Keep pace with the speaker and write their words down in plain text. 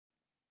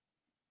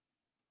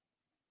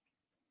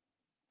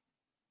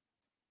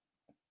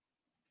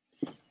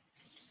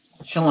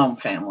Shalom,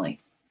 family.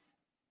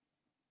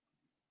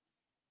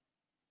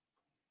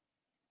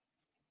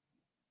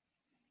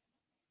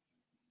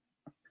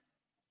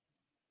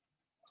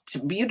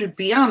 To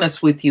be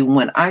honest with you,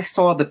 when I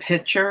saw the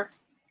picture,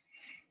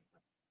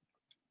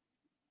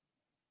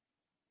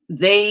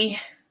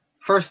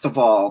 first of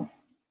all,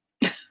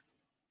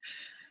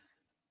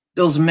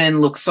 those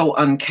men look so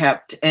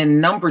unkept.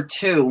 And number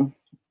two,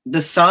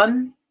 the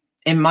son,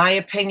 in my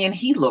opinion,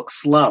 he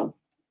looks slow.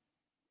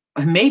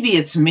 Maybe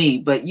it's me,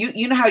 but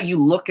you know how you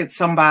look at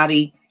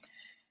somebody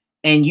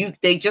and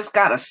they just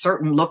got a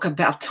certain look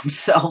about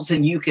themselves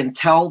and you can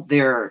tell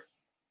they're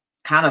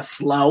kind of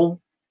slow.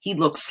 He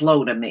looks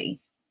slow to me.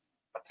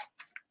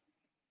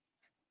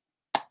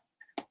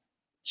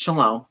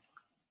 Shalom.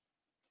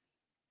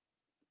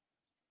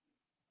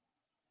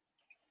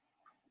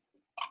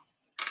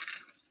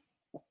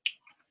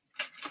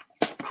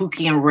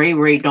 Pookie and Ray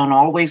Ray don't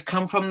always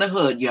come from the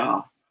hood,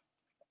 y'all.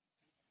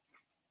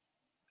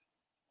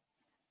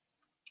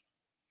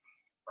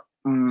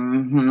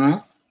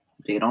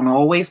 They don't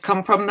always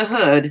come from the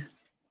hood.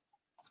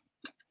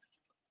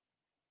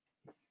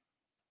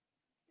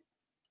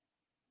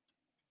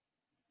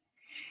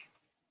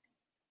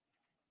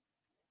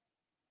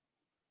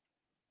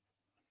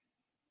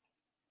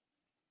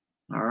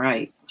 All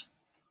right.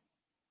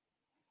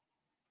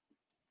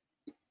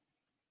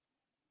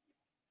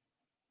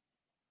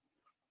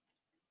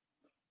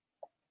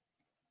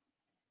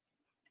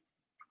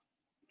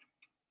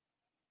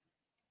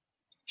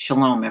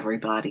 Shalom,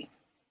 everybody.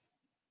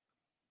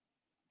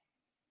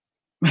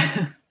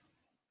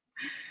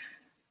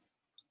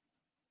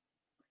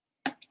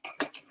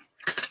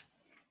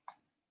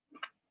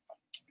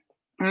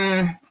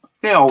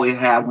 They always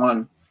have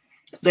one.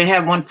 They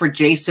have one for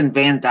Jason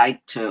Van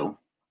Dyke, too.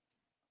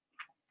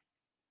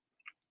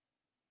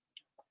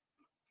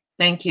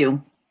 Thank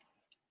you.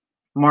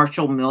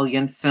 Marshall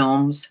Million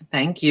Films.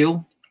 Thank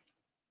you.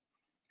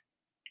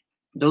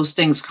 Those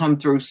things come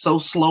through so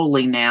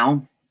slowly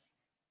now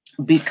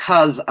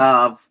because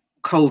of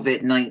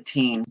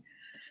COVID-19.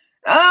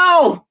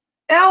 Oh,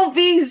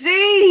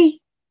 LVZ.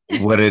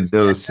 What it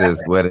do, sis?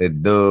 What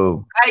it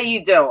do? How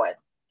you doing?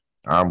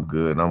 I'm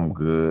good. I'm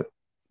good.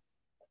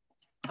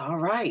 All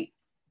right.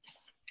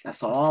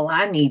 That's all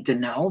I need to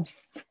know.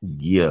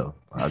 Yeah,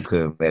 I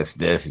couldn't miss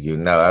this. You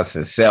know, I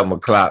said 7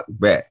 o'clock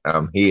back.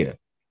 I'm here.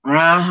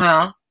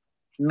 Man,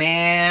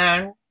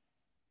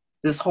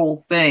 this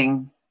whole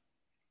thing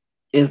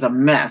is a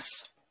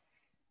mess.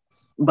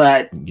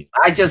 But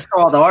I just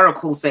saw the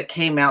articles that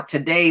came out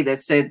today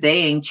that said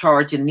they ain't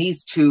charging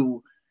these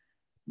two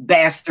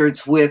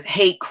bastards with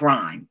hate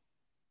crime.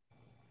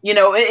 You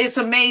know, it's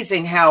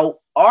amazing how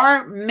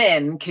our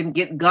men can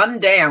get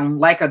gunned down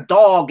like a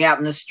dog out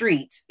in the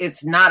streets.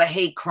 It's not a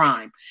hate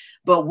crime.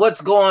 But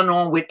what's going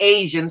on with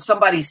Asians?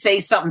 Somebody say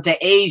something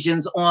to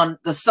Asians on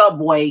the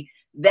subway.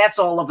 That's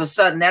all of a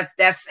sudden,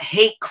 that's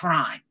hate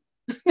crime.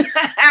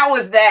 How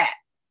is that?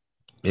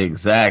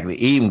 Exactly.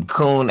 Even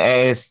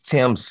coon-ass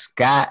Tim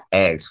Scott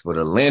asked for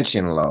the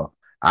lynching law.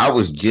 I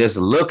was just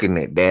looking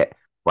at that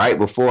right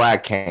before I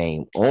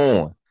came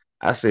on.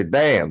 I said,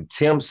 damn,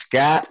 Tim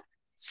Scott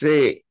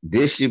said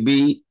this should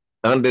be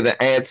under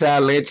the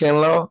anti-lynching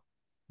law?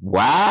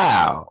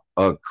 Wow.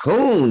 A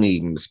coon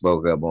even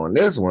spoke up on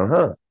this one,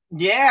 huh?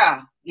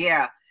 Yeah.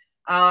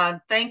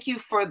 Thank you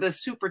for the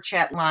super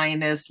chat,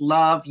 Lioness.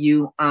 Love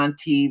you,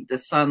 Auntie. The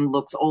son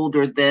looks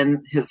older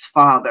than his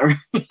father.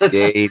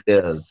 Yeah, he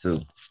does too.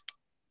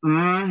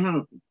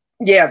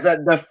 Yeah,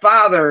 the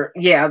father,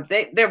 yeah,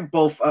 they're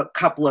both a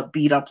couple of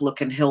beat up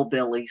looking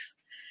hillbillies.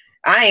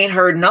 I ain't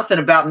heard nothing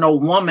about no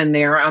woman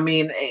there. I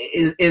mean,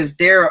 is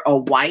there a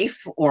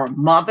wife or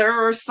mother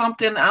or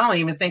something? I don't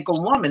even think a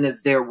woman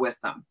is there with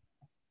them.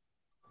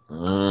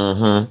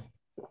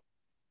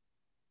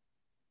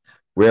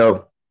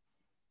 Well,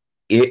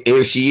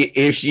 if she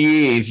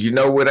is, you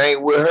know what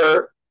ain't with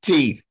her?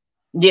 Teeth.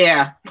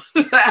 Yeah,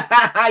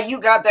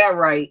 you got that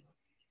right.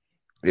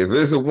 If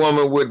it's a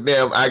woman with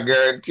them, I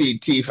guarantee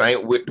teeth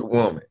ain't with the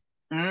woman.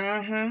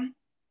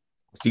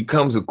 She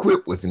comes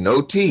equipped with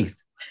no teeth.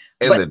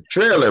 And the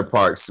trailer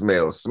park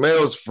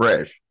smells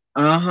fresh.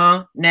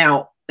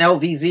 Now,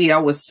 LVZ, I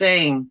was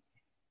saying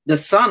the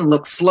son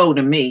looks slow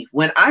to me.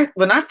 When I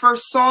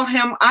first saw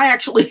him, I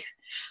actually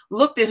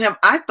looked at him.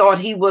 I thought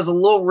he was a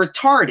little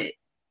retarded.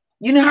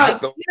 You know how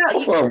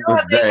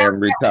was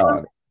damn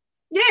retarded.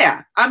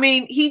 Yeah, I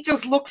mean, he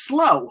just looks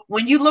slow.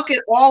 When you look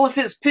at all of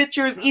his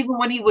pictures, even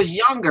when he was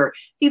younger,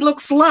 he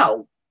looks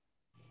slow.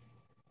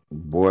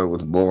 Boy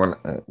was born.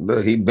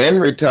 Look, he been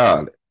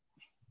retarded.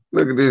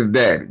 Look at this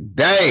daddy.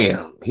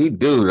 Damn, he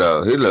do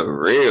though. He look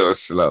real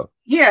slow.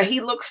 Yeah, he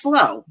looks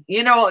slow.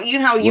 You know you.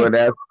 Well,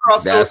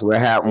 that's what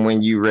happened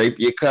when you rape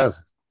your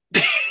cousin.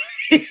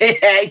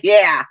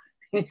 Yeah.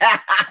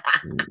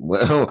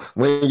 Well,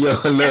 when your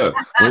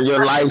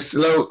life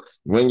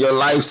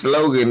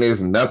slogan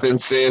is nothing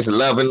says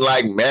loving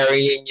like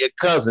marrying your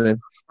cousin,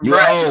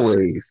 you're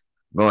always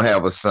gonna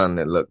have a son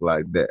that look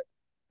like that.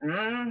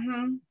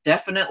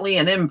 Definitely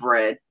an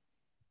inbred.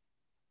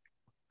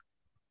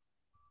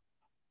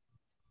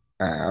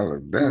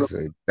 That's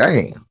a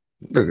damn.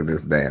 Look at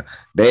this damn.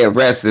 They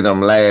arrested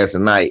him last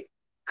night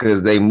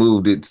because they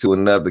moved it to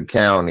another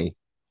county,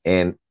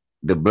 and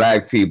the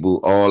black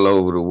people all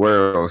over the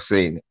world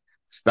seen it.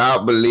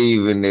 Stop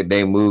believing that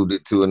they moved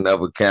it to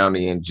another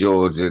county in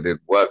Georgia that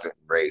wasn't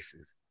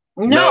racist.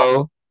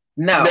 No.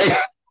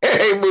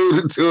 They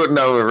moved it to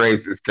another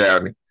racist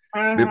county.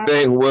 The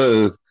thing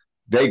was,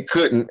 they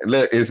couldn't.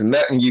 It's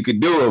nothing you could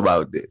do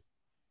about this,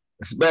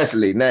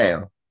 especially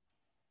now.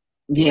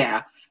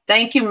 Yeah.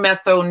 Thank you,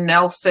 Metho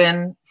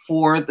Nelson,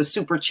 for the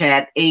super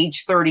chat.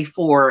 Age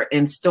 34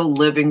 and still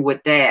living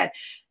with dad.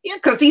 Yeah,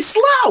 because he's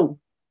slow.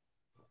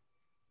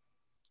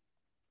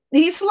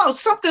 He's slow.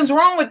 Something's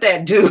wrong with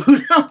that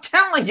dude. I'm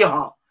telling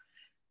y'all.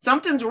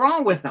 Something's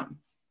wrong with him.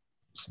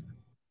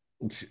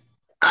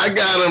 I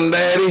got him,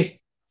 Daddy.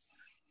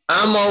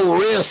 I'm gonna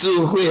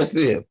wrestle with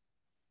him.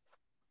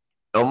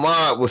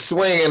 Ahmaud was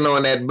swinging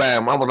on that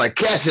bam. I was like,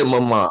 catch him,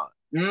 Ahmaud.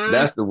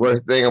 That's the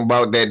worst thing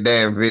about that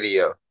damn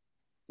video.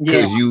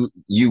 Because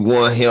you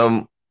want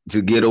him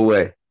to get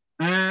away.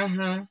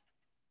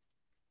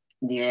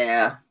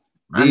 Yeah.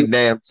 These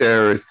damn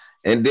terrorists.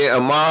 And then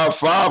Ahmaud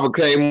father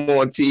came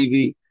on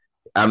TV.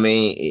 I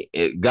mean,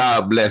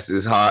 God bless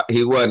his heart.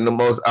 He wasn't the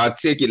most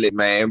articulate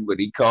man, but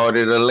he called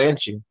it a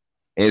lynching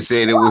and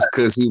said it was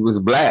because he was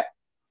black.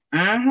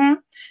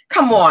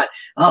 Come on.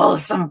 Oh,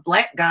 some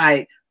black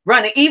guy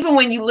running. Even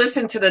when you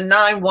listen to the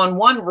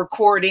 911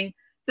 recording,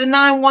 the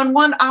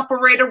 911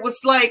 operator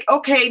was like,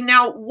 okay,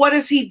 now what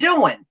is he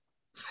doing?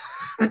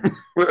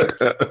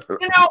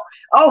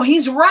 Oh,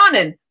 he's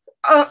running.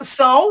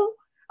 So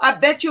I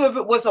bet you if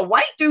it was a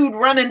white dude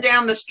running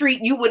down the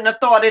street, you wouldn't have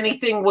thought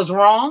anything was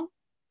wrong.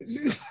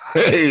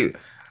 Hey,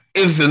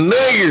 it's a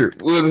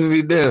nigger. What is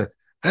he doing?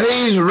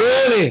 Hey, he's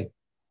running.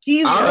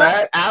 He's all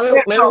right. I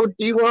don't know what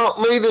you want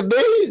me to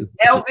do.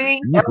 LV,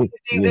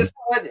 this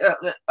one,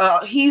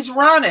 he's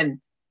running.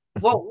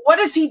 Well, what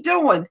is he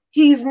doing?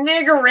 He's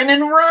niggering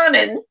and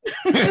running.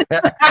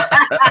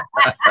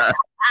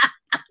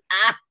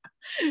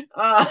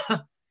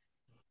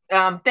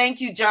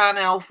 Thank you, John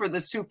L, for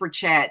the super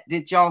chat.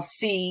 Did y'all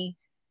see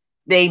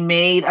they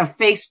made a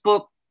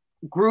Facebook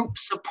group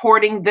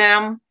supporting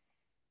them?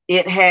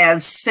 It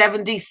has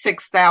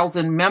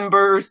 76,000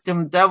 members.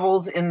 Them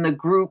devils in the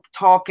group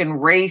talking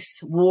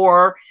race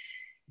war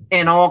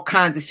and all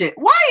kinds of shit.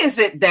 Why is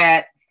it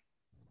that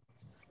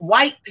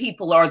white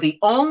people are the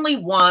only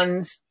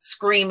ones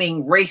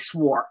screaming race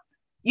war?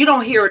 You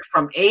don't hear it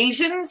from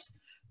Asians.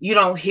 You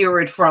don't hear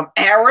it from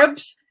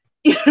Arabs.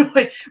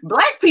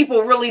 Black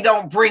people really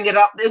don't bring it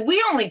up.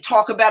 We only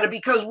talk about it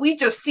because we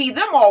just see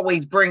them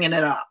always bringing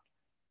it up.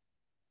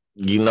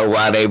 You know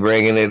why they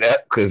bringing it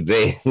up? Because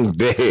they're in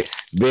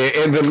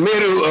the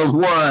middle of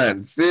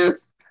one,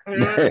 sis.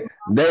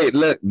 They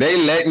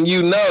letting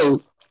you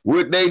know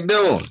what they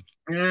doing.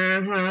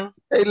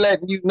 They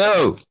letting you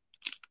know.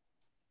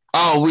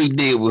 All we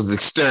did was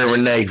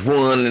exterminate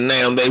one, and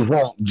now they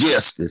want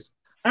justice.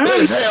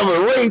 Let's have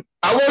a race.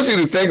 I want you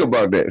to think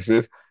about that,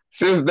 sis.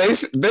 Since they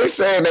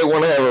saying they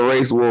want to have a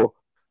race war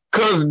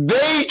because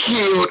they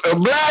killed a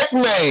black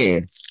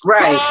man.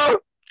 Right.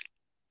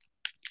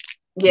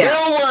 They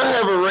don't want to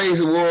have a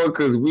race war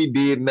because we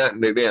did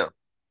nothing to them.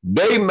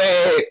 They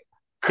mad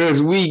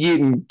because we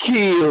getting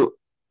killed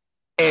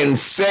and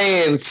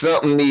saying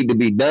something need to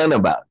be done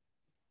about it.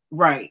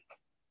 Right.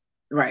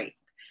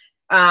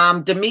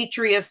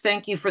 Demetrius,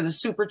 thank you for the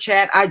super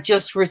chat. I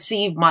just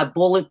received my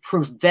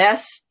bulletproof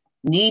vest,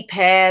 knee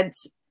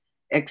pads,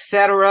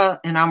 etc.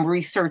 And I'm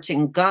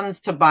researching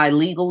guns to buy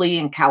legally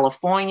in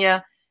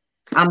California.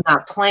 I'm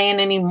not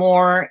playing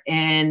anymore,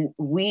 and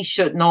we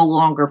should no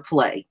longer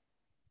play.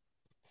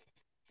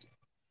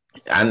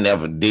 I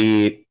never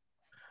did.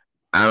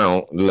 I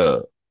don't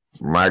look.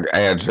 My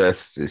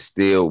address is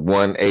still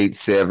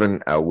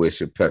 187. I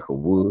wish Pecker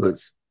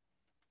Woods.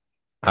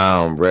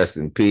 Rest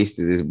in peace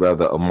to this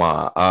brother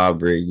Ahmaud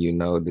Arbery. You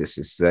know, this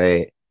is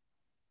sad.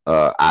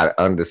 I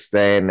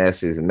understand that's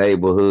his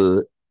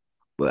neighborhood,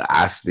 but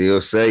I still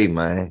say,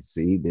 man,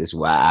 see, this is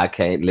why I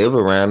can't live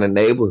around a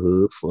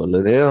neighborhood full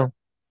of them.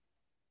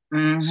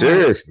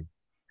 Seriously.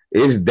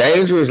 It's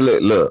dangerous.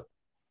 Look.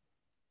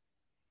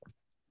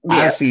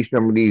 I see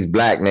some of these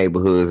black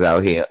neighborhoods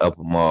out here in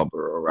Upper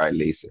Marlboro, right,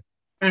 Lisa?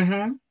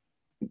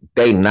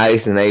 They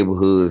nice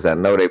neighborhoods. I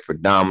know they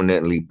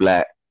predominantly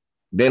black.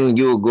 Then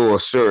you'll go a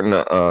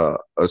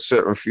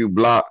certain few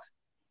blocks,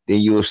 then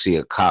you'll see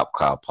a cop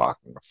car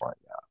parked in the front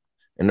yard.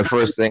 And the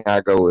first thing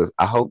I go is,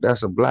 I hope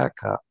that's a black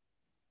cop.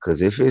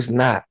 Because if it's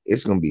not,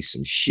 it's going to be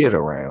some shit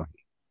around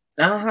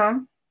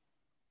here.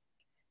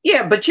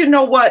 Yeah, but you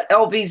know what,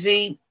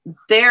 LVZ?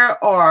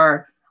 There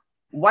are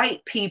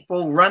white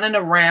people running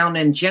around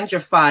in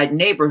gentrified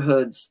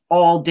neighborhoods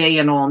all day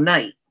and all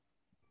night.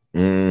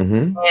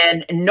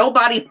 And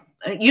nobody,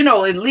 you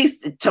know, at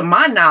least to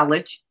my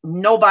knowledge,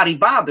 nobody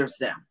bothers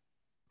them.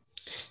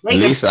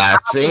 Lisa, I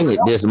seen it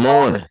this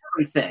morning.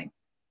 Everything.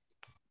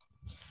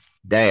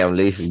 Damn,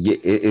 Lisa,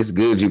 it's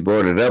good you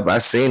brought it up. I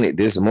seen it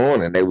this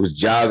morning. They was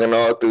jogging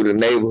all through the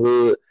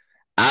neighborhood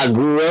I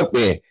grew up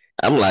in.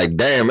 I'm like,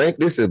 damn, ain't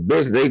this a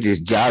bitch? They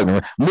just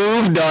jogging.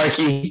 Move,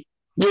 darky.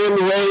 You in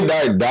the way,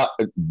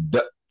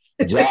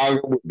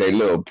 jogging with their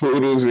little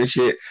poodles and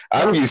shit.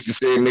 I'm used to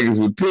seeing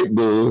niggas with pit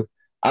bulls.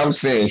 I'm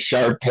saying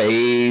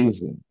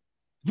Sharpays and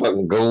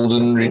fucking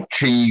golden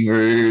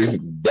retrievers,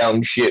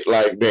 dumb shit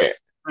like that.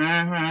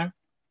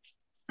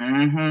 Mm-hmm.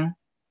 Mm-hmm.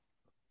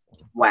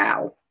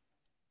 Wow.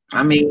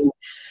 I mean,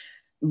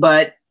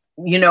 but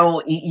you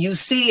know, you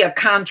see a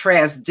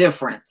contrast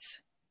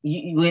difference.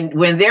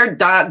 When they're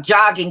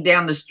jogging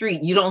down the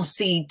street, you don't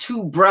see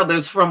two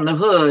brothers from the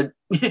hood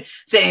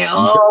saying,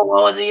 "Oh,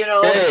 well, you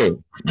know, hey,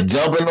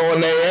 jumping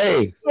on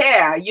their ass."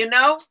 Yeah, you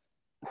know,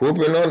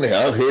 whooping on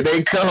there. Oh, here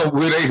they come.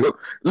 Where they go?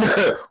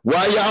 Look,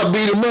 why y'all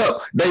beat them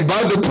up? They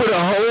about to put a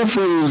Whole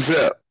Foods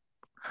up.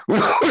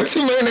 What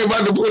you mean they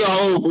about to put a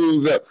Whole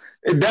Foods up?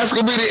 That's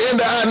gonna be the end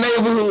of our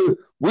neighborhood.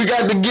 We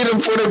got to get them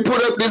before they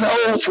put up this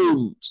Whole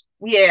Foods.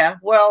 Yeah,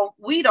 well,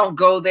 we don't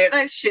go there.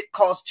 That shit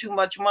costs too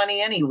much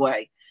money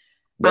anyway.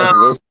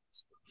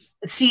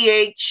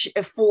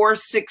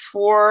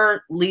 CH464,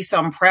 Lisa,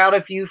 I'm proud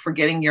of you for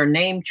getting your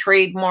name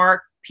trademarked.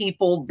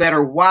 People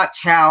better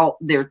watch how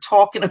they're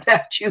talking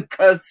about you,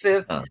 because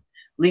sis,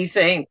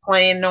 Lisa ain't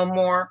playing no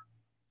more.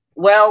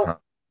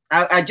 Well,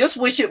 I just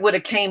wish it would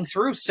have came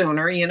through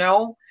sooner, you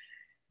know.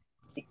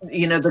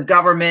 You know, the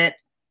government,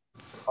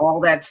 all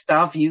that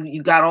stuff.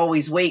 You got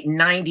always waiting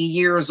 90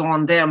 years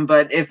on them.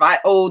 But if I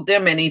owed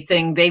them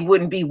anything, they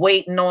wouldn't be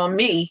waiting on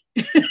me.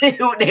 They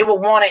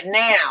would want it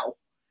now.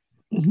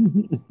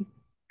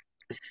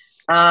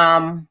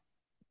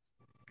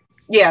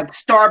 Yeah,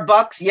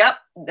 Starbucks. Yep.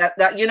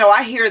 That you know,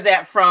 I hear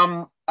that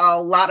from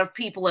a lot of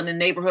people in the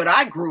neighborhood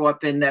I grew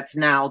up in that's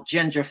now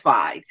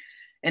gentrified.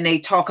 And they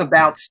talk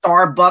about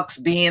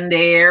Starbucks being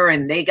there,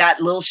 and they got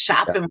little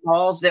shopping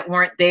malls that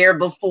weren't there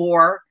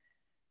before.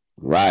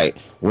 Right.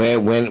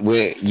 When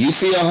you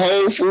see a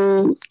Whole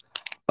Foods,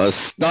 a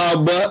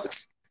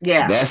Starbucks,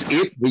 yeah, that's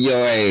it for your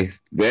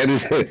ass. That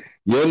is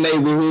your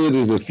neighborhood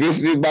is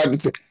officially about to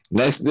say.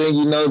 Next thing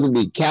you know, it'll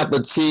be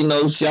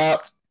cappuccino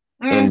shops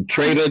and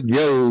Trader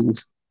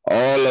Joe's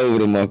all over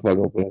the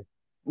motherfucking place.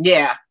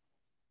 Yeah.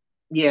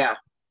 Yeah.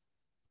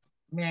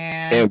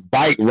 Man. And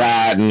bike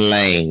riding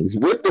lanes.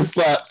 What the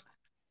fuck?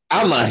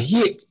 I'ma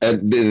hit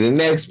the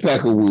next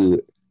Peckerwood.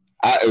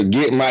 I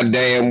get my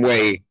damn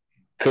way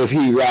because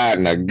he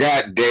riding a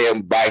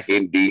goddamn bike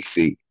in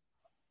DC.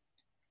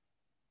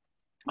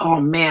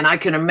 Oh man, I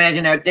can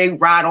imagine that they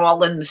ride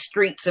all in the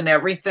streets and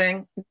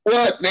everything.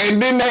 What?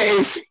 And then they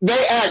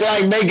act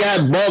like they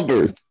got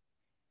bumpers.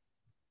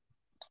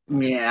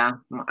 Yeah,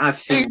 I've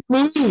seen.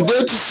 Don't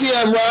you see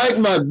I'm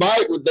riding my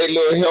bike with their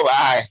little helmet?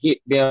 I hit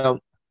them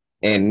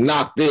and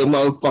knocked their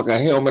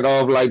motherfucking helmet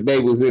off like they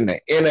was in the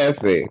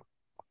NFL.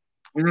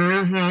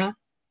 Mm-hmm.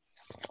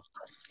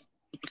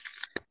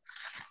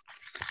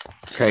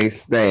 Can't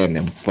stand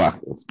them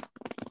fuckers.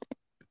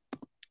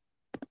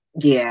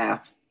 Yeah.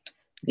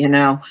 You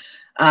know.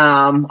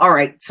 All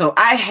right. So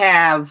I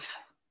have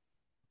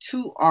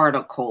 2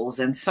 articles,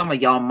 and some of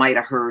y'all might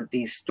have heard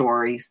these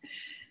stories.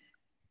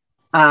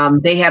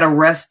 They had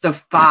arrested a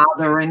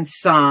father and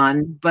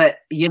son, but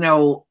you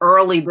know,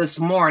 early this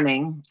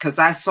morning, because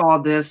I saw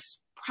this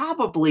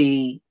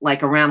probably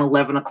like around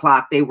 11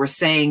 o'clock, they were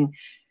saying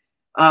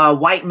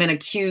white men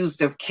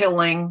accused of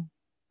killing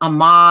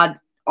Ahmaud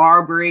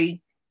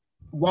Arbery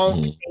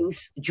won't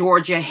face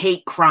Georgia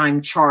hate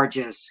crime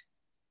charges.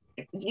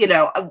 You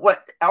know,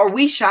 what are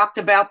we shocked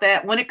about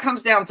that? When it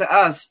comes down to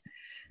us,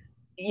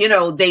 you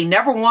know, they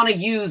never want to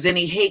use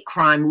any hate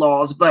crime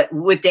laws, but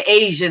with the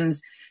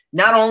Asians,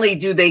 not only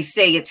do they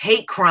say it's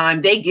hate crime,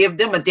 they give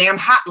them a damn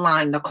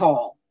hotline to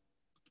call.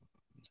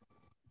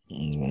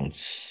 You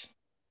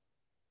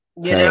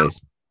know?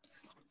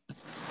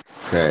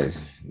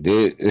 Cause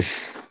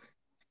this,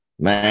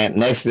 man,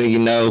 next thing you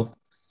know,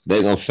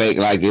 they're gonna fake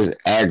like it's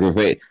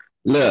aggravated.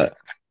 Look,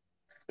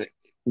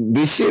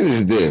 this shit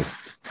is this.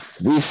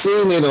 We've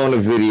seen it on the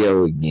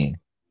video again.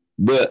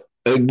 But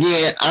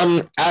again,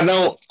 I'm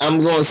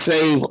gonna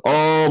save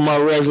all my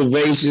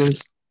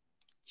reservations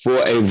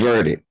for a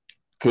verdict.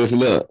 Cause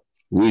look,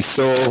 we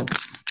saw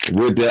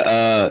with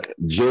the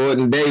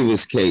Jordan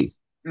Davis case,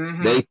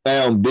 they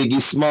found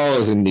Biggie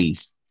Smalls'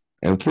 niece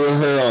and put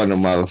her on the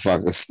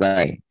motherfucker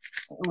stand.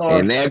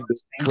 And that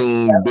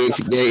coon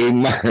bitch gave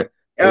my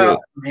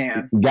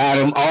man. Got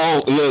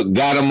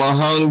him a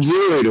hung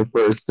jury the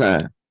first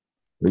time.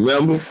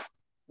 Remember?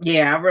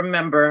 Yeah, I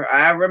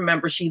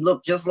remember she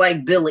looked just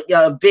like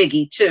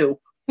Biggie too.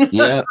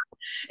 Yeah.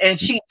 And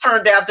she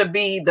turned out to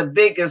be the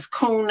biggest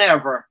coon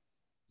ever.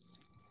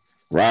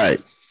 Right.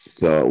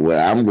 So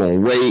I'm gonna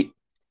wait.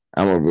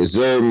 I'm gonna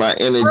reserve my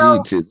energy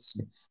to.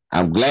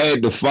 I'm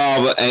glad the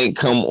father ain't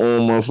come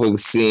on motherfucking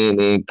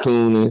CNN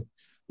cooning.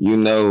 You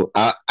know,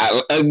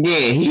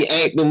 again, he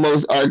ain't the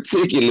most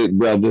articulate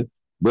brother,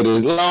 but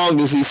as long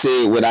as he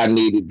said what I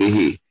needed to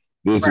hear,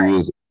 this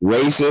was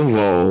race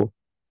involved,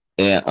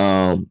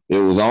 and it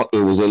was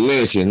a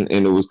lynching,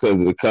 and it was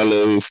because of the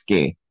color of his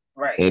skin.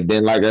 Right. And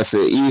then, like I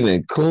said,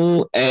 even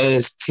cool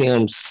ass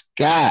Tim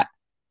Scott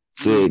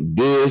said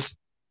this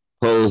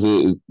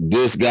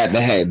this got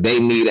to have, they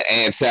need an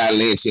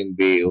anti-lynching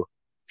bill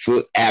for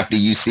after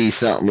you see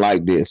something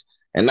like this.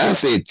 And I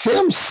said,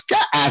 Tim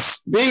Scott,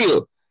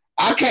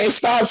 I can't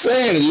stop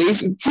saying it,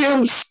 Lisa.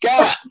 Tim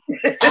Scott.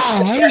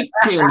 I hate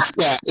Tim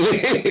Scott.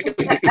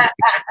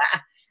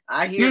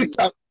 I hear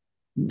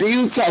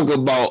you talk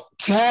about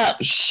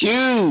top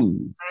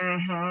shoes.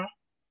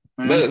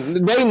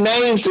 They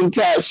named some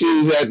top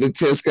shoes at the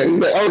Tim Scott.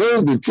 He's like, oh,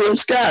 those the Tim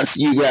Scotts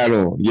you got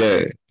on.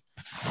 Yeah.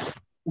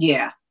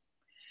 Yeah.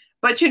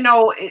 But, you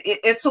know,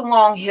 it's a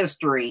long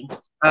history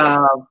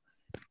of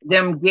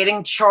them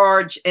getting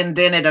charged and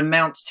then it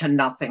amounts to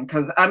nothing.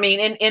 Because, I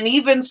mean, and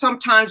even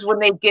sometimes when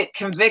they get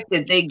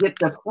convicted, they get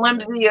the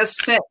flimsiest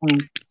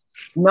sentence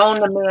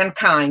known to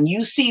mankind.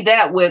 You see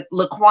that with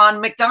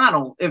Laquan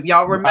McDonald, if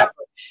y'all remember.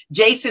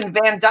 Jason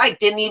Van Dyke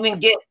didn't even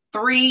get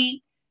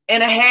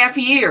 3.5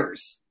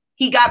 years.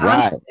 He got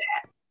under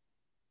that.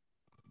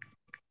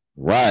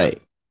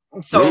 Right.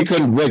 So we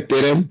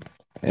convicted him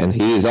and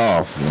he's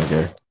off,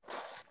 nigga.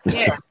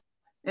 Yeah.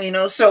 You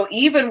know, so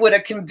even with a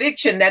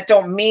conviction, that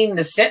don't mean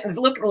the sentence.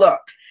 Look,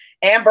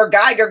 Amber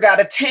Geiger got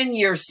a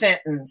 10-year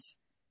sentence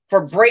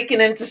for breaking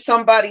into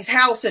somebody's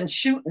house and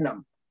shooting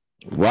them.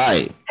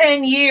 Right.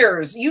 10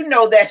 years. You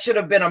know, that should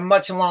have been a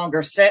much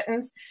longer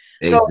sentence.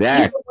 Exactly.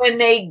 So even when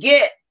they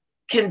get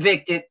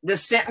convicted, the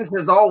sentence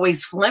is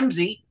always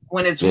flimsy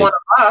when it's one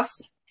of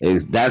us.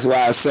 That's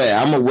why I say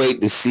I'm going to wait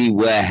to see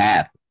what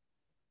happens.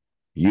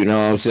 You know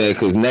what I'm saying?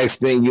 Because next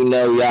thing you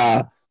know,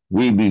 y'all,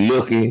 we be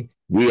looking,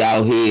 we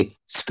out here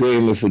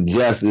screaming for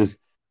justice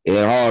and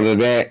all of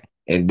that.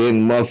 And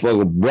then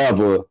motherfucker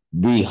brother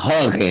be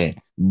hugging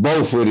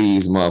both of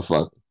these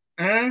motherfuckers.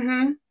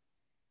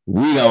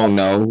 We don't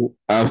know.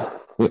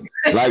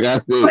 Like I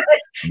said.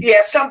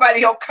 Yeah,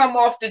 somebody will come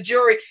off the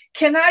jury.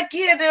 Can I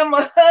give him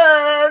a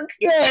hug?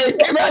 Yeah,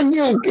 can I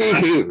give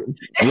him?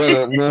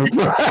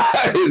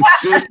 His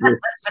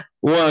sister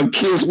want to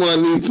kiss one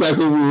of these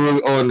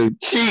peccaroos on the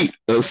cheek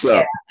or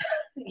something.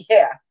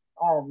 Yeah.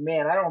 Oh,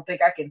 man, I don't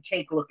think I can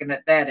take looking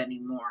at that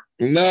anymore.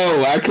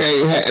 No, I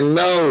can't.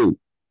 No.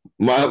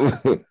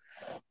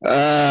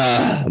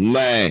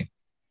 Man.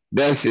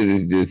 That shit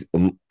is just,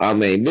 I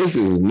mean, this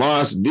is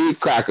monster. These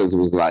crackers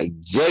was like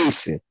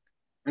Jason.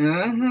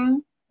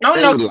 No,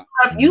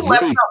 you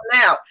left something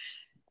out.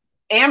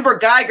 Amber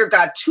Geiger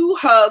got 2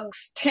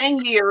 hugs,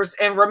 10 years,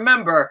 and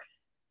remember,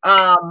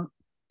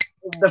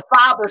 the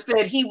father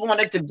said he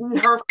wanted to be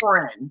her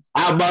friend.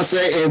 I was about to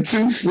say, and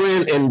 2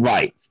 friend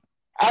invites.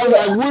 I was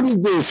like, what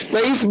is this,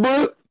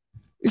 Facebook?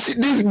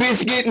 This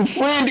bitch getting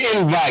friend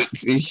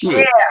invites and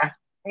shit.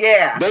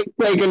 Yeah. They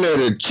taking her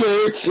to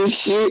church and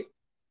shit.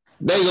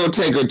 They gonna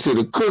take her to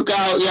the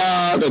cookout,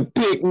 y'all, the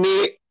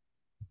picnic,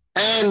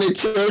 and the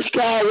church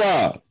car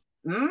walk.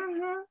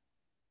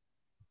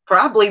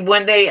 Probably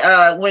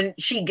when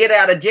she get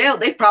out of jail,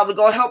 they probably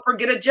gonna help her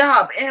get a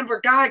job. Amber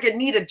Geiger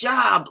need a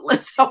job.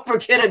 Let's help her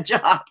get a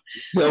job.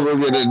 Help her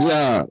get a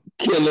job.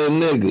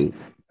 Killing niggas.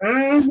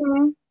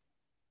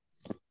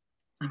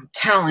 I'm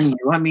telling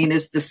you. I mean,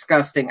 it's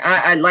disgusting.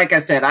 I like I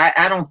said,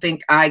 I don't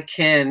think I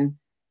can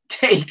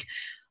take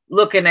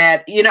looking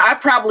at, you know, I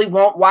probably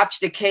won't watch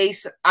the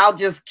case. I'll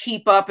just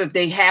keep up if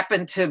they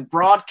happen to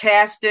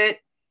broadcast it.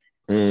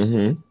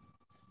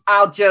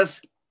 I'll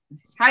just,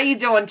 how you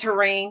doing,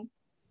 Tareen?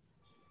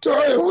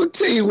 Tareen, what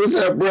T? What's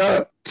up,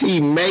 bro? T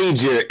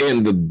Major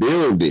in the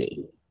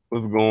building.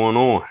 What's going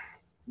on?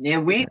 Yeah,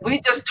 we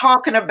just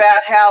talking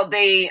about how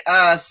they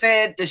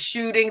said the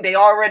shooting, they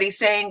already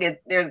saying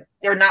that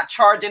they're not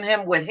charging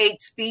him with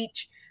hate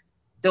speech.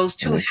 Those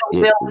 2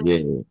 hillbillies.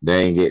 Yeah,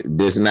 they ain't get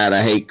this. Not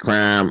a hate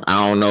crime.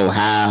 I don't know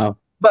how.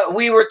 But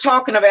we were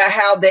talking about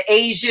how the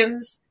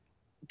Asians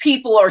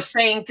people are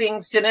saying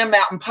things to them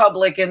out in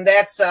public, and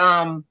that's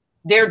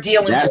they're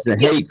dealing. That's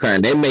with a hate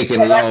crime. They're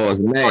making laws,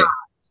 man.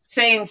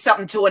 Saying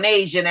something to an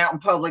Asian out in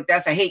public,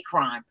 that's a hate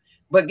crime.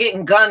 But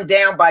getting gunned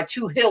down by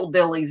 2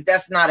 hillbillies,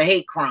 that's not a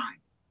hate crime.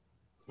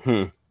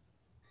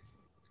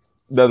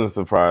 Doesn't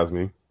surprise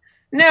me.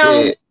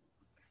 No. Yeah.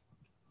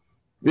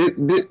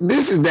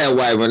 This is that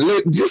white man.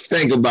 Look, just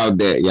think about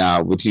that,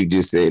 y'all. What you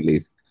just said,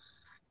 Lisa.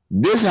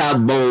 This how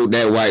bold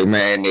that white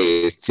man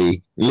is,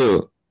 T.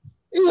 Look,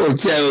 he gonna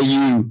tell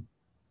you,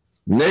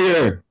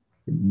 nigga,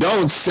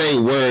 don't say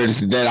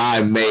words that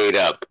I made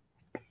up.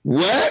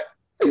 What?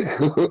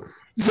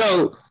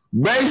 So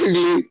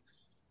basically,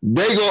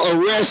 they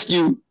gonna arrest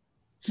you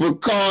for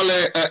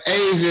calling an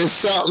Asian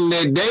something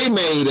that they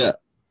made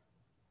up.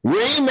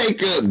 We ain't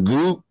make up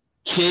group,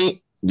 chink,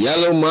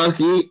 yellow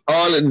monkey,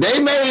 all of they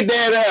made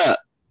that up.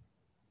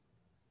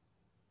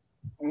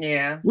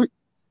 Yeah.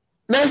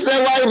 That's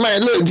that white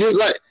man. Look, just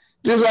like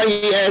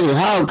he asked me,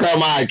 how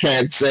come I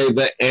can't say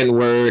the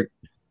N-word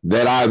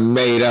that I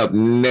made up,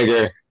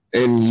 nigger,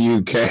 in the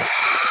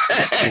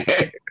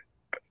UK?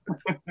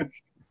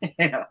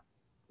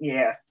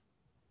 Yeah.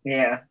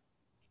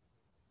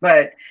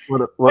 But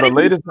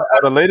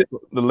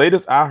the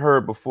latest I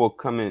heard before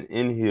coming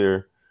in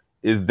here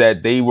is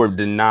that they were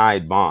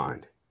denied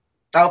bond.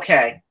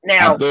 Okay.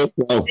 Now, did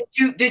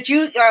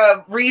you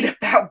read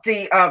about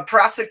the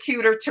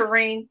prosecutor,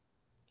 Tareen?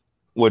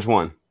 Which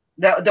one?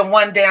 The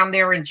one down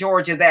there in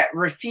Georgia that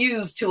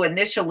refused to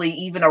initially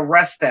even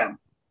arrest them.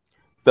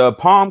 The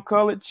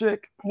palm-colored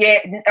chick? Yeah,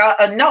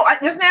 no,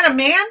 isn't that a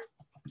man?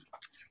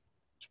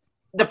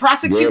 The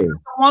prosecutor is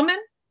a woman?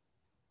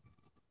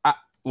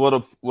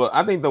 Well,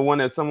 I think the one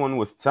that someone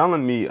was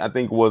telling me, I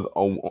think was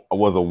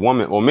a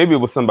woman, or maybe it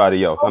was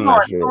somebody else. I'm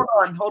not sure.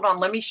 Hold on.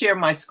 Let me share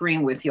my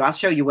screen with you. I'll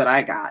show you what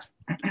I got.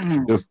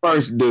 The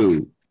first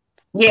dude.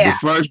 Yeah. The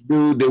first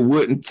dude that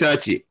wouldn't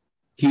touch it.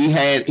 He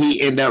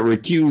ended up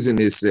recusing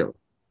himself.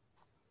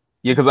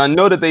 Yeah, because I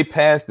know that they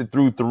passed it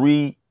through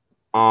 3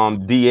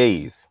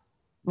 DAs.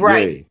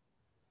 Right. Yeah.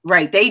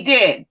 Right, they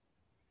did.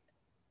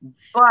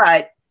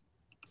 But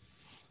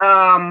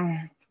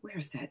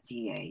where's that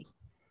DA?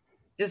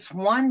 This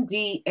one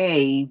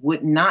DA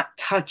would not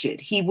touch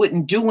it. He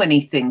wouldn't do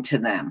anything to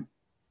them.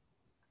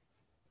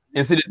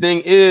 And see, the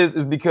thing is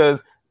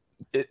because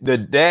the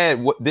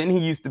dad, didn't he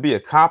used to be a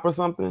cop or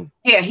something?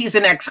 Yeah, he's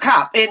an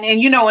ex-cop.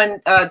 And you know,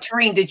 and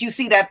Tareen, did you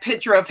see that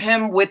picture of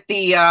him with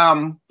the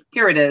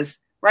here it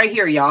is, right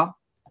here, y'all.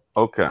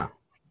 Okay.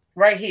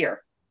 Right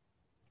here.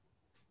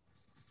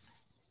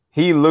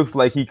 He looks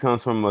like he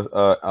comes from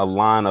a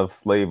line of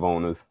slave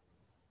owners.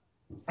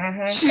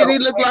 Shit, he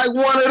look like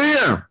one of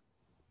them.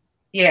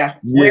 Yeah.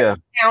 Yeah.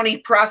 County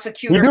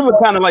prosecutor. He do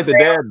look kind of like the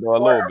dad, though, a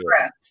little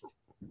bit.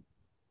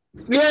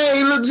 Yeah,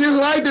 he looks just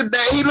like the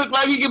dad. He look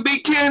like he could be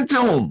kin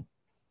to him.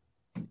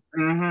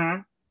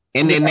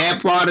 And in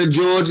that part of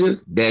Georgia,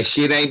 that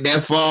shit ain't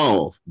that far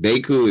off. They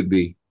could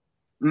be.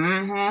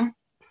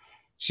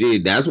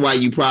 Shit, that's why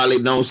you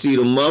probably don't see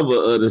the mother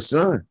of the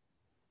son.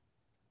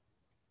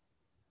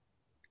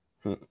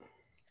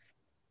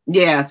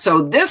 Yeah,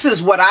 so this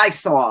is what I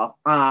saw.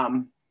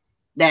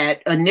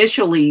 That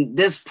initially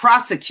this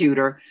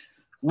prosecutor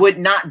would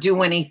not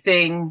do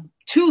anything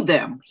to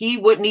them. He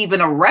wouldn't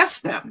even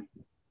arrest them.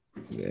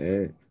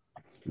 Yeah,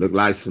 look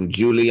like some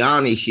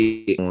Giuliani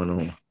shit going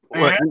on.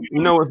 Well,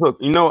 you know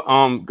what? You know,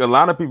 a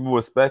lot of people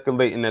were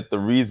speculating that the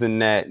reason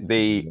that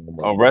they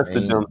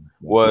arrested them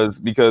was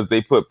because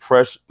they put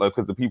pressure,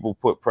 because the people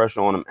put pressure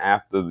on them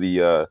after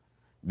the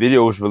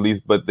video was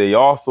released. But they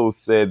also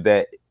said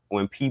that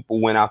when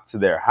people went out to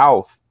their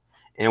house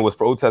and was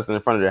protesting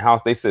in front of their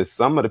house, they said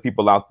some of the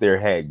people out there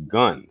had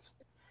guns.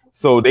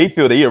 So they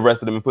feel they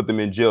arrested them and put them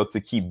in jail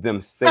to keep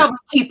them safe.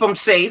 Keep them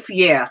safe,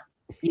 yeah.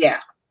 Yeah.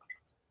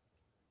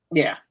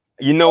 Yeah.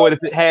 You know what, if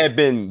it had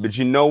been, but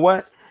you know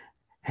what?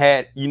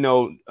 Had, you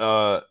know,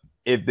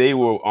 if they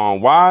were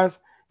wise,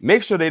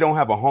 make sure they don't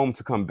have a home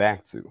to come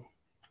back to.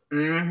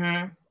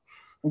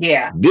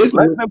 Yeah.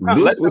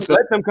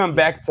 Let them come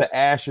back to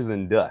ashes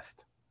and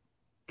dust.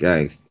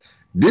 Guys,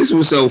 this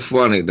was so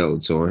funny though,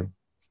 Tori.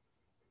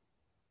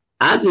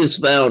 I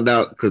just found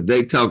out because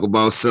they talk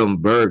about some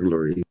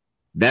burglary.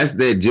 That's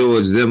that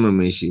George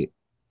Zimmerman shit.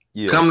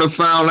 Yeah. Come to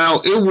find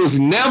out, it was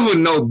never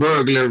no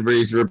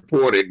burglaries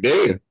reported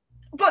there.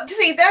 But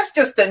see, that's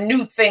just the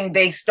new thing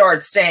they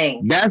start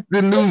saying. That's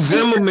the new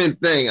Zimmerman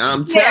thing.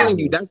 I'm telling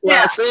you. That's why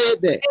I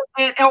said that.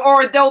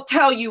 Or they'll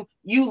tell you,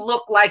 you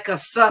look like a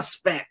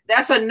suspect.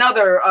 That's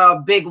another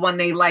big one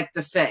they like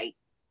to say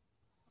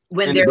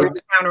when they're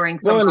encountering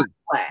somebody.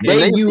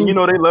 You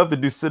know, they love to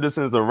do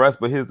citizens arrest,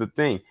 but here's the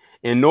thing.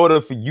 In order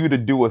for you to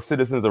do a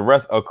citizen's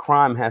arrest, a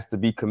crime has to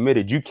be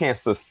committed. You can't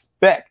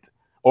suspect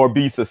or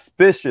be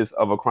suspicious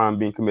of a crime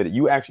being committed.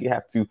 You actually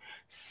have to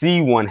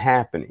see one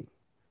happening.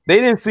 They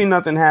didn't see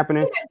nothing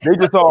happening. They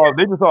just saw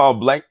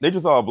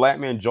a black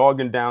man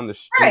jogging down the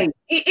street. Right.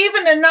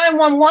 Even the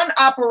 911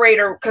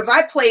 operator, because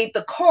I played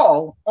the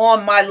call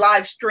on my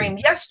live stream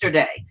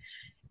yesterday,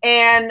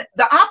 and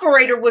the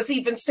operator was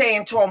even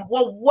saying to him,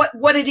 "Well,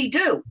 what did he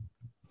do?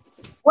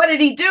 What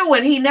did he do?"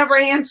 And he never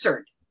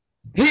answered.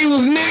 He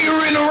was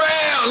niggering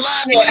around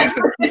like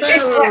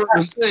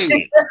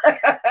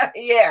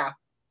yeah.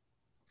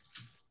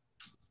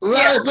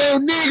 Like they're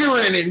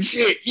niggering and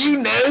shit,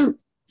 you know.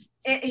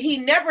 He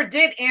never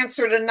did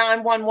answer the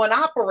 911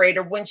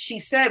 operator when she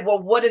said,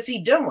 "Well, what is he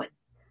doing?"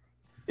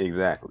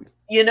 Exactly.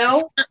 You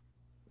know.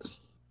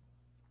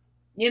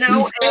 He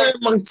said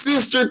my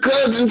sister,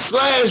 cousin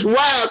 /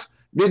 wife,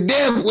 the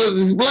death was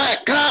this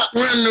black cop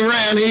running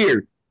around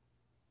here.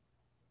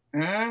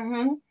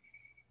 And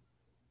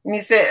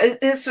he said,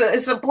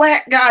 "It's a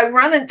black guy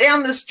running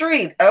down the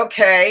street."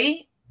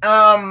 Okay.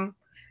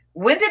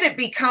 When did it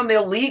become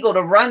illegal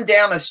to run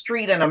down a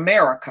street in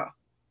America?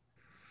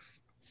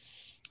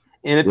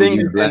 And the thing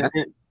is,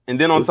 and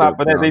then on top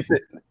of that,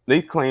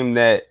 they claim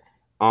that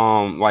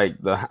like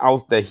the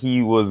house that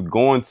he was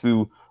going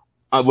to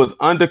was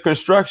under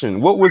construction.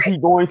 What was he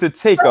going to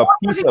take? A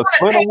piece of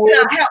wood?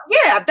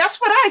 Yeah, that's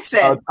what I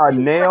said. A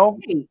nail?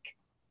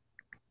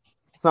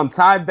 Some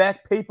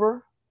tie-back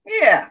paper?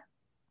 Yeah.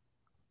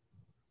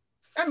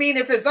 I mean,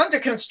 if it's under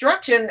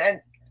construction,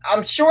 and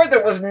I'm sure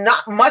there was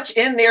not much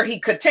in there he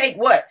could take.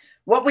 What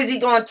was he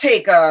going to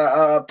take?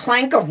 A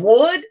plank of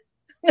wood?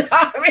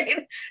 I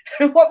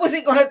mean, what was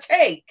he going to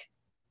take?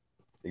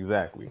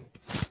 Exactly.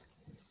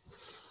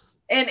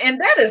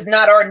 And that is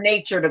not our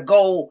nature to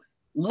go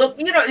look.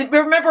 You know,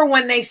 remember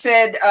when they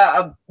said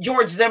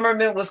George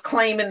Zimmerman was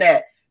claiming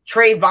that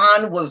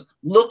Trayvon was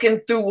looking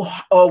through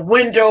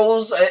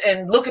windows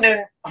and looking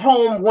in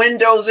home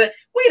windows, and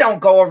we don't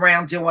go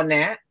around doing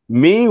that.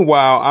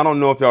 Meanwhile, I don't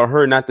know if y'all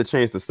heard, not to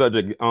change the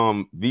subject,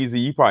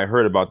 VZ, you probably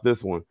heard about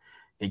this one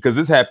because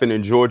this happened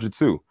in Georgia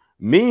too.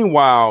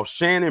 Meanwhile,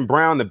 Shannon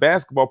Brown, the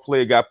basketball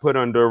player, got put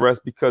under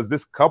arrest because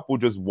this couple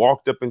just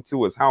walked up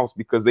into his house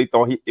because they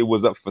thought it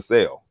was up for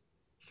sale.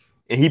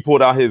 And he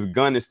pulled out his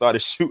gun and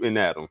started shooting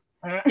at him.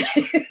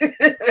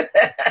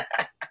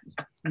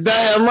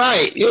 Damn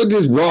right. You're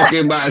just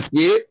walking by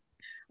skid.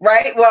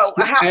 Right. Well,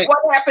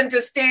 what happened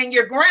to stand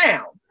your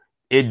ground?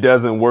 It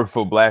doesn't work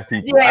for black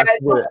people. Yeah,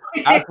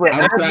 I'm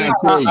trying to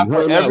tell you.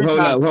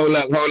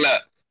 Hold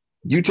up.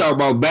 You talk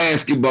about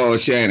basketball,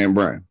 Shannon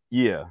Brown.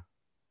 Yeah.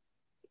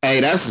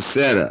 Hey, that's a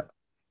setup.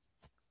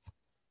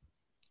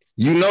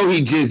 You know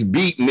he just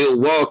beat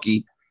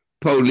Milwaukee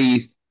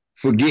police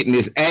for getting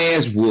his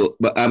ass whooped,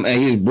 but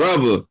his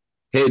brother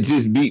had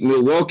just beat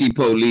Milwaukee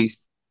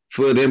police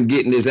for them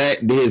getting his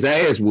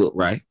ass whooped,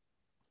 right?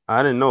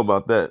 I didn't know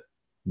about that.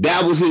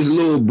 That was his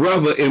little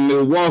brother in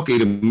Milwaukee,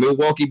 the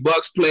Milwaukee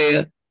Bucks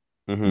player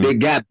that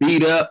got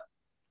beat up.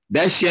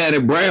 That's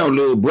Shannon Brown,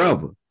 little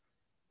brother.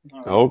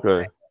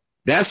 Okay.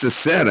 That's a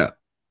setup.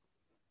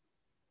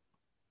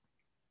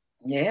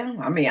 Yeah,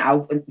 I mean,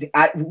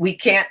 we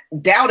can't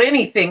doubt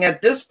anything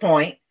at this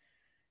point.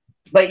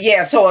 But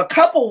yeah, so a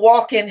couple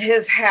walk in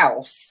his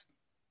house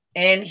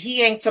and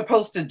he ain't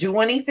supposed to do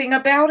anything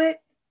about it?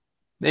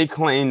 They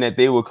claim that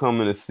they were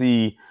coming to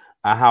see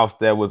a house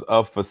that was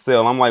up for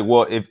sale. I'm like,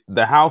 well, if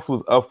the house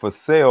was up for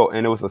sale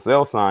and it was a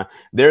sale sign,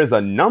 there's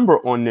a number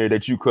on there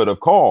that you could have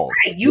called.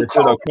 Right, you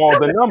could have called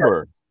the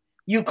number.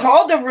 You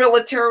call the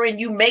realtor and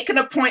you make an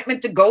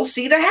appointment to go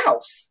see the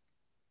house.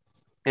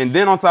 And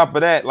then on top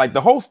of that, like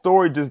the whole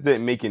story just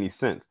didn't make any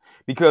sense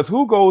because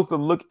who goes to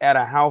look at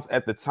a house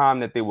at the time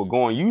that they were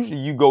going? Usually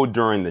you go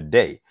during the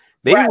day.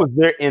 They was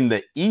there in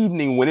the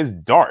evening when it's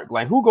dark.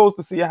 Like who goes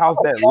to see a house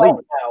that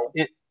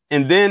late?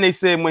 And then they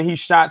said when he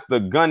shot the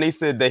gun, they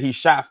said that he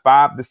shot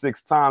 5 to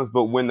 6 times.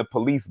 But when the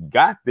police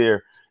got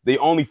there, they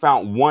only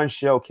found 1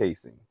 shell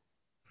casing.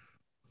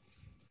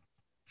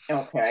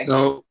 Okay.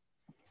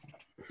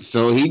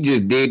 So he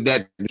just did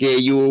that to scare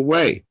you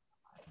away.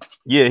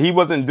 Yeah, he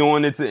wasn't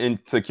doing it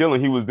to kill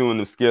him. He was doing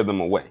it to scare them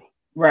away.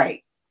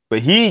 Right. But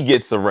he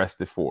gets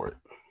arrested for it.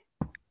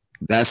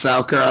 That's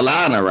South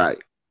Carolina, right?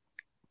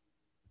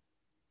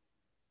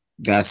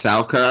 That's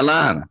South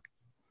Carolina.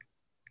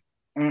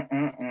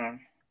 I'm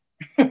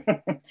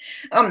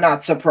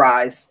not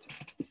surprised.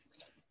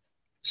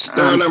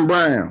 Sterling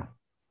Brown.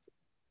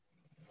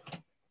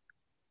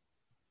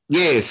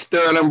 Yeah,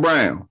 Sterling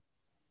Brown.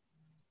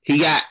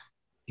 He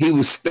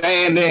was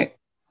standing.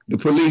 The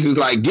police was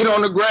like, get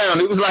on the ground.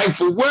 He was like,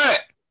 for what?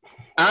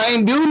 I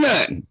ain't do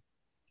nothing.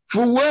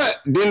 For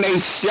what? Then they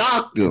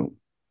shocked him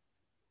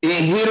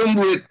and hit him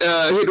with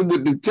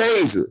the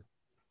taser.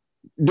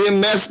 Then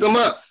messed him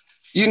up.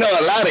 You know,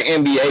 a lot of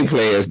NBA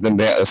players been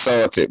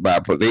assaulted by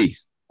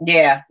police.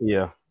 Yeah.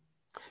 Yeah.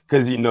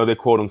 Because, you know, they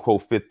quote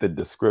unquote fit the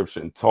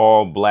description.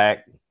 Tall,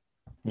 black,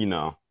 you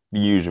know, the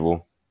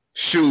usual.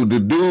 Shoot, the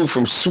dude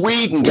from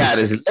Sweden got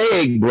his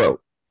leg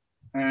broke.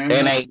 And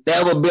ain't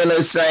never been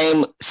the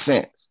same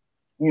since.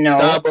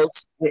 No.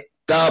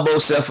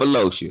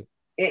 Tharbocephalosha.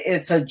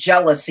 It's a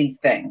jealousy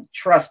thing.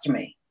 Trust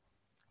me.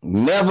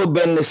 Never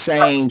been the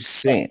same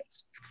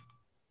since.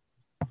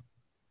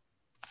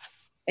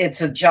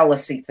 It's a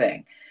jealousy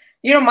thing.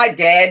 You know, my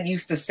dad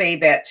used to say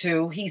that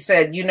too. He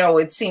said, you know,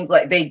 it seems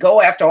like they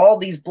go after all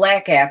these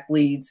black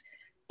athletes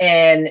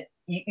and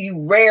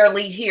you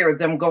rarely hear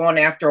them going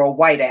after a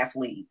white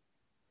athlete.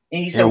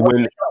 And he said,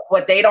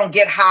 what, they don't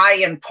get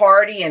high and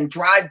party and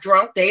drive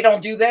drunk? They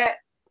don't do that?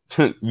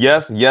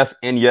 Yes,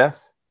 and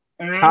yes.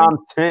 Times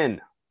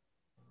 10.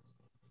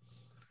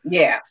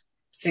 Yeah.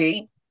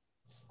 See?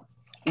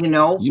 You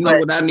know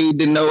what I need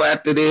to know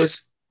after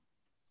this?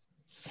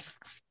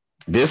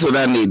 This is what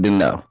I need to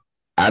know.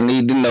 I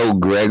need to know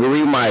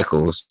Gregory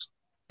Michaels'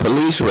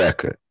 police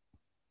record.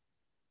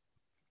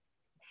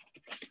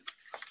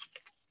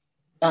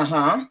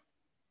 I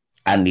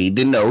need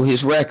to know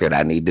his record.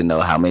 I need to know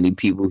how many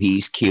people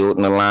he's killed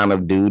in the line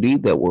of duty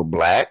that were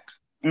black.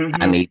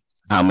 I need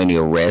how many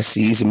arrests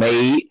he's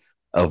made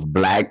of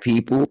black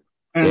people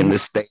in the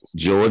state of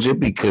Georgia,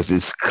 because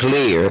it's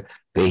clear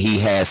that he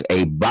has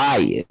a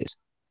bias.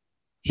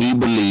 He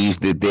believes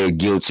that they're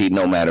guilty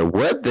no matter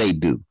what they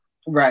do.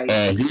 Right.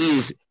 And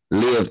he's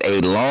lived a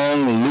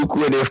long,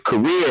 lucrative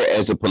career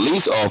as a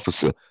police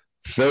officer,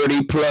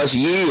 30 plus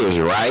years,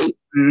 right?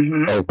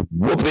 Of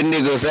whooping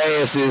niggas'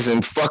 asses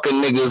and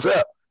fucking niggas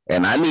up.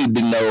 And I need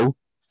to know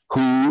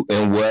who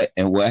and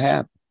what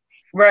happened.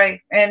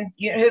 Right. And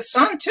his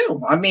son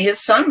too. I mean,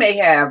 his son may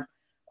have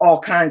all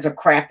kinds of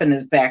crap in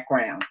his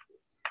background.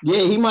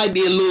 Yeah, he might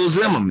be a little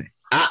Zimmerman.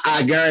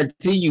 I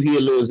guarantee you he a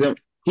little Zimmerman.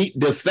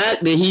 The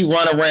fact that he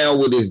run around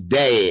with his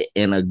dad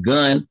and a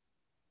gun,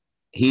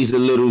 he's a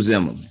little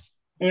Zimmerman.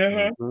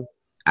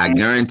 I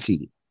guarantee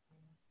you.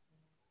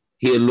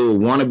 He a little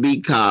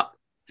wannabe cop.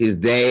 His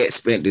dad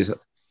spent this.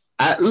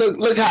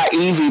 Look how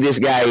easy this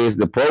guy is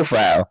to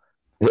profile.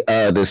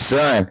 the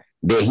son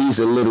that he's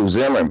a little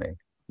Zimmerman.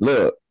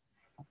 Look,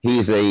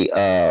 he's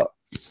a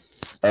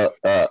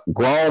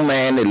grown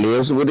man that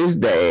lives with his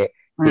dad.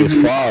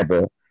 His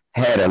father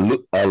had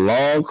a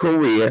long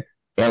career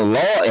in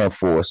law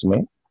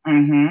enforcement,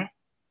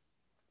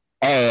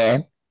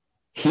 and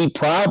he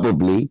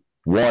probably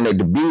wanted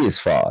to be his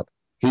father.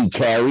 He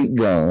carried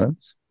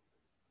guns.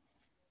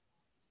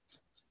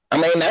 I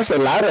mean, that's a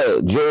lot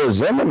of George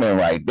Zimmerman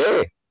right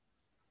there.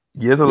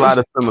 Yeah, there's a lot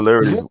of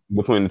similarities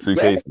between the two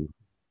cases.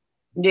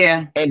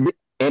 Yeah. And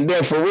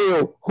then for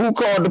real, who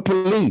called the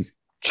police?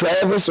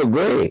 Travis or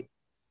Greg?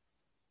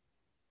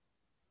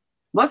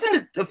 Wasn't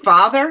it the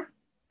father?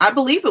 I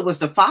believe it was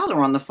the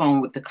father on the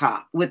phone with the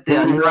cop, with the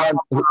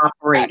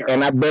operator.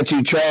 And I bet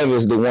you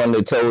Travis, the one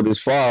that told his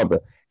father,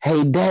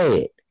 "Hey,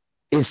 Dad,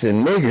 it's a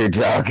nigger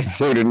jogging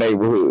through the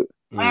neighborhood."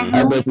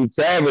 I bet you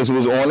Travis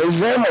was on his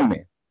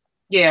Zimmerman.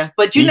 Yeah,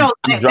 but he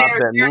dropped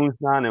that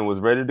moonshine and was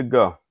ready to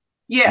go.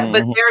 Yeah,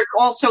 but there's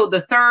also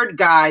the third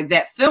guy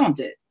that filmed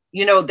it,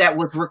 that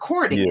was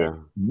recording it.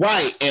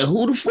 Right, and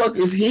who the fuck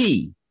is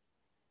he?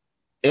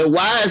 And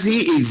why is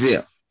he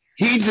exempt?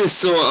 He just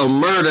saw a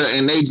murder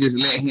and they just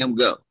let him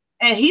go.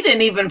 And he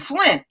didn't even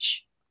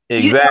flinch.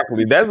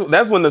 Exactly.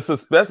 That's when the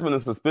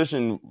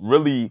suspicion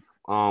really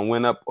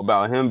went up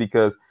about him,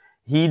 because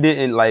he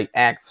didn't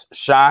act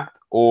shocked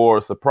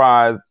or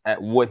surprised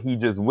at what he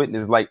just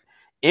witnessed. Like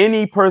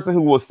any person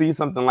who will see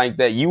something like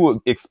that, you would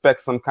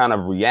expect some kind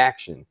of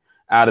reaction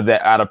out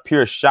of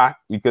pure shock,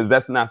 because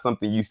that's not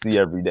something you see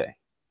every day.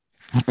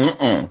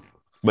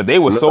 But they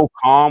were so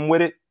calm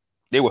with it.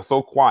 They were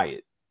so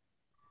quiet.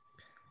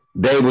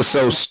 They were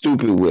so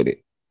stupid with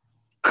it.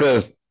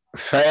 Because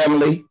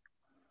family,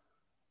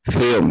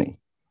 feel me,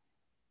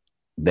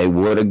 they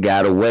would have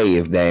got away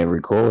if they ain't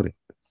recorded.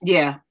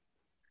 Yeah.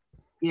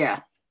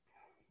 Yeah.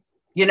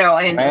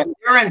 And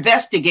they're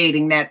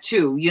investigating that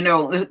too.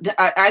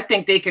 I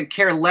think they could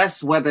care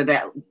less whether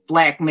that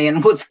black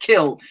man was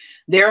killed.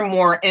 They're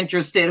more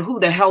interested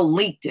who the hell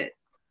leaked it.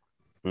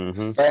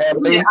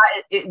 Family.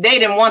 They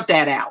didn't want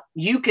that out.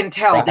 You can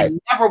tell they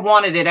never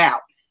wanted it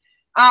out.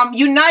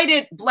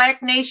 United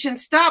Black Nation,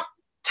 stop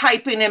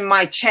typing in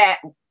my chat.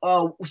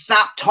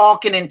 Stop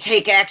talking and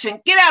take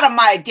action. Get out of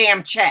my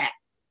damn chat.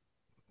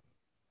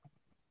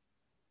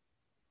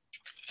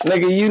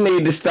 Nigga, you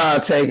need to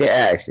start taking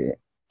action.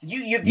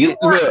 You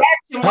want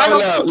action, why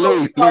don't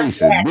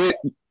you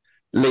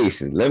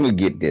Lisa, let me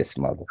get this,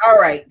 mother. All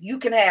right, you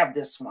can have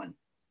this one.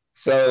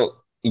 So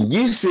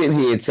you sitting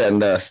here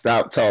telling us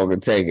stop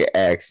talking, taking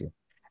action,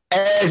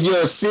 as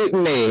you're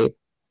sitting there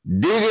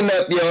digging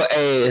up your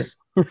ass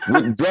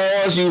with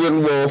drawers you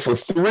done wore for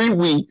 3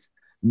 weeks.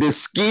 The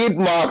skid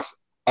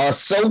marks are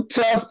so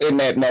tough in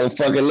that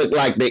motherfucker, look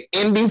like the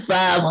Indy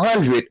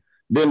 500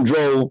 then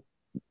drove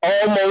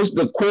almost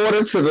the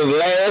quarter to the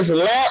last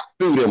lap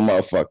through them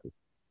motherfuckers.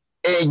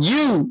 And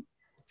you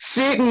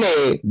sitting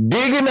there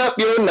digging up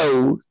your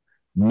nose,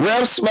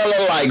 breath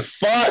smelling like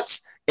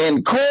farts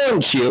and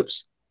corn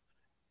chips,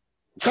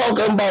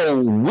 talking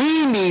about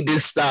we need to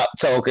stop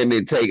talking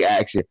and take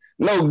action.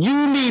 No,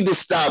 you need to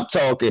stop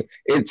talking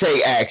and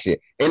take action.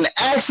 And the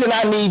action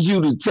I need you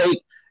to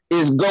take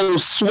is go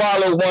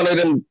swallow one of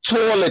them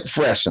toilet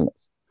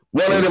fresheners,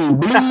 one of them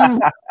blue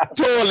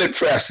toilet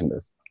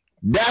fresheners.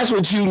 That's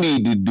what you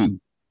need to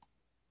do.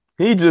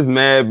 He just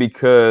mad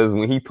because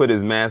when he put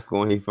his mask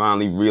on, he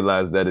finally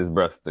realized that his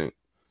breath stink.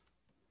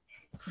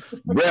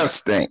 Breath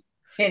stink.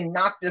 And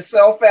knocked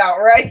himself out,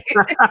 right?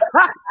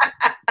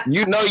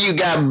 You know you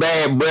got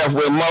bad breath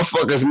when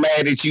motherfuckers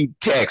mad at you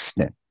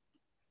texting.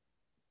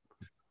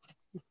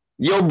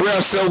 Your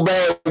breath so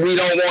bad we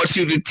don't want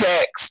you to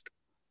text.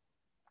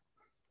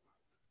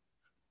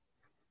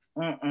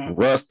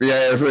 Rusty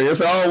ass.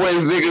 It's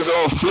always niggas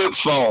on flip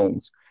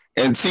phones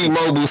and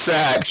T-Mobile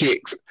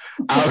sidekicks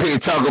out here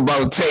talking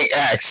about take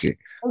action.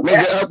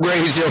 Nigga,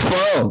 upgrade your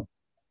phone.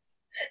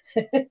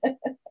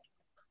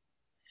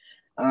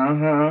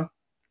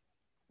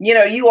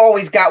 You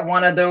always got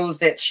one of those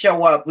that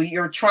show up when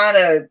you're trying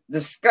to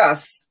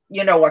discuss,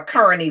 a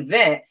current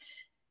event,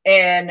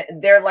 and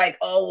they're like,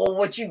 "Oh, well,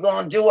 what you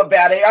gonna do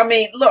about it?" I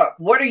mean, look,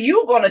 what are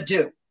you gonna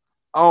do?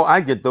 Oh,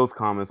 I get those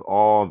comments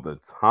all the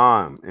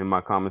time in my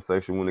comment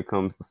section when it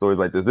comes to stories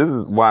like this. This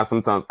is why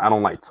sometimes I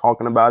don't like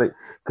talking about it,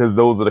 because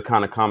those are the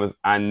kind of comments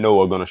I know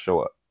are going to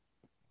show up.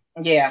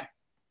 Yeah.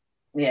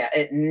 Yeah,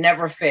 it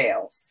never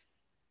fails.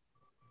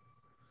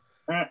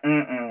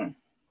 Damn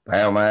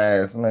my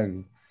ass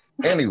nigga.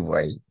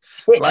 Anyway,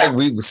 like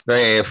we were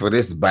saying, for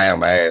this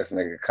bam ass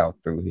nigga come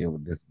through here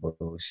with this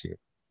bullshit.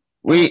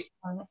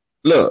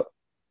 Look,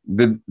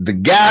 the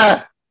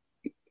guy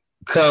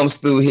comes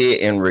through here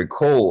and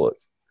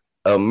records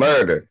a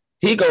murder.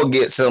 He gonna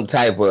get some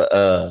type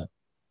of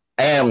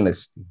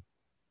amnesty.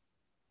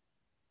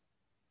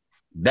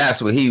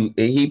 That's what he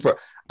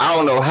I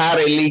don't know how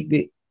they leaked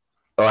it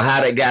or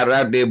how they got it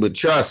out there, but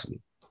trust me,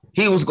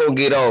 he was gonna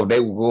get off. They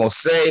were gonna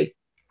say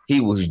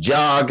he was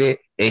jogging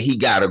and he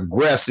got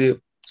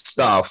aggressive,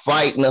 started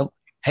fighting them,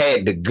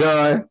 had the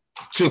gun,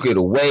 took it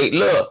away.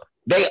 Look,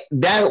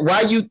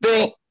 why you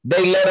think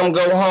they let him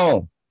go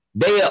home?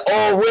 They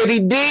already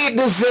did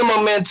the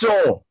Zimmerman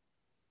to him.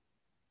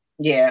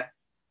 Yeah.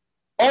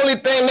 Only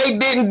thing they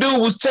didn't do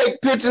was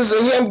take pictures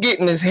of him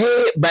getting his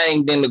head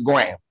banged in the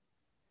ground.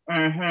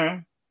 Mm-hmm.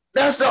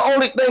 That's the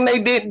only thing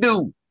they didn't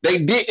do.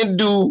 They didn't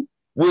do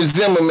what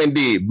Zimmerman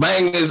did,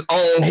 bang his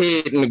own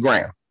head in the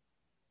ground.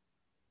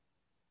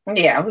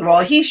 Yeah,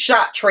 well, he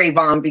shot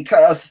Trayvon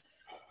because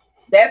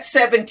that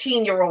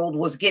 17-year-old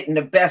was getting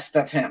the best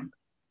of him.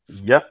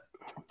 Yep.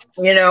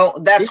 You know,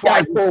 that's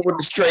why. Pulled with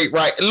the straight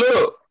right.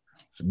 Look,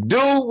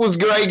 dude was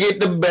going to get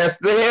the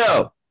best of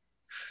him.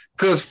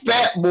 Because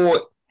Fat Boy,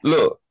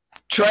 look,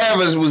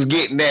 Travis was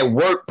getting that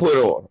work put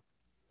on him.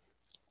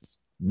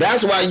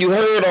 That's why you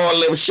heard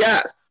all them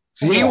shots.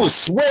 So he was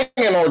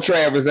swinging on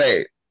Travis'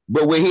 ass.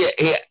 But when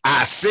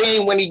I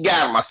seen when he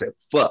got him, I said,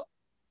 fuck.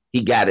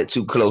 He got it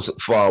too close,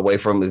 far away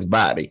from his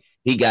body.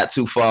 He got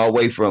too far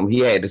away from him. He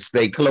had to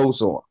stay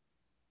close on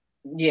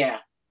him. Yeah.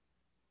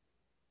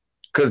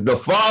 Because the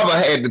father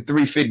had the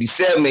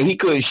 357 and he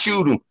couldn't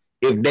shoot him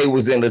if they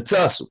was in a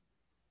tussle.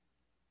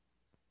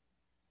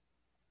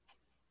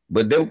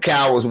 But them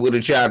cowards would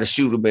have tried to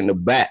shoot him in the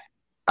back.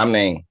 I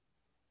mean,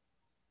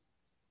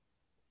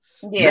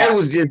 they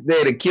was just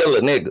there to kill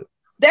a nigga.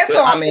 That's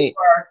all. I mean,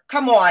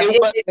 come on.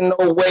 It wasn't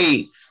no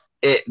way.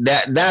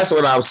 That's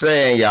what I'm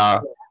saying,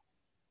 y'all.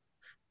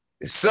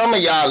 Some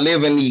of y'all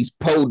live in these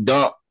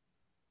podunk,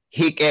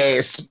 hick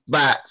ass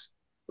spots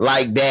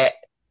like that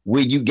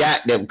where you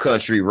got them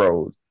country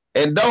roads.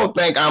 And don't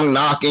think I'm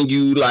knocking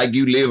you like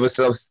you live in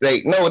some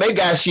state. No, they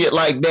got shit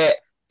like that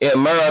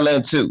in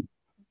Maryland too.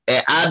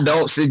 And I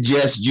don't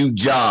suggest you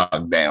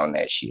jog down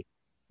that shit.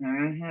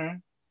 Mm-hmm.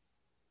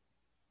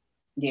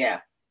 Yeah.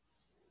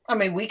 I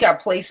mean, we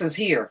got places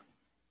here,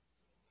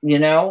 you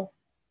know,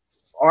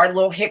 our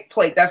little hick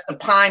plate, that's the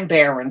Pine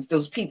Barrens.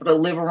 Those people that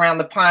live around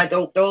the pine,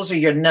 those are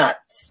your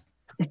nuts.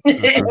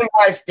 In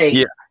my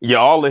state. Yeah,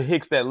 all the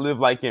hicks that live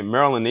like in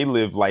Maryland, they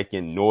live like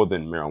in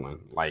northern Maryland.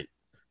 Like,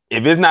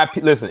 if it's not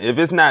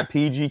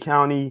PG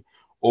County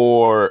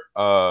or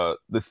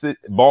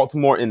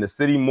Baltimore in the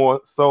city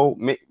more so,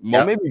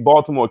 maybe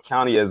Baltimore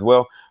County as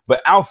well.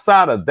 But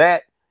outside of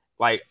that,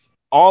 like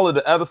all of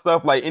the other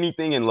stuff, like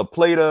anything in La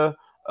Plata,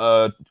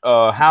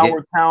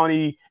 Howard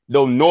County,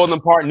 the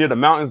northern part near the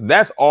mountains,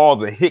 that's all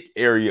the hick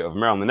area of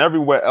Maryland.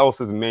 Everywhere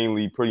else is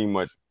mainly pretty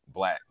much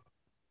black.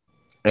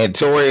 And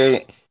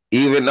Tori,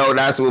 even though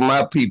that's where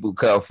my people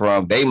come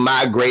from, they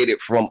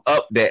migrated from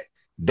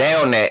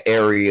down that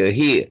area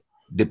here.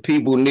 The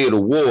people near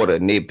the water,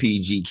 near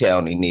PG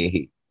County, near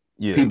here.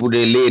 Yeah. People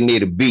that live near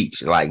the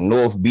beach, like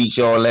North Beach,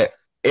 all that.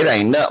 It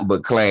ain't nothing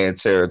but Klan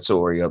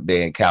territory up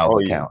there in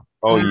Calvin County.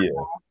 Oh, yeah.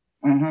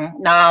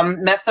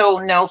 Mm-hmm.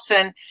 Metho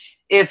Nelson,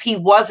 if he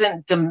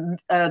wasn't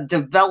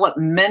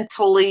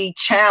developmentally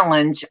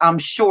challenged, I'm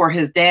sure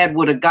his dad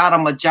would have got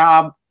him a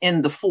job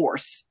in the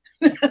force.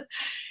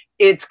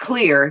 It's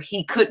clear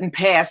he couldn't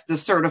pass the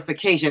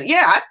certification.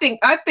 Yeah, I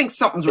think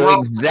something's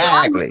wrong.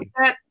 Exactly.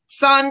 That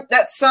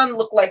son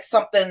looked like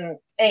something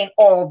ain't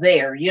all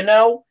there, you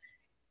know?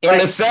 And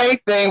the same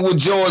thing with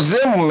George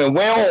Zimmerman. We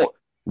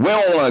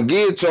don't want to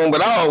give to him,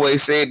 but I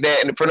always said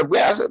that in front of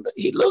I said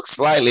he looks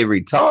slightly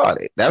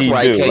retarded. That's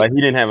why he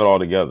didn't have it all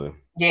together.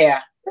 Yeah.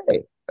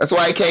 That's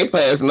why he can't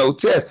pass no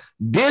test.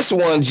 This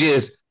one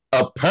just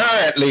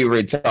apparently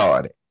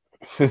retarded.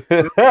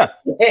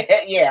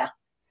 Yeah.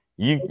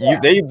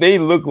 They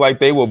look like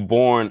they were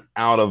born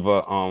out of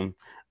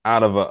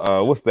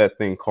a what's that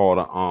thing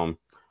called,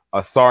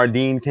 a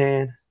sardine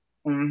can.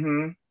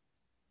 Mm-hmm.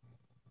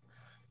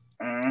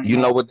 Mm-hmm. You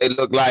know what they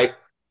look like?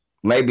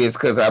 Maybe it's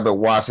because I've been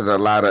watching a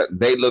lot of.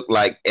 They look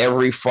like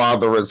every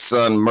father and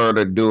son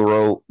murder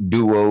duo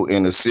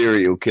in a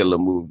serial killer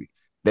movie.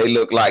 They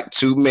look like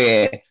two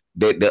men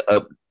that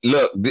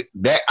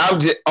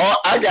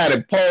I got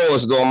it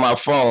paused on my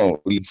phone,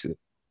 Lisa.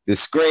 The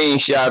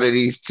screenshot of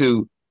these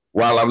two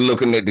while I'm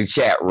looking at the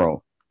chat room,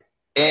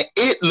 and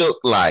it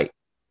looked like.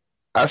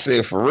 I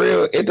said, for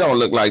real, it don't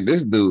look like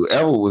this dude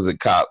ever was a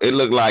cop. It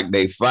looked like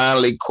they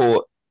finally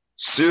caught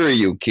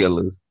serial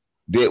killers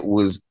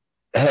that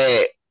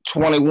had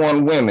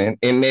 21 women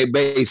in their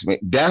basement.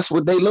 That's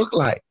what they look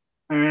like.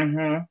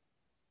 Mm-hmm.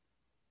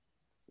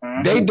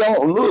 Mm-hmm. They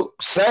don't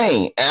look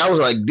sane. And I was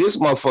like, this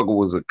motherfucker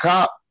was a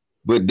cop.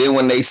 But then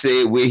when they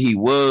said where he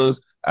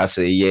was, I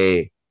said,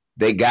 yeah,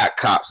 they got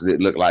cops that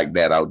look like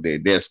that out there.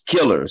 There's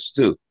killers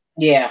too.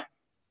 Yeah.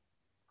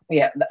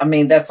 Yeah. I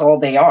mean, that's all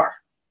they are.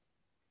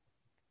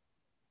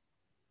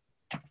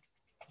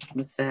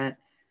 What's that?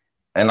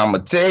 And I'm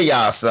gonna tell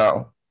y'all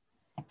something.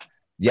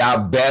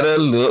 Y'all better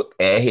look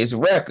at his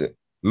record.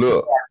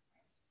 Look,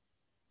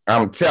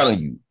 I'm telling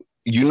you.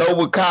 You know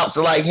what cops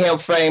like him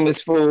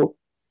famous for?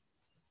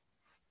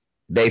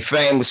 They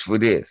famous for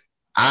this.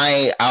 I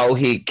ain't out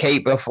here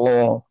caping for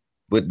them,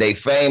 but they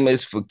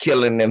famous for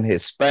killing them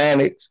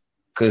Hispanics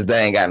because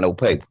they ain't got no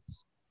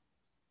papers.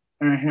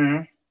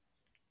 Mm-hmm.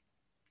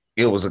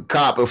 It was a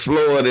cop in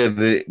Florida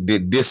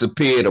that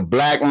disappeared a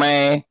black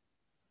man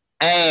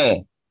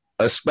and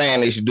a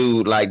Spanish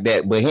dude like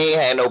that, but he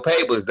ain't had no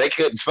papers. They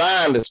couldn't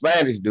find the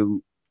Spanish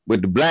dude,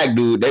 but the black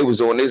dude, they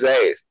was on his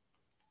ass.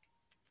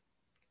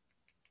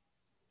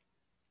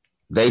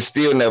 They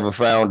still never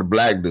found the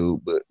black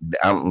dude, but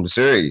I'm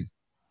serious.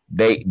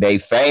 They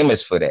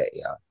famous for that,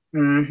 y'all.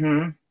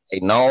 Mm-hmm. They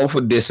known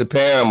for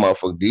disappearing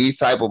motherfuckers. These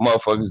type of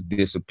motherfuckers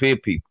disappear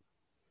people.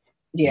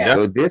 Yeah.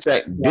 So this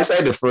ain't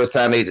the first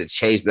time they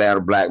chased down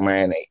a black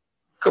man.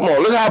 Come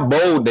on, look how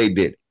bold they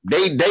did.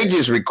 They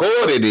just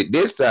recorded it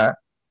this time.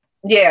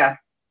 Yeah.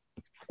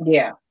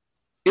 Yeah.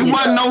 It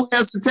wasn't no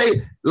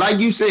hesitation. Like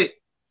you said,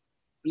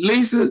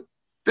 Lisa,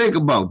 think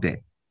about that.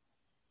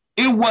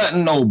 It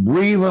wasn't no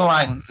breathing,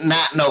 like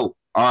not no,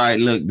 all right,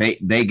 look,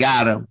 they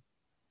got him.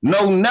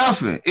 No,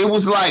 nothing. It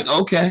was like,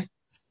 okay.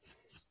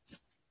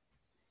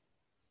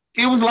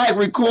 It was like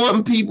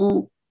recording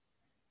people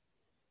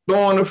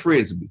throwing a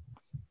frisbee.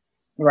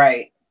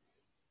 Right.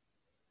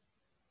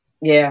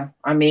 Yeah.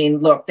 I mean,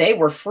 look, they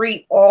were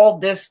free all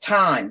this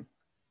time.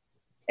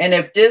 And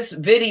if this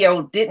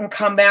video didn't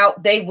come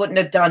out, they wouldn't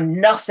have done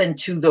nothing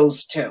to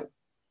those two.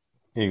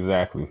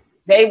 Exactly.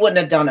 They wouldn't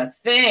have done a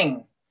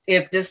thing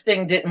if this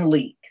thing didn't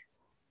leak.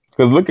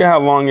 Because look at how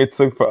long it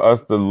took for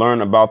us to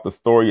learn about the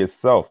story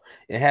itself.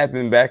 It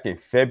happened back in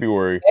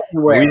February.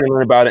 We didn't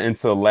learn about it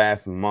until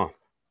last month.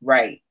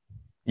 Right.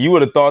 You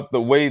would have thought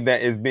the way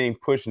that is being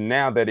pushed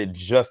now that it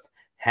just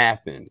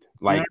happened,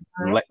 like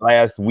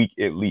last week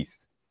at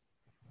least.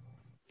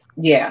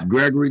 Yeah.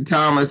 Gregory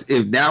Thomas,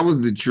 if that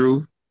was the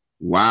truth,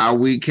 why are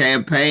we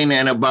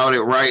campaigning about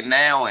it right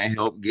now and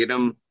help get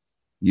him,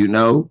 you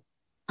know?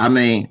 I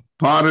mean,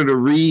 part of the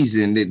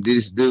reason that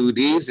this dude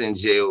is in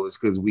jail is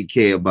because we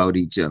care about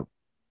each other.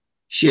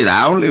 Shit,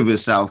 I don't live in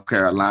South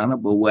Carolina,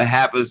 but what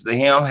happens to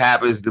him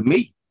happens to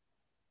me.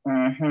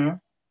 Mm-hmm.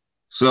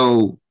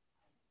 So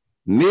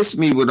miss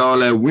me with all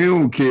that we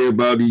don't care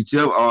about each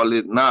other, all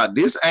that. Nah,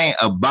 this ain't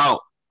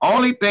about,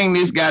 only thing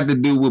this got to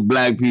do with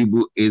black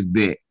people is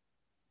that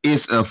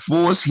it's a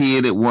force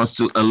here that wants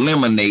to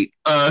eliminate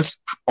us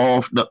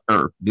off the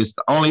earth. This is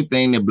the only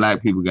thing that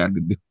black people got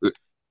to do.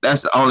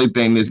 That's the only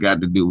thing this got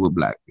to do with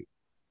black people.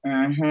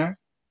 Mm-hmm.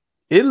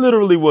 It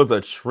literally was a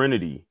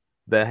trinity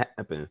that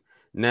happened.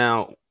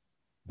 Now,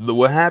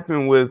 what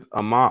happened with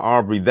Ahmaud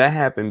Arbery, that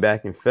happened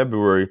back in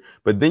February,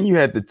 but then you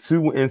had the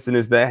two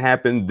incidents that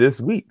happened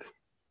this week.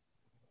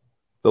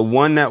 The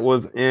one that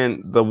was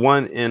in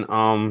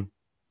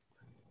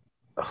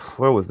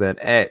where was that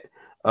at?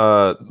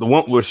 The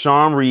one with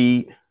Sean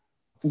Reed,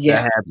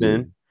 that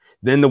happened.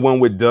 Then the one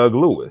with Doug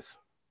Lewis.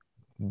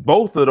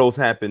 Both of those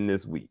happened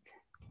this week.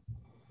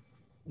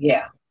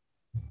 Yeah.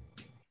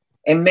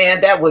 And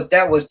man, that was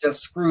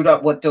just screwed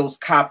up what those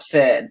cops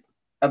said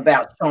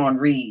about Sean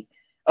Reed.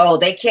 Oh,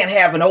 they can't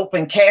have an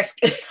open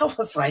casket. I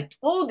was like,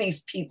 oh,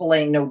 these people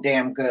ain't no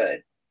damn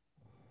good.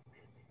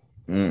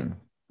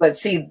 But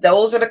see,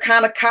 those are the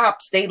kind of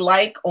cops they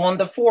like on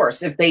the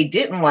force. If they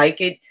didn't like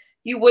it,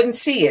 you wouldn't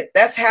see it.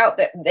 That's how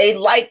they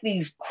like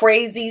these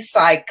crazy,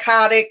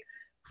 psychotic,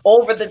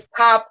 over the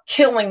top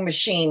killing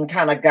machine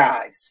kind of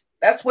guys.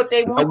 That's what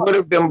they want. What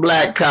if them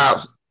black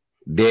cops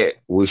that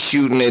was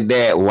shooting at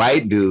that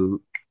white dude,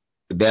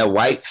 that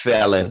white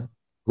felon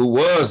who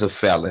was a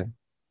felon,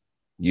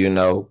 you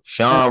know,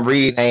 Sean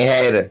Reed ain't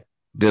had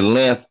the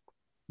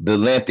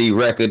lengthy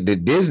record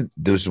that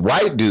this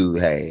white dude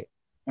had.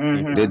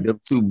 The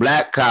two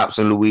black cops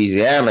in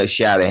Louisiana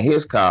shot in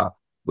his car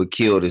but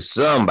killed his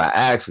son by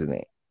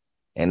accident,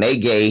 and they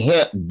gave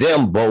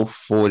them both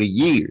 40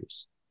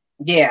 years.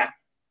 Yeah.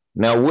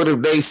 Now, what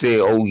if they say,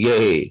 "Oh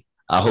yeah,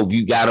 I hope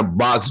you got a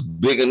box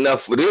big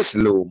enough for this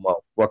little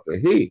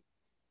motherfucker here"?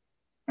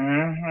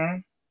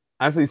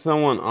 I see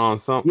someone on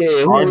some.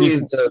 Yeah, who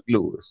is Doug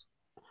Lewis?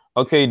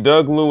 Okay,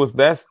 Doug Lewis.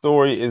 That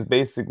story is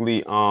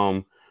basically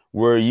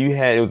where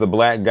it was a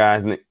black guy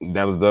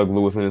that was Doug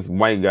Lewis and this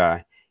white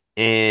guy,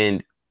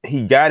 and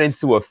he got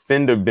into a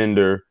fender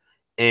bender,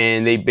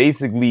 and they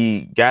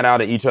basically got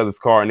out of each other's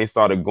car and they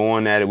started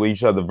going at it with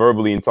each other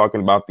verbally and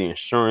talking about the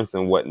insurance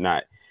and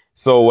whatnot.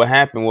 So what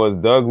happened was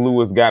Doug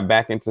Lewis got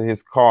back into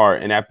his car,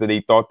 and after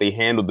they thought they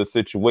handled the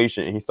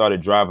situation, and he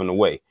started driving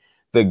away.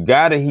 The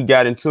guy that he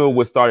got into it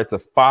with started to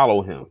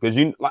follow him, because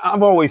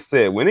I've always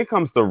said when it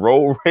comes to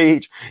road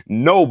rage,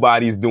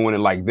 nobody's doing it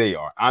like they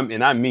are.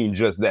 I mean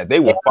just that. They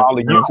will follow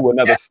you to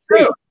another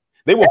state.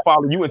 They will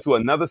follow you into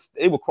another.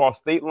 They will cross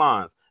state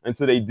lines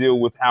until they deal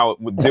with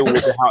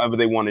it however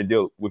they want to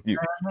deal with you.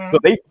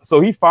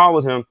 So he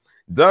followed him.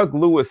 Doug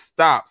Lewis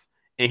stops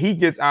and he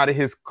gets out of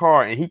his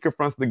car and he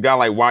confronts the guy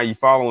like, "Why are you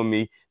following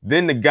me?"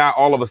 Then the guy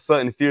all of a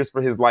sudden fears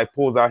for his life,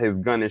 pulls out his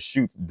gun and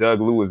shoots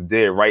Doug Lewis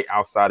dead right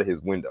outside of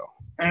his window.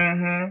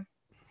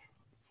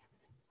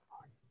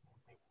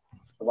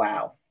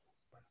 Wow.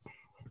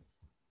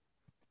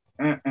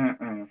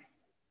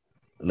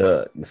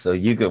 Look, so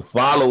you can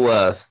follow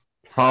us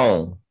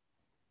home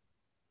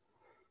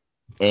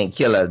and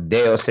kill us.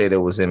 Dale said it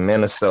was in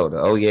Minnesota.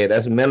 Oh yeah,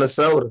 that's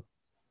Minnesota.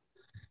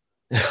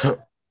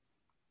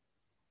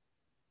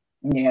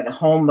 Yeah, the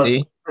home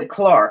of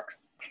Clark.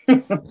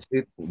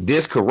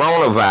 This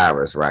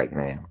coronavirus right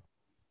now,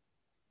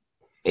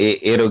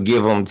 it'll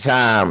give them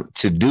time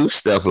to do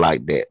stuff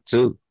like that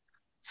too.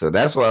 So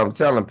that's why I'm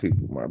telling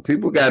people, man,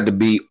 people got to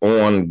be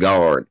on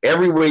guard.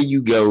 Everywhere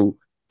you go,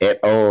 at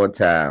all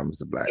times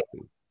to black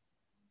people.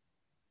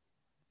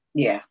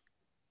 Yeah.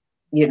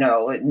 You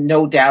know,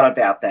 no doubt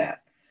about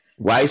that.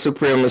 White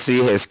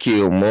supremacy has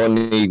killed more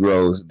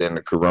Negroes than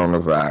the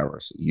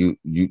coronavirus. You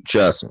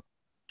trust me.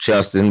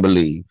 Trust and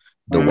believe.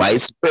 The white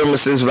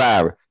supremacist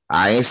virus.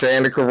 I ain't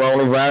saying the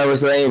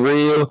coronavirus ain't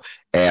real,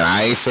 and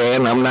I ain't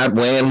saying I'm not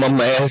wearing my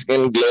mask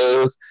and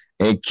gloves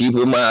and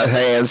keeping my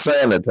hands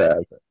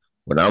sanitizer.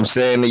 What I'm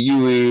saying to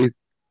you is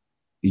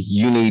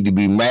you need to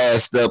be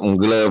masked up and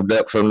gloved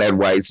up from that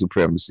white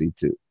supremacy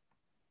too.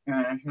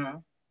 Mm-hmm.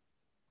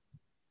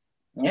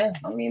 Yeah,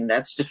 I mean,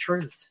 that's the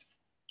truth.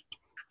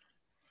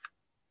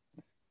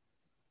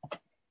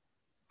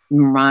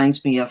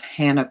 Reminds me of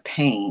Hannah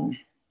Payne.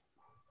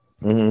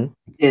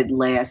 Did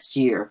last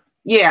year.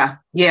 Yeah.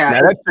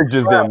 Now that chick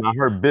just didn't mind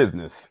her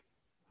business.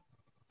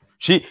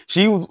 She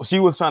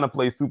was trying to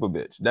play super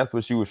bitch. That's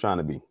what she was trying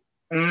to be.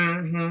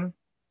 And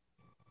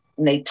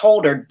they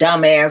told her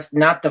dumbass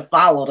not to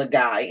follow the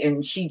guy,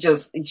 and she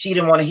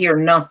didn't want to hear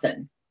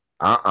nothing.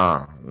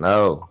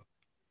 No.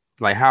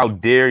 Like, how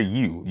dare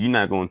you? You're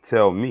not gonna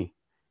tell me.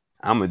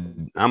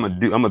 I'm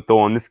gonna throw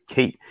on this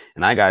cape,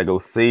 and I gotta go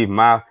save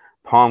my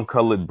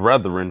palm-colored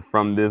brethren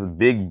from this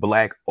big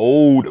black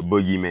old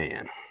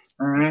boogeyman.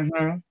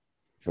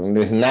 From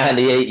this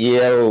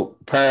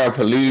 98-year-old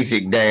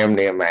paraplegic damn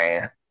near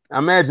man.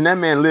 Imagine that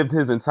man lived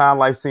his entire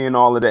life seeing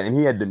all of that, and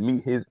he had to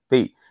meet his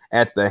fate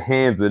at the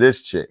hands of this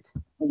chick.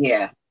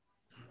 Yeah.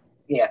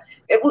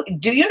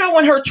 Do you know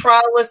when her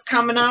trial is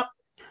coming up?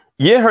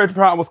 Yeah, her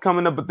trial was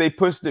coming up, but they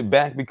pushed it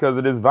back because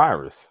of this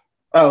virus.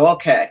 Oh,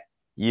 okay.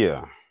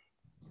 Yeah.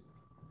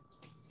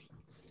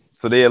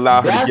 So they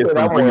allowed her to get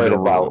some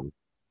breathing room.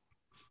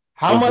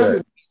 How much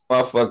of these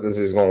motherfuckers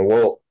is gonna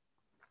walk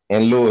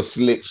and little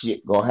slick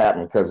shit gonna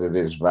happen because of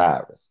this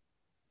virus?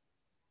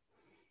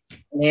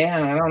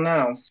 Yeah, I don't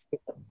know.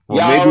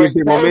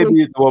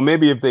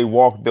 Maybe if they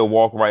walk, they'll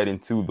walk right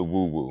into the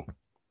woo-woo.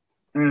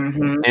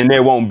 And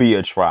there won't be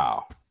a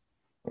trial.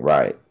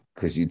 Right.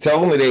 Because you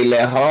told me they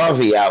let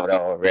Harvey out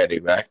already,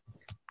 right?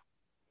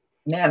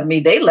 Yeah, I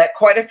mean, they let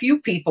quite a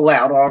few people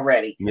out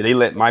already. Yeah, they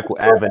let Michael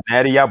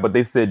Avenatti out, but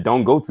they said,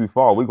 don't go too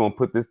far. We're going to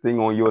put this thing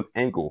on your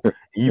ankle.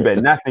 You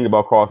better not think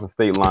about crossing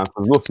state lines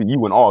because we'll see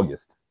you in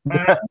August.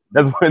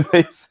 That's what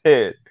they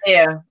said.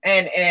 Yeah,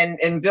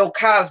 and Bill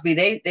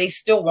Cosby, they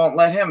still won't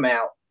let him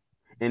out.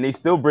 And they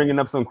still bringing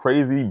up some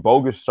crazy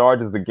bogus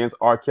charges against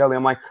R. Kelly.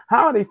 I'm like,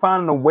 how are they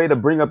finding a way to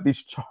bring up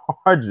these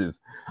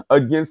charges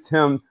against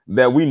him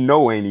that we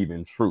know ain't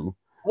even true?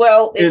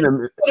 Well,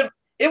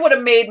 it would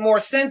have made more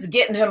sense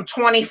getting him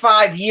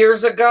 25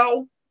 years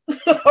ago.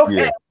 Okay,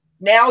 yeah.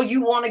 Now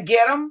you want to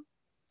get him?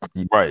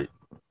 Right.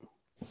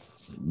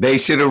 They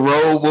should have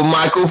rolled with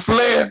Michael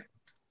Flynn.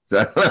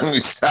 So let me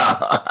stop.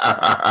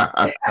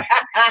 I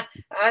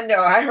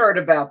know. I heard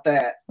about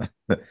that.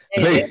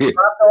 They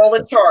dropped all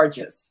the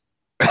charges.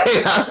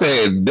 I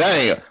said,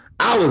 damn.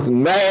 I was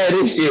mad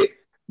as shit.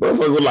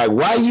 Motherfucker was like,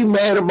 why you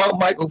mad about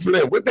Michael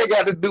Flynn? What they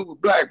got to do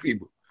with black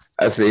people?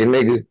 I said,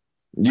 nigga,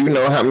 you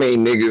know how many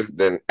niggas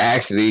that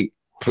actually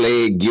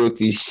pled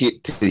guilty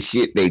shit to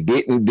shit they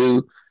didn't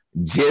do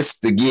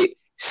just to get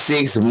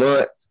 6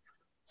 months,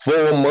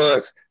 4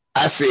 months?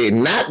 I said,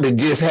 not to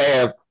just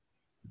have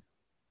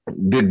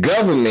the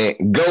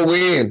government go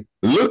in,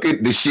 look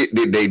at the shit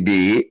that they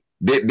did,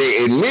 that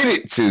they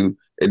admitted to,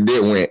 and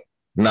then went,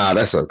 nah,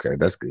 that's okay.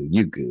 That's good.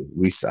 You good.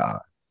 We saw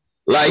it.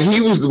 Like he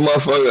was the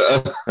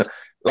motherfucker,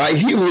 like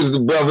he was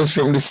the brothers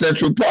from the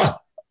Central Park.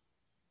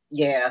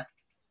 Yeah.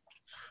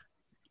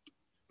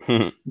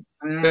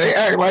 They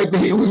act like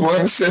he was one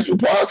of the Central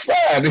Park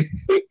Five.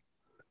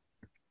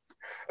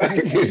 I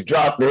just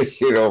dropped that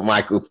shit on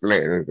Michael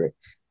Flynn and said,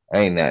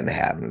 ain't nothing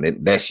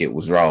happened. That shit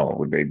was wrong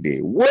what they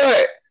did.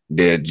 What?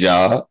 Their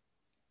job.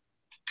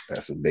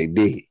 That's what they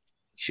did.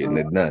 Shouldn't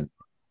have done it.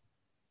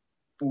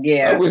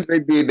 Yeah. I wish they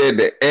did that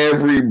to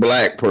every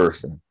black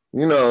person.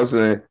 You know what I'm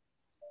saying?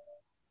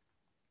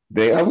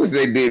 I wish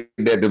they did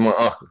that to my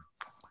uncle.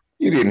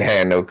 You didn't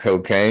have no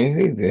cocaine.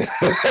 He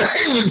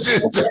was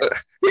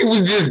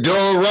just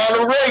doing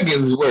Ronald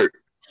Reagan's work.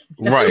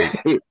 Right.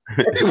 It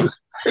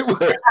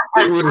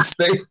would have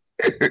stayed.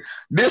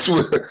 This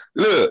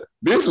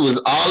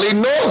was Ollie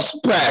North's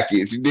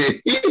package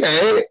that he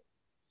had.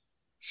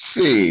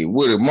 See,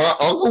 my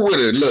uncle would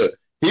have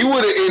he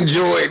would have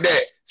enjoyed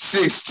that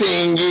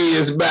 16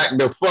 years back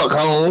to fuck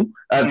home.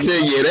 I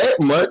tell you that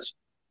much.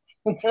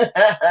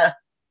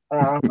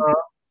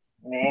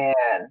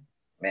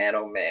 Man,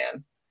 oh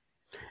man.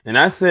 And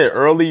I said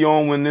early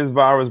on when this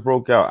virus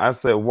broke out, I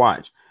said,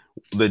 watch.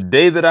 The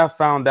day that I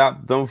found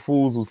out them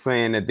fools were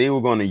saying that they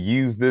were going to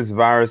use this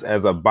virus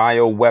as a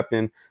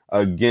bioweapon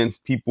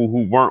against people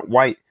who weren't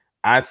white,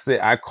 I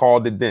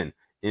called it then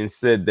and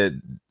said that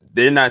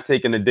they're not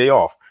taking a day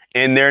off.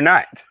 And they're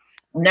not.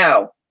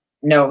 No,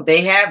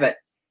 they haven't.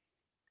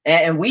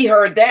 And we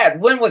heard that.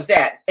 When was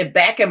that?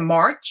 Back in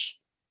March?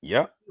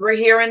 Yep. We're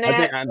hearing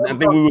that? I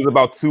think we was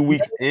about 2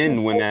 weeks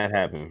in when that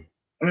happened.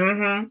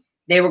 Mm-hmm.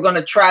 They were going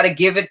to try to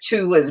give it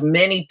to as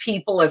many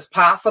people as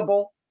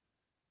possible.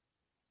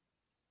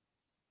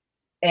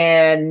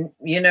 And,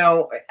 you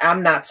know,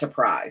 I'm not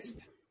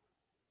surprised.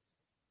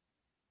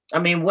 I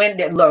mean,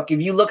 look,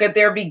 if you look at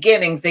their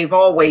beginnings, they've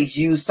always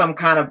used some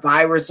kind of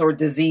virus or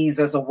disease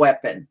as a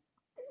weapon.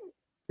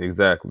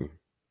 Exactly.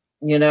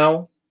 You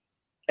know,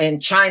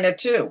 and China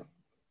too.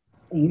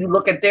 You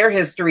look at their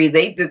history,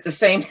 they did the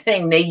same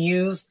thing. They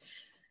used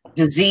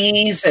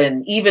disease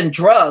and even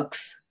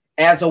drugs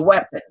as a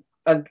weapon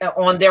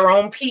on their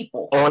own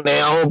people. On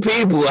their own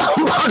people.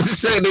 I'm about to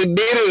say they did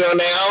it on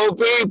their own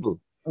people.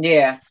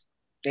 Yeah,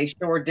 they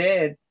sure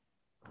did.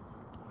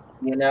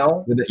 You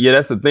know? Yeah,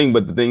 that's the thing.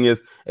 But the thing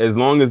is, as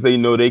long as they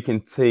know they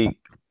can take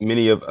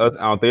many of us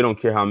out, they don't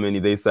care how many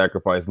they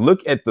sacrifice.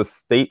 Look at the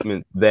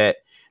statement that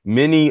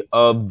many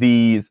of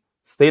these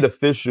state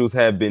officials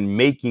have been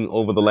making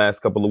over the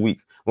last couple of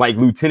weeks, like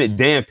Lieutenant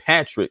Dan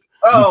Patrick.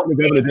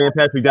 Governor Dan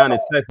Patrick down in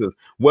Texas.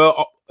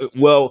 Well,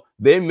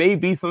 there may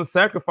be some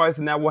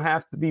sacrificing that will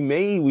have to be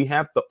made. We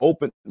have to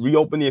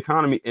reopen the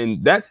economy,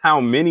 and that's how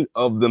many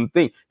of them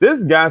think.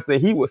 This guy said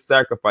he would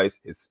sacrifice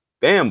his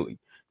family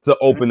to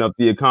open up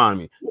the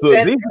economy. So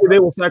if they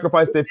will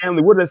sacrifice their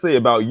family, what did they say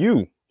about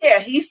you? Yeah,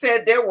 he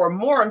said there were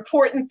more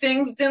important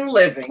things than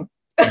living.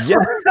 Yeah.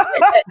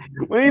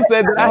 When he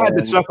said that, I had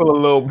to chuckle a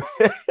little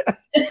bit.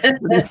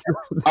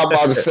 I'm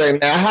about to say,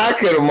 now, how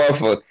could a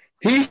motherfucker?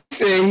 He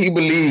said he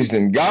believes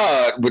in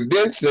God, but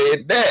then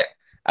said that.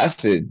 I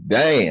said,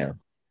 damn.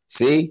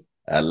 See,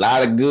 a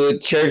lot of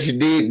good church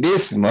did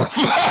this,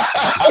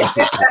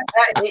 motherfucker.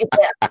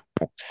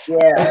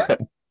 Yeah.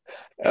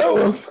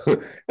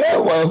 That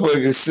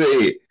motherfucker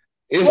said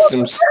it's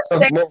some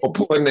stuff more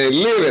important than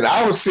living.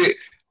 I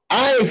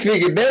ain't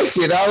figured that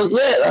shit out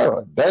yet.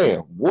 Oh, damn,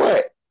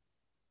 what?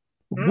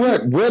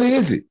 What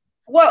is it?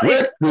 Well,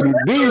 what could it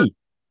be?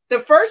 The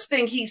first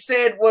thing he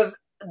said was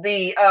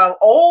the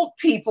old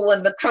people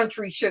in the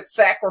country should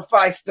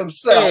sacrifice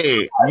themselves.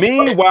 Hey,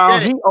 meanwhile,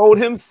 he owed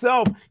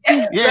himself.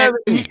 Yeah,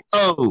 he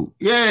owed.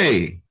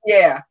 Yay.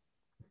 Yeah.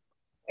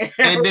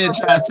 And then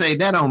try to say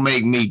that don't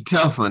make me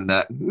tough or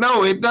nothing.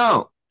 No, it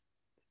don't.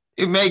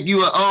 It make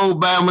you an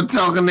old Bama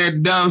talking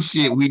that dumb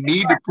shit. We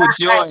need to put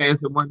your ass in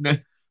one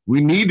there. We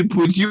need to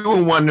put you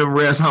in one of them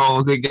rest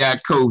homes that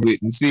got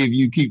COVID and see if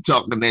you keep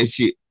talking that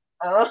shit.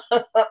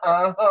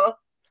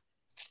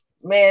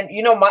 Man,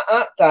 you know, my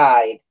aunt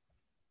died.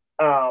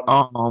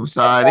 I'm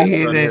sorry to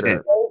hear that.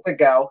 Years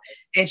ago,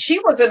 and she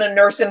was in a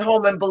nursing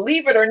home, and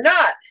believe it or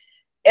not,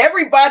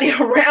 everybody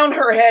around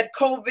her had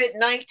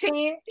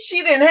COVID-19.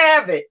 She didn't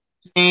have it.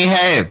 She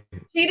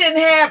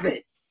didn't have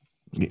it.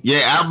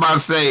 Yeah, I'm about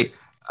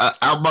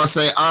to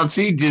say,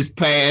 Auntie just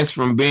passed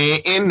from being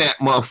in that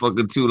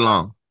motherfucker too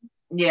long.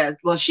 Yeah,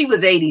 well, she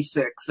was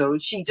 86, so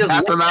she just.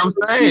 That's what I'm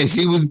saying.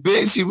 She was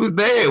big. She was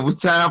there. It was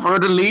time for her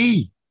to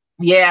leave.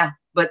 Yeah,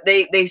 but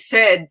they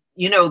said,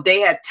 you know, they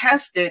had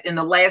tested, and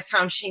the last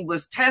time she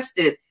was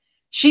tested,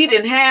 she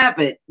didn't have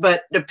it,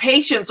 but the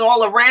patients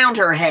all around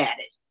her had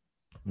it.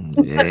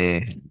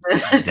 Yeah,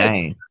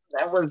 dang.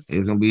 It's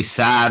gonna be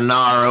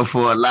sayonara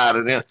for a lot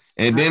of them,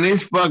 and then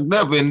it's fucked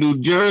up in New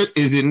Jersey.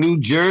 Is it New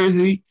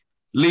Jersey,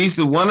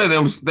 Lisa? One of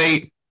them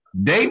states.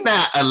 They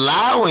not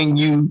allowing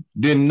you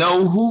to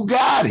know who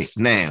got it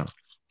now.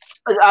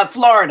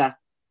 Florida.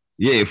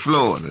 Yeah,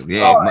 Florida.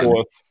 Yeah,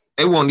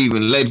 they won't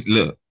even let you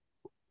look.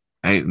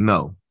 Ain't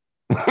no.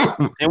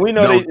 And we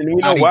know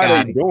why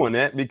they're doing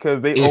that, because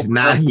it's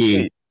not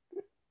here.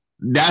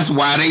 That's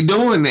why they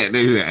doing that.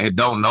 They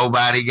don't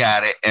nobody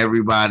got it.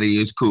 Everybody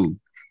is cool.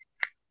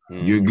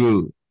 You're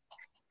good.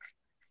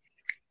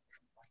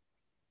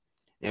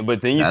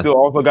 But then you still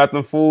also got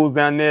them fools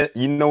down there,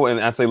 you know, and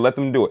I say let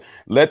them do it.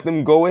 Let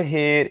them go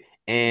ahead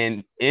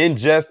and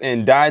ingest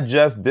and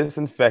digest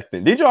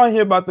disinfectant. Did y'all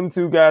hear about them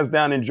two guys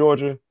down in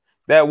Georgia?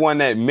 That one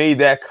that made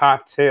that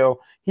cocktail.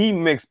 He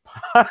mixed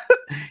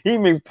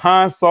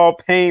Pine Sol,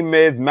 pain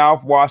meds,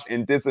 mouthwash,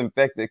 and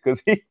disinfectant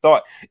because he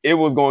thought it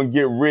was going to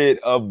get rid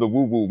of the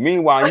woo-woo.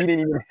 Meanwhile, he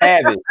didn't even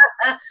have it.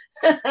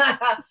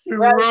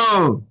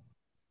 Right.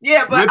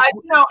 Yeah, but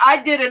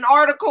I did an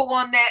article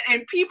on that,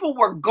 and people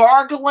were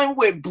gargling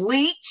with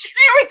bleach.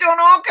 They were doing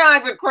all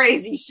kinds of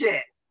crazy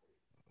shit.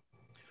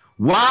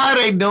 Why are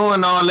they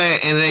doing all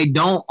that and they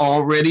don't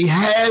already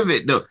have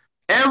it though?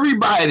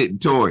 Everybody,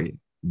 Tori,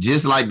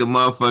 just like the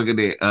motherfucker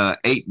that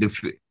ate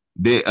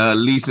that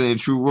Lisa and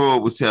True Roy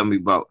was telling me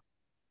about,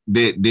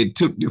 that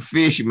took the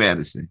fish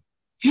medicine.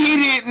 He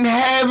didn't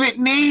have it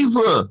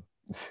neither.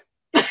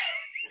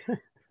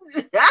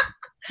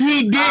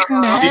 He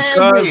didn't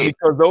have it.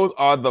 Because those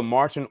are the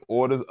marching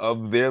orders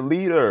of their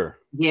leader.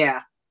 Yeah.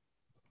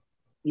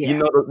 You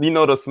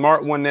know the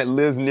smart one that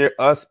lives near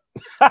us.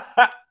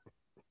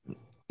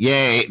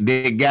 Yeah,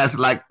 they got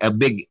like a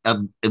big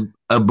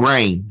a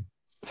brain.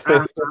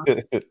 That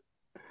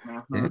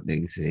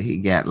nigga said he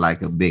got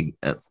like a big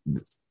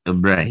a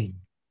brain.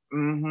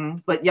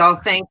 But y'all,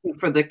 thank you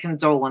for the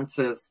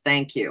condolences.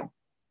 Thank you.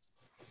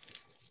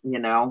 You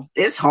know,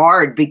 it's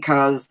hard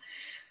because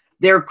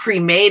they're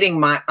cremating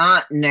my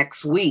aunt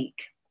next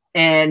week,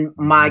 and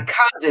my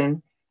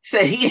cousin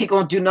said he ain't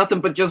gonna do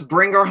nothing but just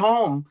bring her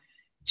home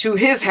to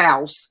his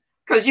house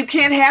because you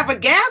can't have a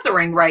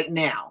gathering right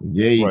now.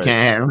 Yeah, you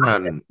can't have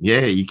nothing.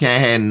 Yeah, you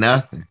can't have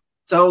nothing.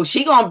 So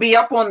she gonna be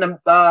up on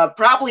the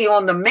probably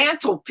on the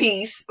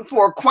mantelpiece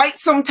for quite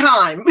some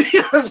time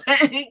because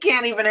you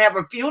can't even have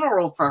a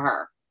funeral for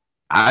her.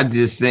 I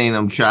just seen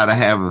them try to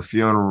have a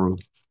funeral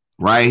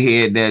right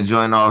here at that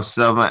joint off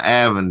Southern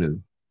Avenue.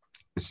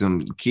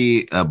 Some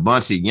kid, a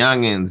bunch of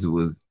youngins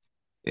was.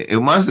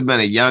 It must have been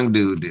a young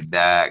dude that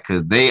died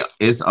because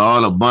it's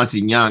all a bunch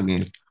of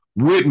youngins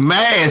with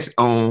masks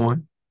on,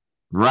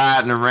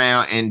 riding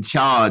around in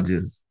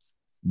Chargers,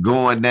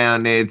 going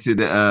down there to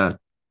the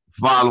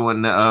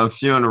following the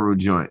funeral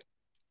joint.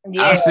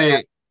 Yeah. I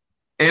said,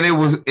 and it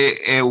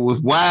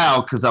was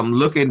wild because I'm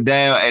looking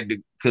down at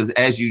because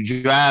as you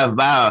drive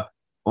by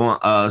on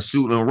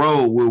Suitland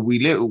Road where we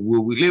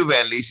live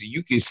at, Lisa,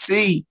 you can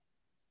see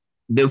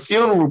the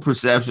funeral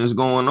processions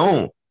going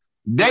on.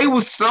 They were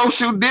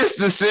social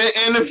distancing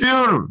in the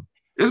funeral.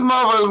 This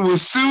motherfuckers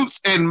with suits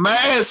and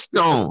masks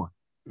on.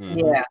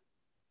 Yeah.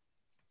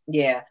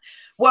 Yeah.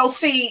 Well,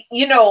 see,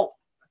 you know,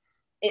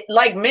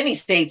 like many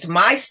states,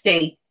 my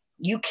state,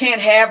 you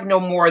can't have no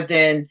more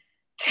than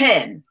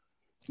 10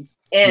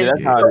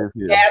 and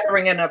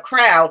gathering in a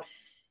crowd.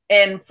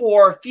 And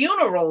for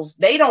funerals,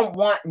 they don't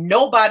want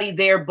nobody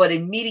there but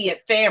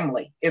immediate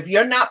family. If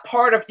you're not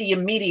part of the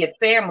immediate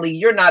family,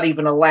 you're not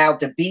even allowed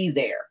to be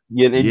there.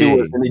 Yeah, they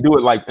do it, and they do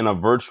it like in a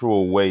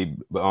virtual way.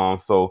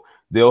 So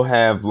they'll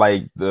have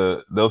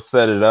they'll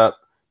set it up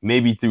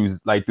maybe through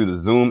the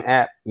Zoom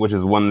app, which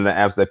is one of the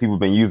apps that people have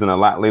been using a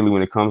lot lately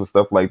when it comes to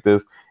stuff like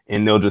this.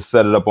 And they'll just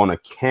set it up on a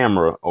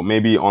camera or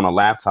maybe on a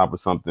laptop or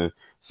something,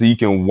 so you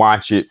can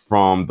watch it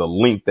from the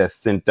link that's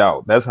sent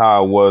out. That's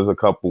how it was a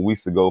couple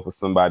weeks ago for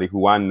somebody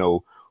who I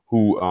know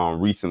who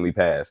recently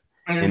passed,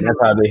 and that's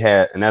how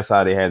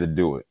they had to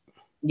do it.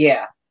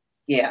 Yeah,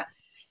 yeah.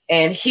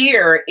 And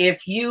here,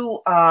 if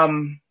you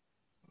when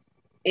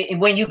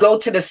you go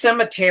to the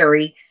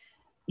cemetery,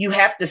 you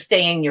have to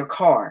stay in your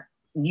car.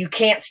 You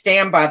can't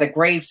stand by the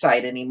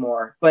gravesite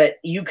anymore, but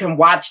you can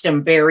watch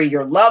them bury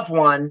your loved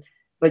one,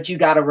 but you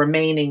got to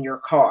remain in your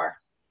car.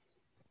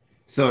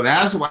 So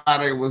that's why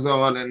they was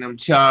all in them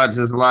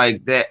charges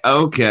like that.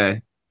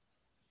 Okay.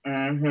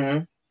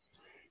 Mm-hmm.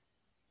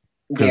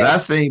 Because I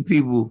seen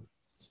people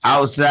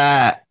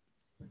outside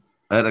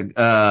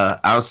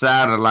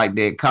of like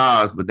their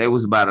cars, but they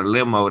was about a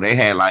limo. They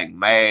had like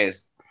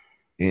masks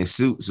and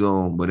suits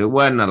on, but it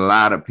wasn't a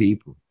lot of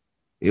people.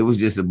 It was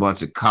just a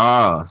bunch of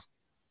cars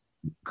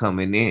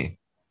coming in.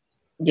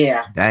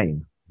 Yeah.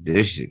 Damn,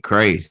 this shit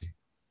crazy.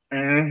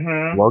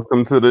 Mm-hmm.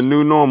 Welcome to the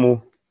new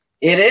normal.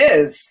 It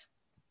is.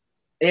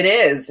 It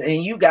is.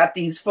 And you got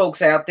these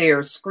folks out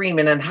there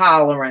screaming and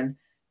hollering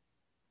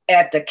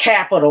at the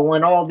Capitol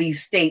and all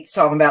these states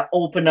talking about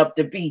open up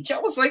the beach. I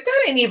was like,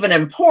 that ain't even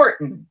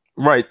important.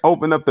 Right.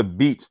 Open up the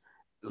beach.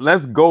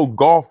 Let's go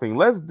golfing.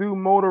 Let's do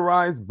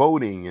motorized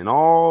boating and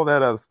all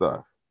that other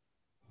stuff.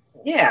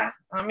 Yeah.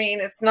 I mean,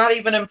 it's not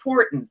even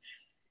important.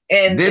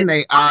 And then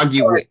they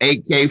argue with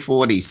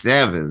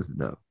AK-47s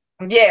though.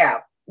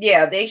 Yeah.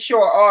 Yeah, they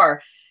sure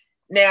are.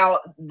 Now,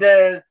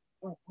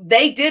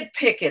 they did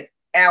picket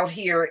out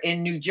here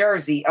in New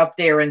Jersey, up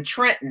there in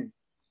Trenton.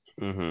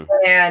 Mm-hmm.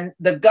 And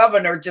the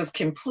governor just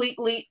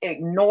completely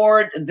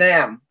ignored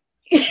them.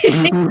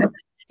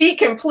 He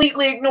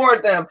completely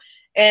ignored them.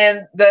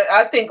 And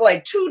I think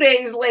like 2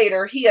 days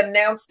later, he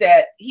announced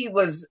that he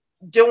was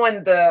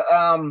doing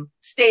the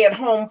stay at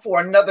home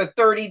for another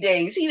 30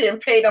 days. He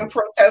didn't pay them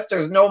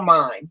protesters no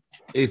mind.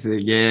 He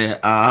said, yeah,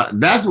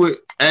 that's what,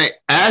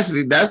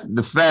 actually, that's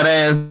the fat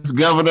ass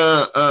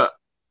governor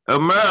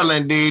of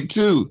Maryland did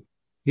too.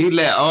 He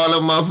let all the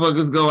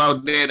motherfuckers go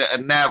out there to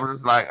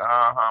Annapolis like,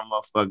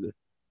 motherfucker,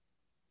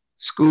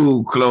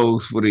 school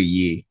closed for the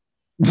year.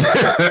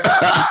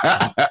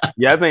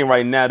 Yeah, I think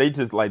right now they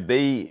just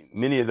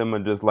many of them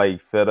are just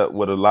like fed up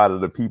with a lot of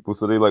the people.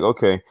 So they're like,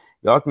 okay,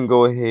 y'all can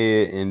go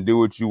ahead and do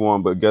what you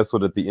want, but guess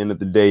what? At the end of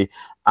the day,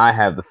 I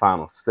have the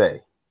final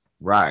say.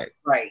 Right.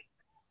 Right.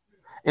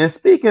 And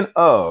speaking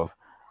of,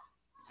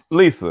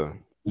 Lisa,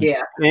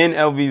 yeah, in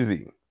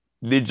LVZ,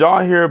 did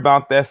y'all hear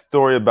about that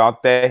story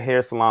about that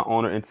hair salon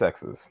owner in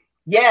Texas?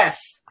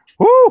 Yes.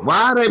 Woo!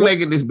 Why are they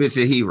making this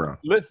bitch a hero?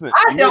 Listen,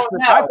 I don't know.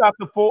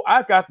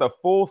 I got the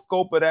full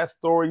scope of that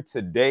story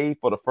today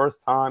for the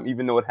first time,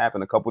 even though it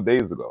happened a couple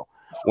days ago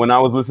when I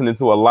was listening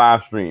to a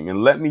live stream.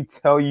 And let me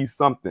tell you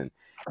something.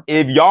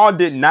 If y'all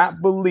did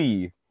not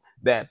believe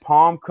that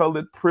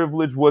palm-colored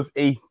privilege was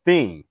a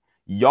thing,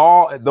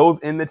 y'all, those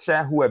in the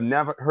chat who have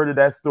never heard of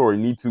that story,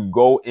 need to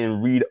go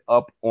and read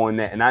up on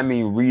that. And I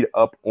mean read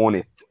up on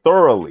it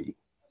thoroughly.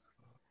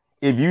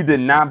 If you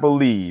did not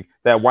believe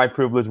that white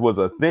privilege was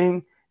a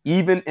thing,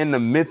 even in the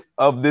midst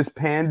of this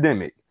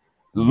pandemic,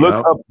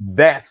 look up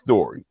that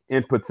story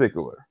in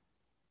particular.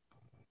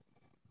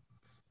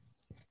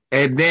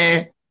 And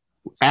then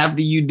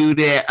after you do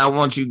that, I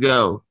want you to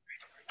go,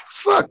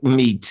 fuck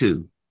Me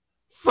Too.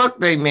 Fuck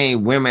they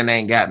mean white women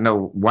ain't got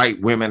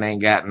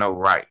no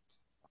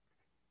rights.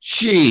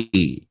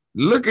 Shit,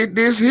 look at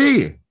this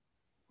here.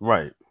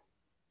 Right.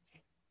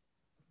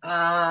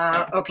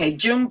 Okay,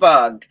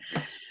 Junebug.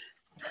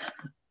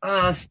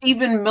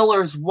 Stephen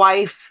Miller's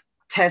wife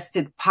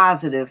tested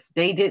positive.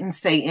 They didn't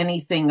say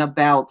anything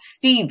about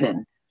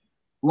Stephen.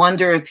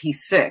 Wonder if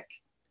he's sick.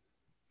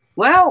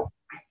 Well,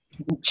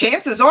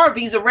 chances are if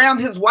he's around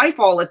his wife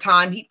all the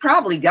time, he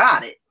probably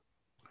got it.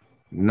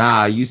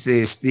 Nah, you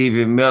said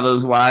Stephen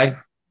Miller's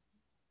wife?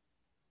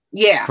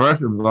 Yeah.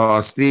 First of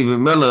all,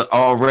 Stephen Miller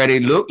already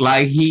looked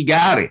like he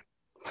got it.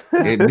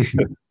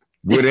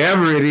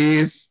 Whatever it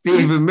is,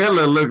 Stephen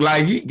Miller looked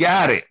like he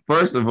got it.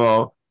 First of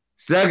all.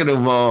 Second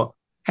of all,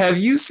 have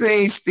you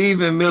seen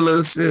Stephen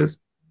Miller's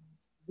sister,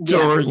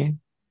 Torian?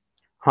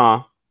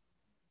 Huh?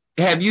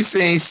 Have you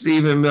seen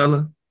Stephen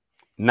Miller?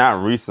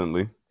 Not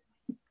recently.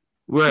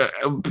 Well,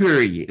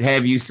 period.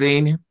 Have you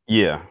seen him?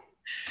 Yeah.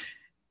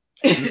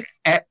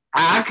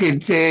 I can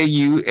tell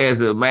you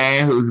as a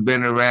man who's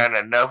been around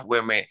enough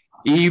women,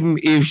 even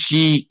if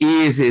she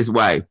is his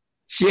wife,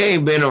 she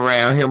ain't been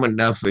around him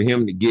enough for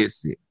him to get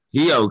sick.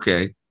 He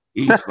okay.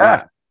 He's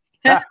fine.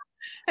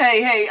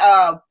 Hey,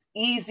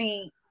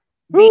 easy.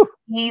 Be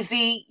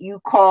easy. You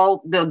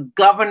called the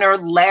governor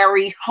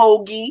Larry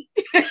Hoagie.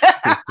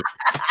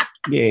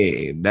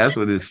 Yeah, that's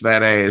what his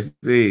fat ass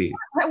is.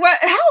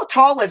 How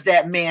tall is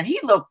that man? He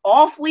looked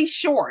awfully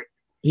short.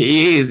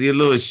 He is. He's a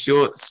little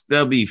short,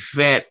 stubby,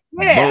 fat.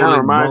 Yeah.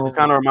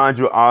 Kind of reminds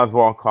you of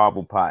Oswald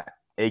Cobblepot,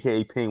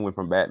 aka Penguin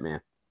from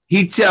Batman.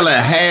 He telling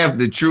half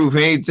the truth.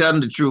 He ain't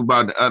telling the truth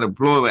about the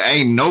unemployment.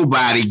 Ain't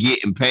nobody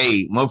getting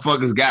paid.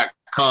 Motherfuckers got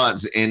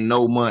cards and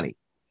no money.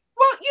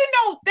 Well, you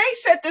know, they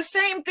said the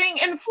same thing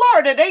in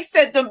Florida. They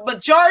said the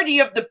majority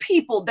of the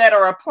people that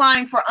are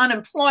applying for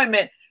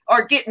unemployment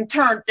are getting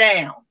turned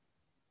down.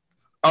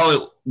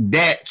 Oh,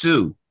 that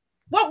too.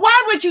 Well,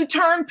 why would you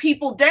turn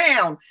people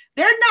down?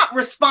 They're not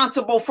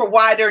responsible for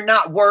why they're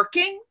not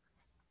working.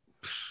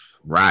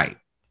 Right.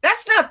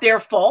 That's not their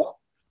fault.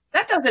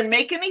 That doesn't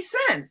make any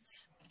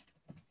sense.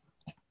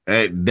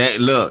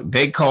 Look,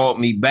 they called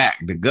me back.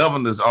 The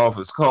governor's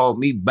office called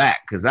me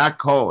back because I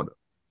called them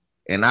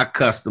and I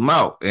cussed them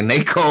out. And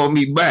they called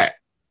me back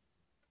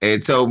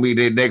and told me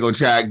that they're going to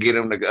try to get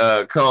them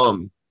to call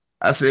me.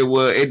 I said,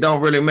 well, it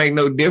don't really make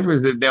no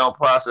difference if they don't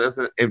process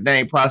it, if they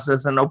ain't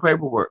processing no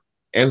paperwork.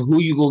 And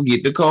who you going to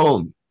get to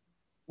call me?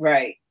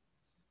 Right.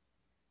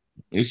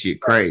 This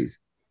shit crazy.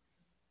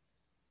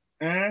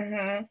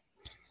 Mm-hmm.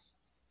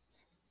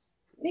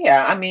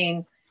 Yeah, I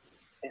mean,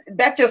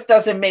 that just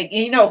doesn't make,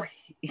 you know,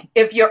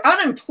 if you're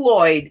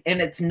unemployed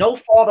and it's no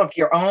fault of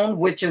your own,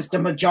 which is the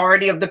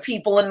majority of the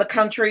people in the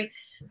country,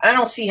 I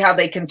don't see how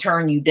they can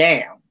turn you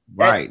down.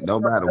 Right, no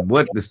matter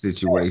what the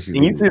situation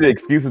is. You see the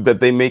excuses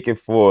that they make it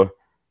for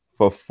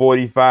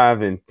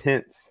 45 and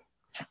pence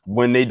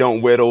when they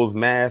don't wear those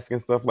masks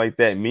and stuff like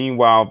that.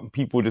 Meanwhile,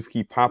 people just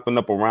keep popping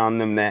up around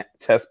them that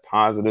test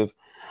positive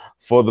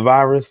for the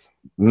virus.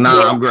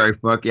 Nah, I'm great.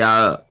 Fuck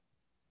y'all up.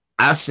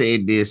 I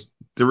said this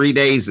 3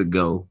 days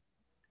ago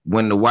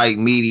when the white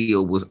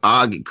media was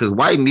arguing, because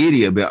white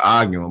media been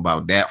arguing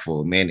about that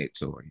for a minute,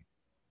 Tori.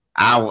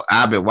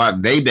 I've been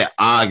watching. They've been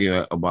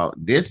arguing about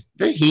this.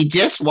 He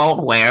just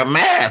won't wear a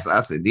mask.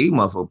 I said these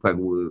motherfuckers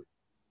would.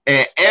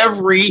 And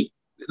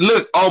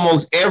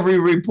almost every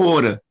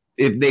reporter,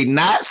 if they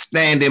not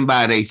standing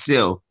by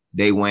themselves,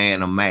 they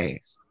wearing a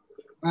mask.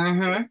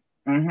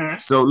 Mm-hmm. Mm-hmm.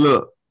 So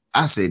look,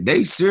 I said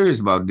they serious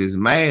about this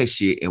mask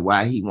shit and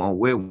why he won't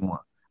wear one.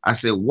 I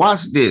said,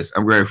 watch this.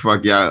 I'm ready to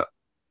fuck y'all up.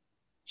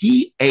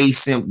 He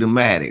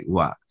asymptomatic.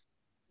 Watch.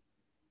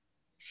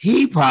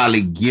 He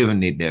probably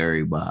giving it to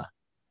everybody.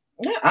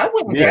 Yeah, I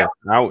wouldn't.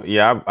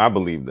 I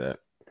believe that.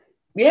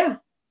 Yeah.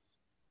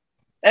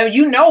 And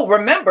you know,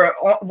 remember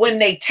when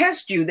they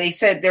test you, they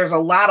said there's a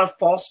lot of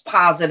false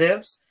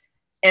positives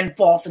and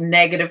false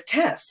negative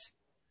tests.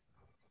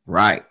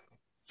 Right.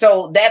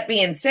 So that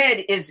being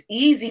said, it's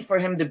easy for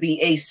him to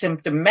be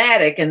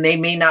asymptomatic and they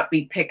may not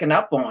be picking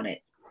up on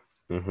it.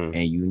 Mm-hmm.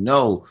 And you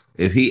know,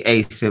 if he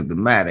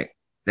asymptomatic,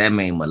 that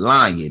means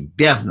Melania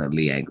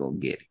definitely ain't gonna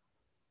get it.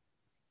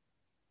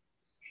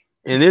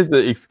 And there's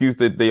the excuse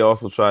that they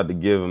also tried to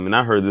give him, and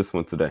I heard this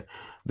one today.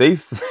 They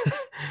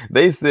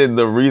said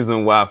the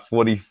reason why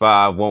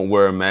 45 won't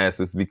wear a mask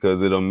is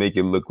because it'll make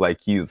it look like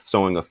he's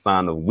showing a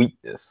sign of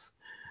weakness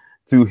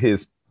to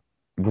his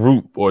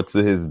group or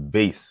to his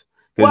base.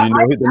 Because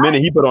the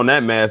minute he put on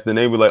that mask, then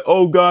they were like,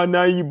 "Oh God,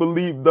 now you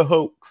believe the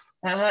hoax."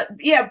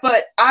 Yeah,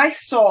 but I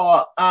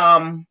saw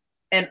an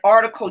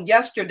article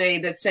yesterday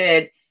that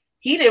said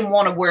he didn't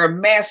want to wear a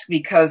mask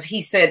because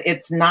he said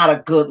it's not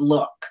a good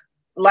look.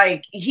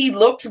 Like, he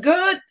looks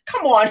good.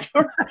 Come on,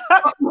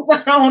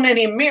 not on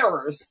any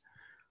mirrors.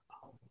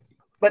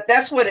 But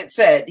that's what it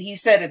said. He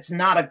said it's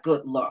not a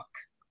good look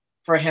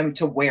for him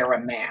to wear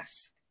a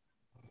mask.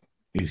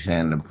 He's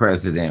saying the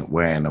president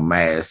wearing a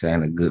mask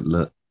ain't a good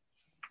look.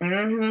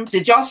 Mm-hmm.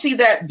 Did y'all see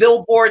that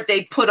billboard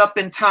they put up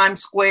in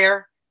Times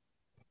Square?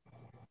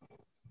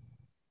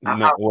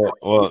 No,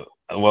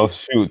 well,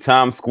 shoot,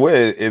 Times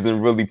Square isn't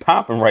really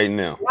popping right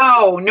now.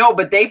 No,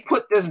 but they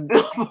put this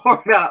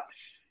billboard up.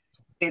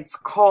 It's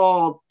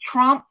called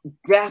Trump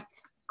Death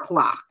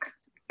Clock,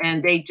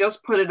 and they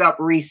just put it up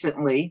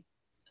recently.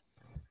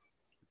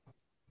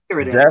 Here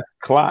it is. Death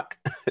clock.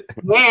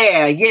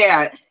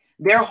 Yeah.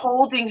 They're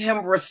holding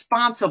him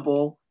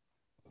responsible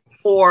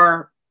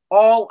for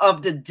all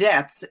of the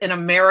deaths in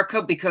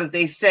America because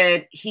they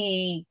said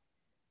he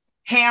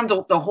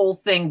handled the whole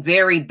thing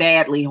very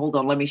badly. Hold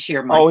on, let me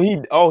share my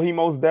screen. He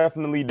most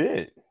definitely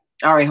did.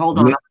 All right, hold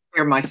on. I'll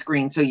share my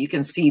screen so you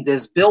can see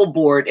this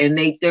billboard, and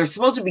they're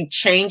supposed to be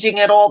changing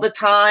it all the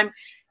time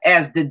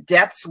as the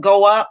deaths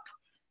go up.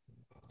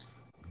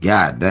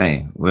 God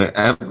dang.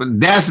 Well,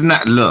 that's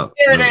not look.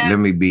 Let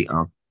me be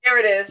here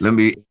it is. Let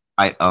me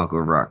fight Uncle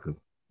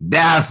Ruckus.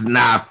 That's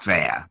not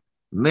fair.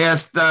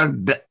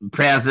 Mr.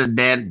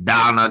 President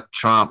Donald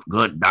Trump,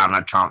 good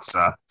Donald Trump,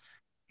 sir.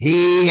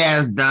 He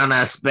has done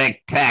a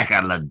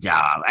spectacular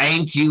job.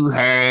 Ain't you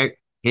heard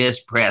his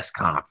press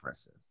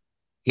conferences?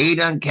 He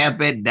done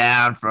kept it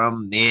down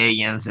from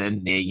millions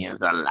and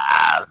millions of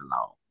lives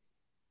long.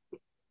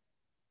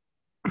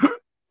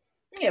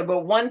 Yeah,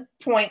 but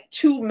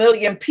 1.2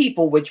 million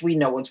people, which we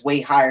know is way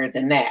higher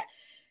than that,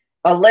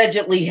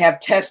 allegedly have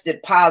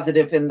tested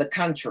positive in the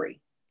country.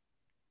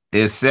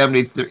 It's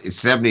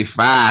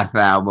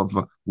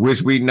 75,000,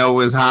 which we know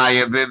is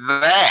higher than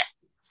that.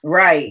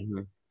 Right.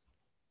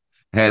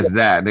 Has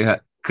that.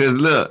 Because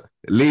look,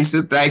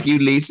 Lisa, thank you,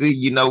 Lisa.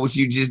 You know what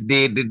you just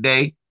did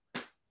today?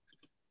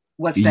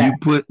 What's that? You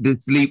put to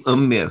sleep a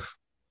myth.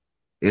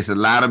 It's a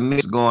lot of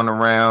myths going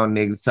around,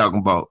 niggas talking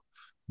about.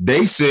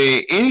 They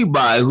said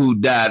anybody who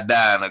died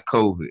of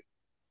COVID.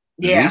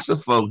 Yeah. Lisa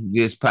folks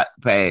just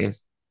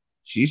passed.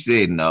 She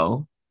said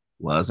no,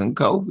 wasn't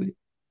COVID.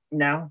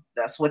 No,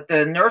 that's what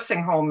the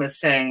nursing home is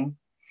saying.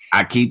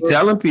 I keep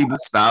telling people,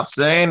 stop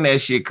saying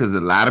that shit because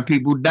a lot of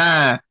people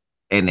die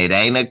and it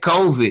ain't a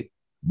COVID,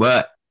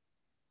 but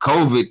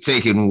COVID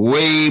taking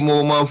way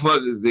more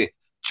motherfuckers than,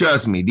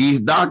 trust me,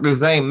 these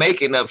doctors ain't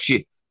making up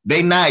shit.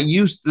 They not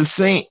used to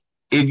seeing,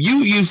 if you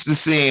used to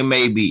seeing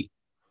maybe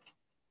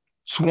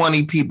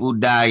 20 people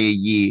die a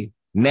year,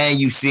 now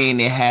you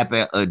seeing it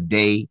happen a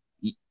day,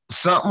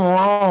 something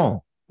wrong.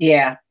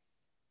 Yeah.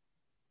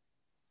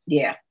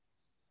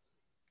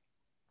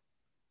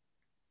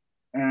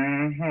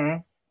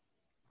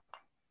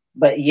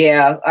 But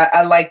yeah,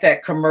 I like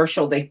that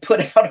commercial they put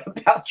out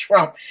about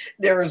Trump.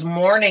 There is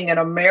mourning in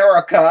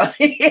America.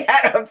 He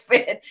had a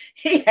fit.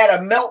 He had a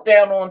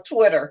meltdown on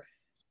Twitter.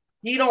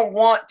 He don't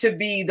want to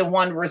be the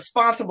one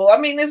responsible. I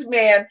mean, this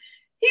man,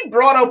 he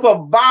brought up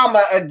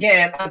Obama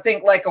again, I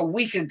think like a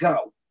week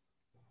ago,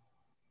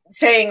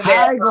 saying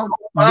that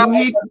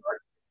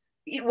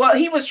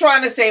he was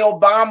trying to say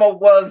Obama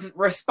was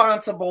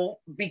responsible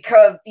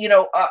because,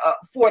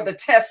 for the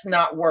test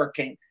not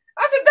working.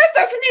 I said, that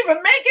doesn't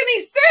even make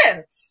any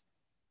sense.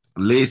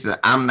 Lisa,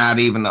 I'm not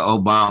even an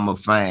Obama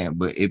fan,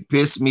 but it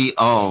pissed me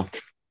off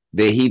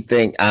that he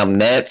think I'm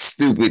that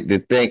stupid to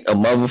think a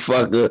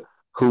motherfucker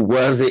who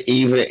wasn't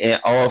even in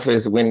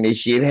office when this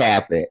shit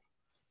happened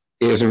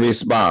is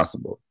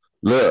responsible.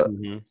 Look,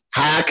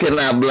 how can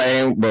I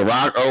blame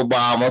Barack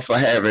Obama for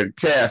having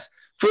tests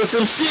for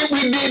some shit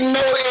we didn't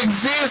know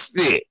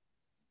existed?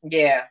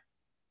 Yeah.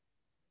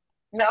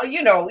 No,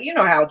 you know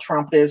how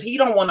Trump is. He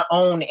don't want to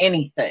own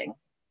anything.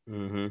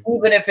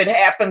 Even if it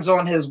happens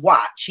on his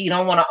watch, he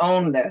don't want to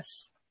own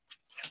this.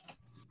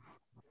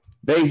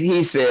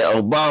 He said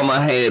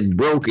Obama had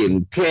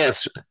broken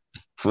tests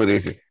for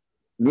this.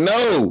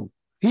 No,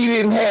 he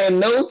didn't have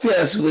no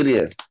tests for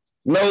this.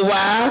 Know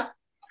why?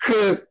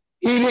 Because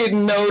he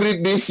didn't know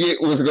that this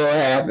shit was gonna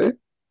happen.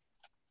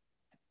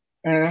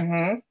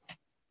 And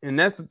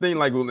that's the thing,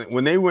 like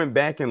when they went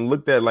back and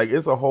looked at, like,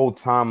 it's a whole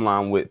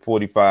timeline with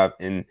 45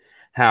 and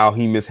how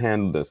he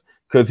mishandled us.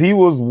 Because he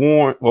was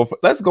warned. Well,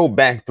 let's go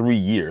back 3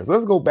 years.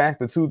 Let's go back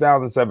to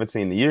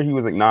 2017, the year he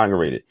was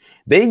inaugurated.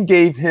 They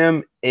gave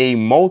him a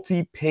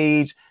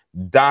multi-page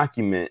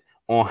document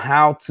on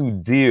how to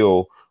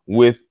deal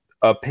with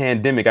a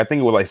pandemic. I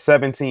think it was like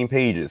 17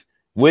 pages.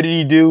 What did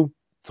he do?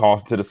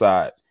 Toss it to the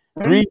side.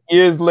 3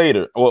 years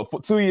later, or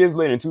 2 years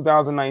later, in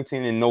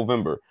 2019, in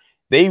November,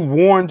 they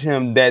warned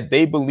him that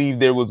they believed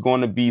there was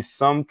going to be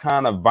some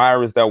kind of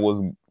virus that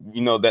was,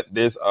 that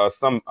there's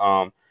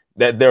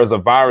that there's a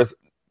virus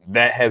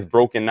that has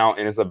broken out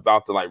and it's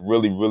about to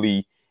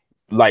really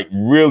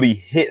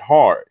hit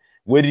hard.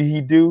 What did he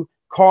do?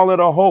 Call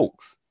it a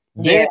hoax.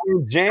 Yeah. Then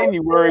in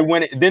January,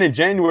 when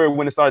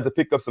it started to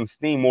pick up some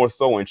steam more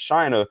so in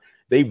China,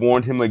 they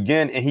warned him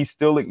again and he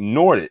still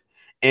ignored it.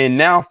 And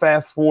now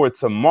fast forward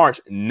to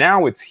March,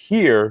 now it's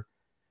here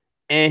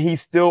and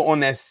he's still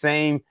on that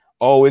same,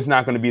 oh, it's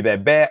not going to be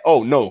that bad.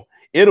 Oh no,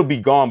 it'll be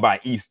gone by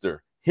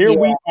Easter. Here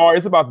we are.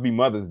 It's about to be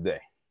Mother's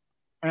Day.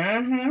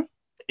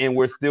 And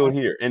we're still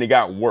here, and it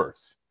got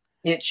worse.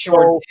 It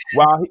sure.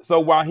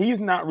 While he's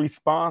not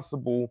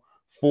responsible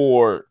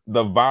for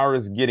the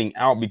virus getting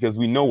out because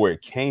we know where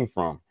it came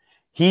from,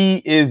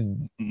 he is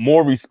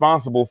more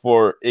responsible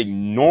for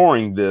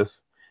ignoring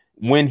this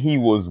when he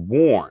was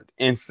warned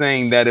and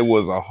saying that it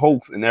was a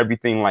hoax and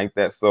everything like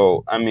that.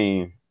 So, I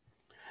mean,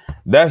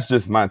 that's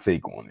just my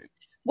take on it.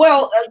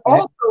 Well,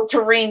 also,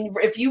 Tareen,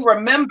 if you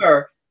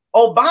remember,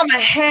 Obama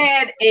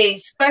had a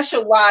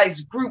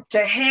specialized group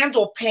to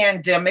handle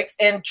pandemics,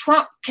 and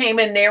Trump came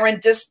in there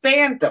and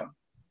disbanded them.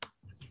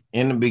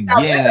 In the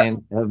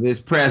beginning of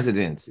his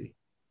presidency.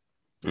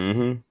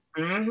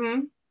 Mm-hmm.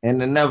 Mm-hmm.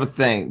 And another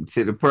thing,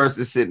 to the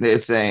person sitting there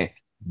saying,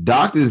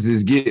 doctors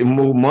is getting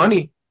more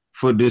money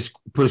for this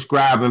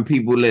prescribing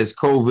people that's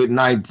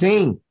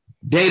COVID-19.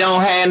 They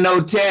don't have no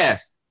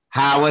tests.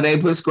 How are they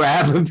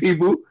prescribing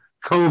people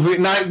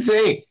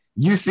COVID-19?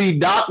 You see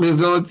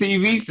doctors on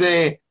TV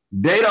saying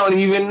they don't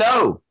even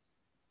know.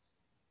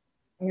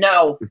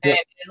 No. And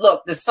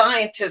look, the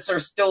scientists are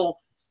still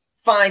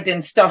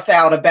finding stuff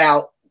out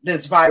about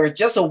this virus.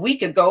 Just a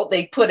week ago,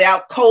 they put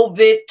out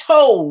COVID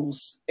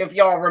toes, if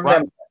y'all remember.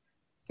 Right.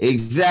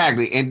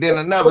 Exactly. And then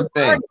another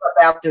thing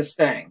about this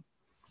thing.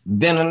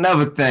 Then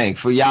another thing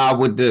for y'all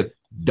with the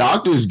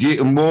doctors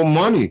getting more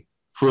money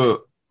for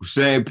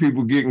saying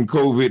people getting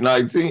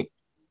COVID-19.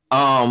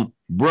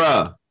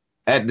 Bruh,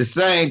 at the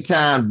same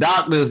time,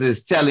 doctors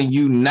is telling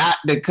you not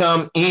to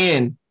come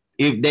in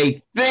if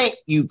they think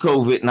you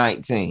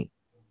COVID-19.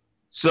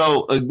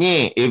 So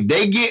again, if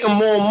they getting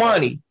more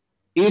money,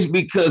 it's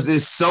because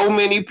there's so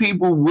many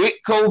people with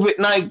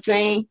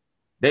COVID-19.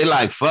 They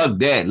like, fuck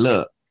that.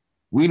 Look,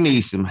 we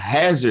need some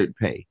hazard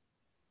pay.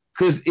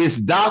 Because it's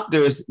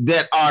doctors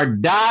that are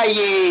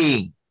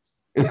dying.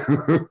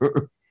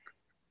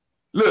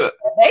 Look,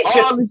 they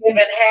should be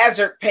giving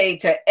hazard pay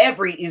to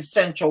every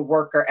essential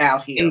worker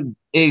out here.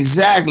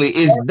 Exactly.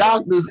 It's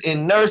doctors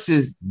and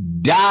nurses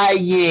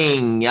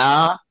dying,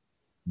 y'all.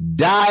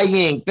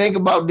 Dying. Think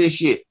about this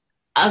shit.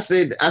 I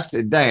said,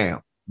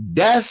 damn,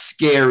 that's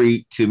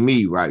scary to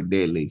me right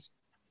there, Lisa.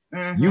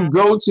 Mm-hmm. You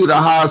go to the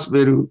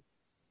hospital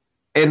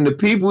and the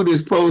people that's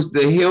supposed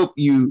to help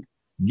you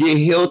get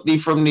healthy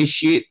from this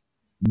shit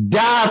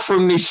die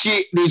from the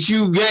shit that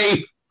you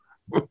gave.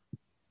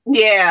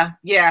 Yeah.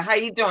 How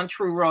you doing,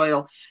 True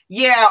Royal?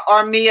 Yeah,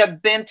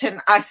 Armia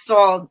Benton, I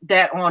saw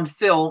that on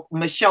film.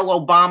 Michelle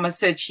Obama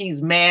said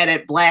she's mad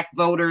at Black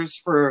voters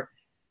for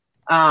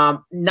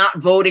not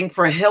voting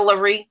for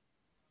Hillary.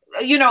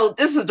 You know,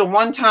 this is the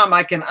one time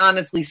I can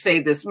honestly say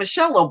this.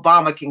 Michelle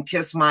Obama can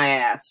kiss my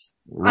ass.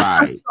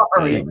 Right.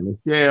 Hey,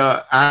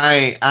 Michelle,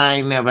 I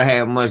ain't never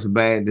had much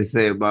bad to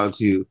say about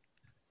you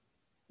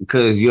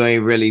because you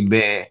ain't really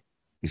been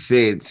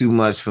said too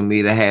much for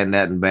me to have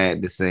nothing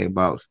bad to say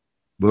about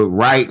you. But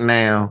right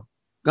now,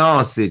 go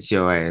on, sit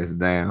your ass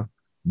down.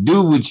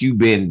 Do what you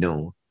been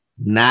doing.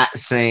 Not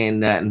saying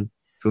nothing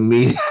for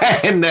me to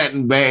have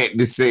nothing bad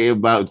to say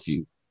about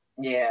you.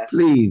 Yeah.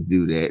 Please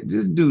do that.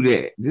 Just do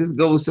that. Just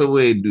go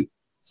somewhere and do.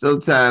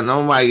 Sometimes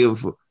nobody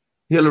give a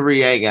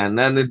Hillary ain't got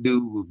nothing to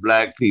do with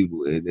Black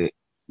people. And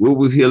what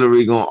was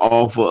Hillary gonna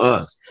offer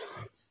us?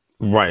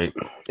 Right.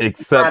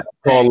 Except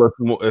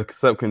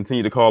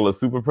continue to call us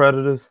super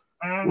predators.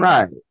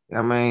 Right.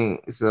 I mean,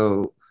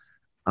 so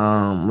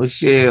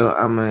Michelle,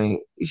 I mean,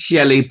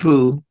 Shelly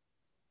Pooh.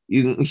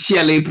 You can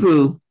Shelly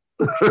Pooh.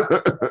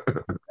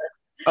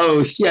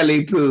 Oh,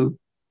 Shelly Pooh.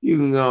 You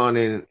can go on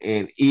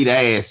and eat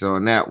ass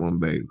on that one,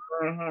 baby.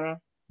 Mm-hmm.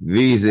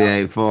 Visa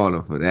ain't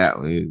falling for that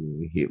one.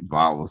 You hit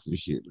balls and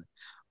shit.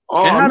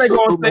 Oh, and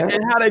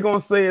how they gonna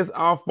say it's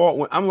our fault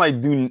when I'm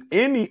like, do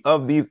any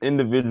of these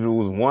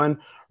individuals, one,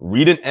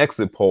 read an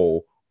exit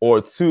poll,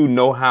 or two,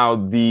 know how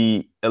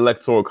the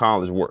electoral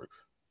college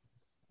works?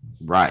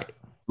 Right.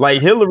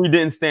 Like Hillary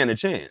didn't stand a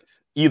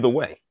chance either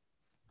way.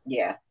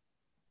 Yeah.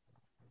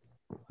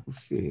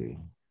 See.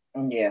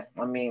 Yeah,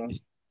 I mean,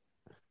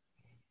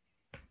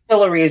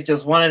 Hillary is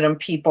just one of them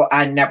people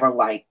I never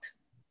liked.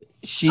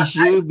 She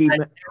should be. I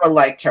never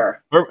liked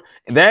her.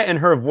 That and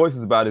her voice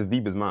is about as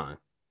deep as mine.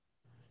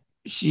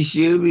 She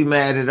should be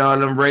mad at all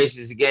them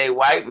racist gay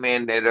white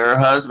men that her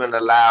husband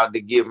allowed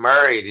to get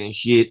married and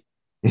shit.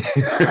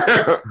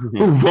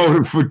 Who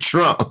voted for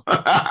Trump?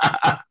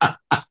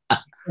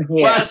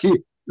 Yeah.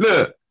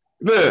 Look,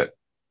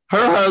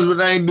 her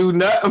husband ain't do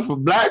nothing for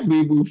Black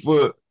people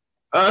for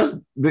us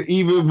to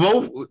even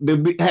vote, to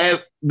be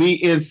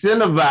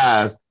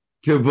incentivized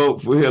to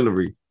vote for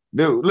Hillary.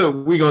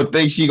 Look, we gonna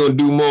think she gonna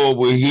do more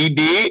what he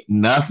did?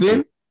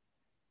 Nothing.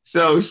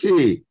 So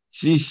she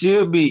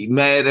should be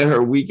mad at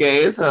her weak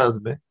ass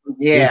husband.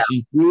 Yeah. And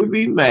she should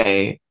be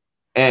mad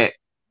at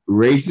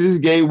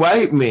racist gay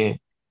white men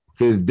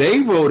because they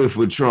voted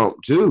for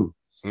Trump too.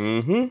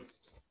 Mm-hmm.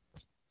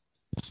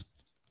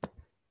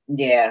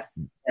 Yeah.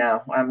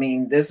 No, I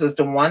mean, this is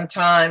the one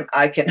time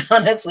I can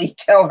honestly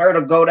tell her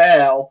to go to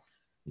hell.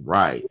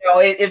 Right. You know,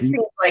 it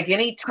seems like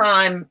any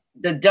time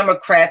the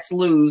Democrats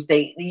lose,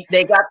 they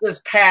got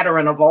this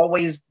pattern of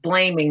always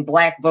blaming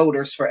Black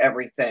voters for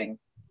everything.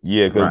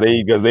 Yeah,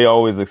 because they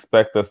always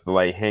expect us to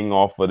like hang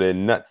off of their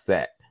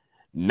nutsack.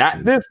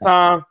 Not this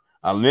time.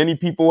 Many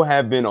people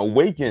have been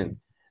awakened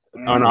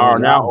and are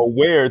now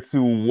aware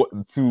to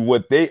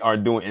what they are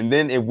doing. And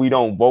then if we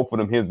don't vote for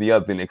them, here's the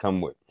other thing they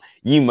come with.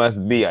 You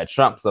must be a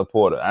Trump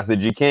supporter. I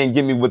said, you can't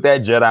get me with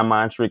that Jedi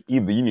mind trick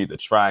either. You need to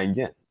try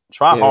again.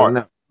 Try hard.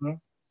 No.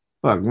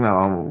 Fuck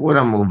no. What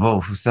I'm gonna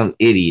vote for some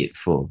idiot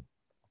for?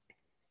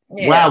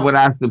 Yeah. Why would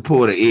I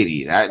support an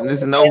idiot?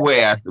 There's no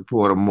way I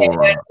support a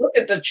moron. And look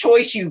at the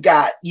choice you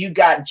got. You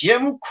got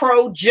Jim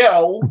Crow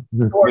Joe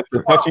or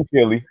Mr. Touchy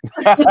Philly.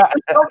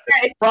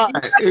 Okay.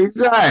 Right,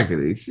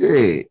 exactly.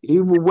 Shit.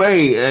 Either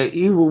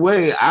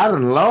way, I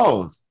done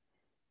lost.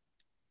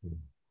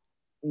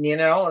 You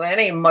know, that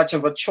ain't much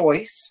of a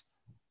choice.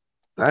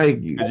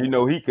 Thank you.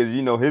 Because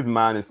you know his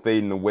mind is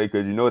fading away.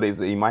 Because you know they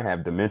say he might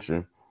have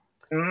dementia.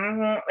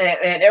 Mm-hmm.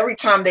 And every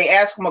time they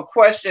ask him a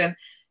question,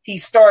 he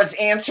starts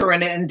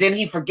answering it, and then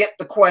he forget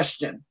the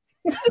question.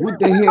 What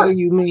the hell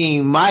you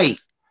mean, Mike?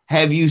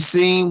 Have you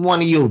seen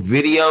one of your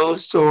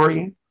videos,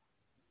 Torian?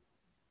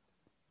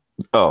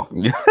 Oh,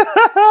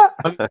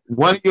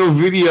 one of your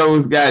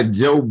videos got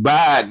Joe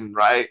Biden,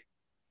 right?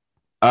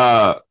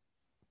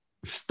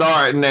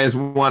 Starting as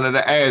one of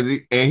the ads,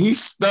 and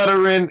he's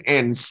stuttering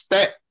and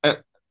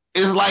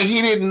it's like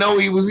he didn't know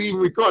he was even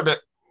recording.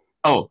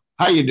 Oh,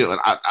 how you doing?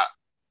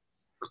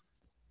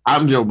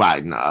 I'm Joe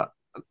Biden.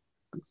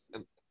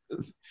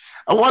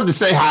 I wanted to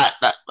say hi.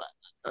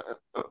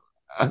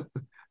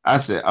 I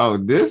said, "Oh,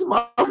 this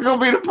motherfucker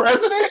gonna be the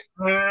president."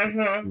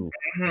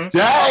 Mm-hmm.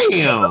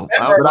 Damn!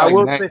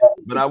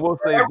 But I will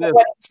say this.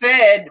 What he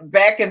said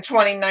back in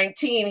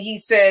 2019, he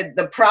said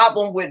the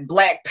problem with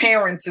Black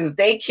parents is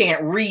they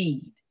can't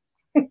read.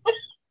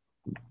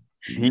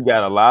 He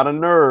got a lot of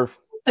nerve.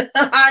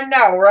 I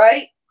know,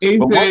 right?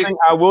 But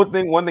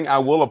one thing I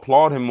will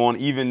applaud him on,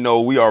 even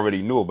though we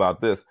already knew about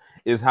this,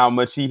 is how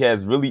much he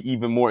has really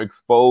even more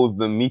exposed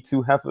the Me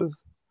Too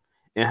heifers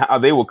and how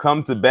they will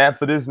come to bat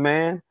for this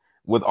man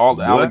with all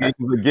the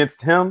allegations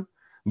against him.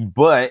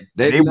 But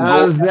they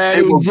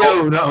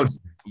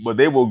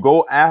will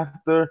go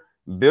after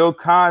Bill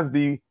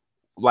Cosby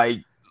like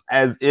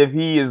as if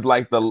he is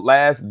like the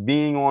last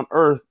being on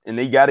earth, and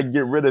they got to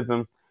get rid of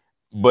him.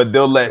 But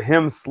they'll let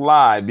him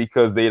slide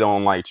because they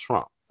don't like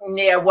Trump.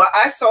 Yeah, well,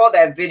 I saw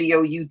that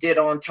video you did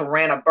on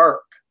Tarana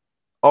Burke.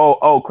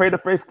 Oh, Crater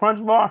Face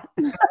Crunch Bar?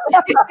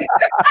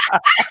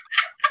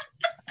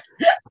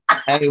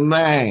 Hey,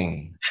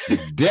 man.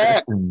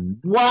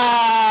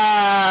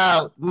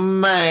 Wow,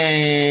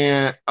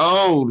 man.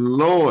 Oh,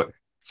 Lord.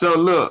 So,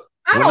 look.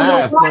 I don't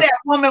know why that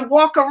woman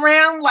walk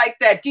around like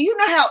that. Do you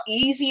know how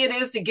easy it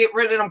is to get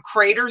rid of them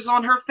craters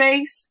on her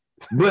face?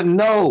 But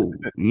no,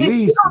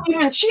 Lisa.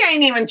 She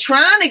ain't even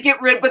trying to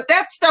get rid, but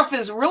that stuff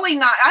is really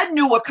not. I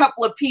knew a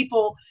couple of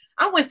people.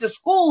 I went to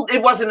school.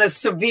 It wasn't as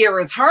severe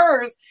as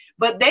hers,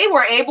 but they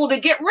were able to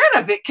get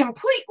rid of it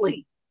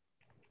completely.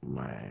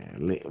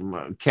 Man,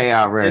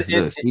 KRS,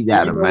 look, she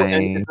got a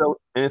man.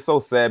 And it's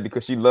so sad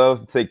because she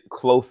loves to take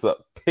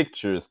close-up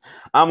pictures.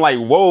 I'm like,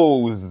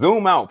 whoa,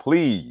 zoom out,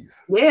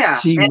 please. Yeah,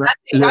 I think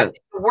the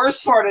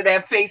worst part of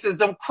that face is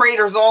them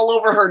craters all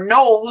over her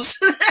nose.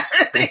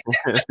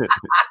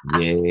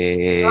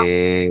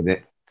 Yeah,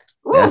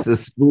 that's a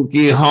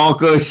spooky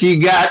honker she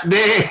got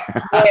there.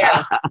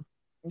 Yeah.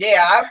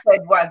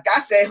 I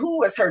said, who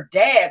was her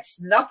dad?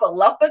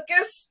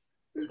 Snuffleupagus?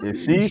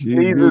 She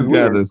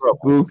got a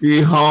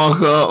spooky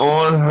honker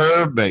on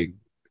her, baby.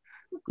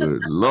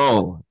 Good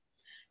Lord.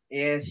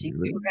 Yeah, she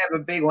do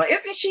have a big one.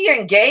 Isn't she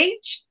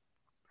engaged?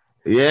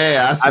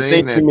 Yeah, I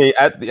think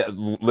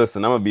that.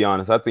 Listen, I'm gonna be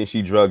honest. I think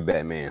she drugged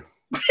that man.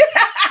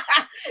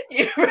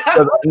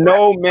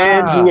 No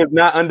man who is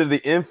not under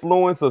the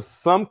influence of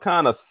some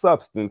kind of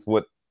substance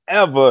would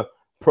ever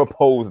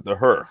propose to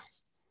her.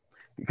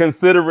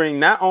 Considering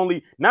not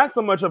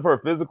so much of her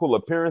physical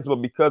appearance,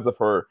 but because of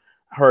her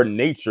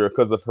nature,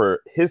 because of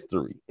her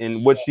history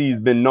and what she's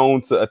been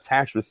known to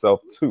attach herself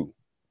to.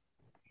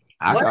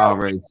 I can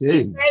already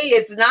see.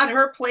 It's not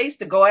her place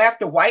to go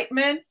after white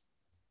men.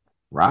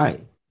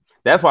 Right.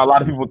 That's why a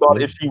lot of people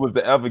thought if she was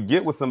to ever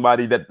get with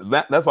somebody,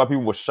 that's why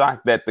people were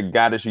shocked that the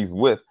guy that she's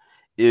with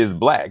is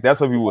black. That's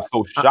why people were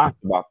so shocked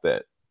about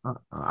that.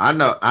 I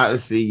know. I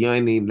see. You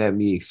ain't even let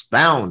me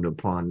expound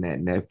upon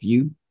that,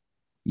 nephew.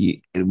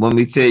 Want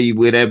me to tell you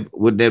what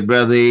that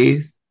brother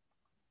is?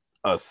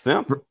 A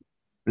simp?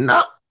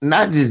 No,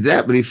 not just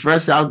that, but he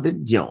fresh out the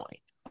joint.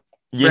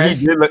 Yeah,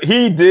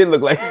 he did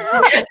look like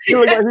he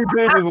did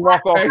just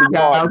walk off the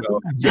block.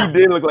 He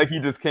did look like he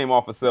just came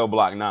off of Cell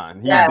Block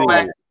 9.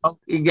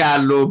 He got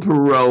a little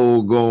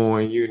parole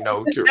going,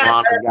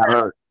 Toronto got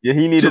her. Yeah,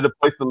 he needed a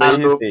place to lay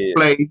his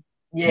head.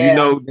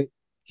 Yeah.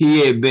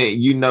 He had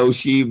been,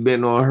 she'd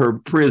been on her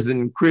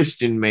prison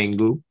Christian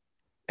mingle,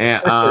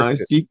 and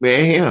she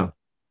met him.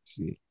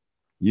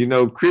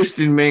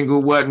 Christian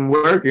mingle wasn't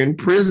working,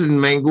 prison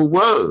mingle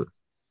was.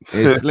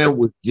 And Slim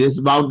was just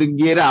about to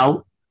get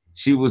out.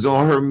 She was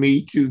on her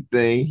Me Too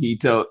thing. He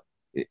told,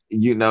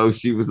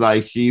 she was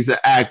like, she's an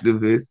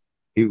activist.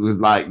 He was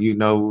like, you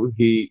know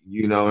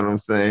what I'm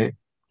saying?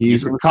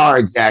 He's a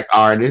carjack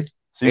artist.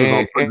 She was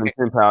on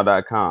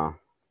PrisonPenPal.com.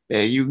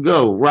 There you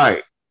go,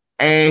 right.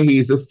 And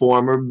he's a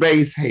former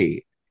bass head.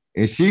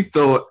 And she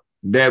thought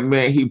that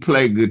meant he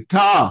played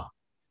guitar.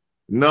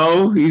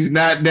 No, he's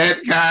not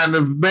that kind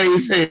of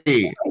bass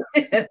head.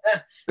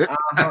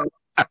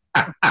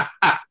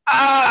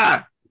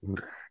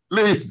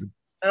 Listen.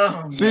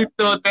 She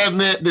thought that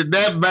meant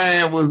that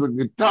band was a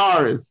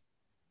guitarist,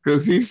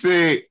 because he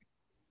said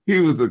He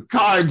was a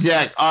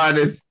carjack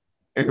artist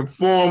and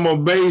former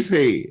bass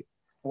head.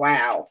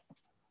 Wow.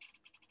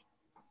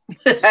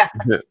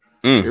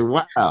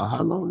 Wow.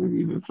 How long have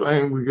you been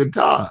playing the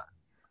guitar?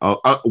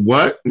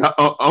 What? No,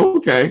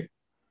 okay.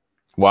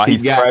 While he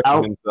got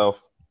out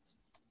himself.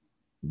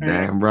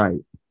 Damn right.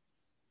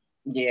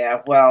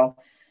 Yeah, well,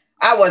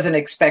 I wasn't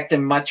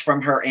expecting much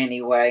from her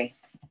anyway.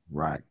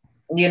 Right.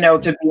 You know,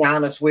 to be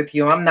honest with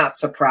you, I'm not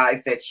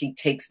surprised that she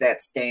takes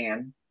that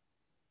stand.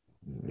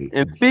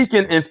 And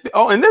speaking,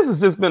 and this has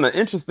just been an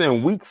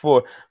interesting week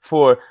for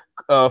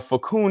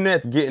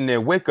Coonettes getting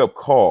their wake up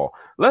call.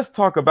 Let's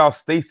talk about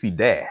Stacey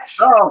Dash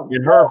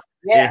and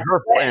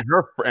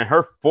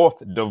her fourth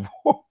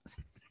divorce.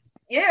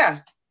 Yeah.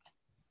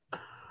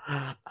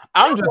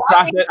 I'm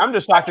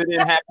just shocked it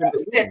didn't happen.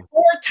 4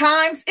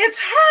 times.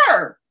 It's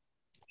her.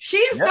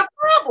 She's the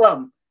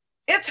problem.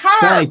 It's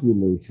her. Thank you,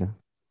 Lisa.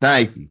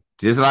 Thank you.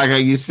 Just like how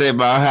you said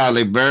about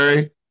Halle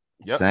Berry,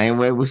 same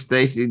way with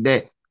Stacey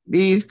Dash.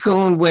 These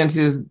coon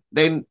wenches,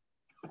 they can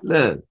get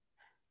a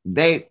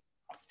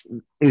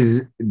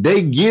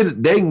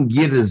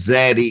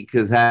zaddy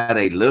because how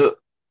they look,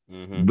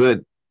 but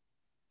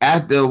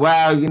after a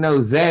while, you know,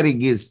 zaddy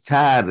gets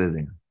tired of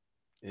them.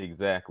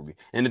 Exactly.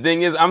 And the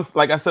thing is,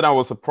 like I said, I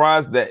was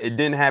surprised that it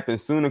didn't happen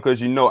sooner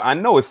because, I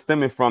know it's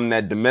stemming from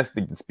that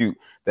domestic dispute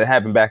that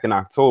happened back in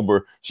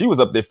October. She was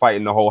up there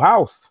fighting the whole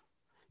house.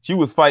 She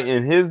was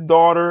fighting his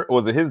daughter, or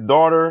was it his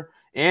daughter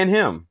and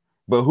him?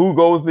 But who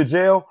goes to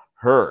jail?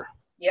 Her.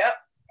 Yep.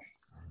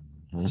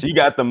 She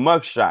got the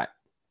mugshot.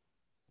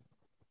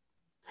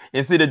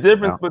 And see, the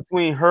difference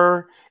between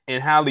her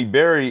and Halle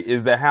Berry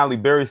is that Halle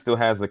Berry still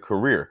has a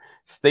career.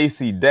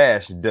 Stacey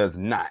Dash does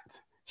not.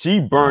 She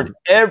burned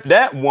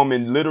that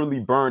woman literally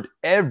burned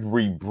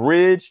every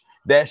bridge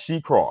that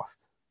she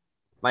crossed.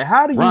 Like,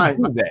 how do you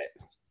do that?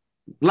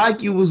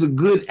 Like you was a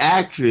good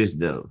actress,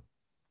 though.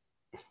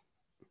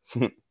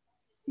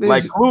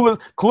 Like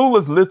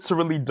Clueless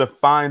literally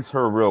defines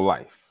her real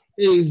life.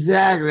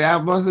 Exactly. I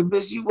was a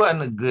bitch. You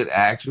wasn't a good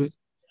actress.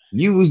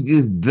 You was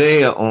just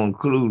there on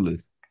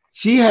Clueless.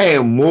 She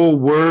had more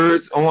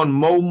words on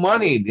more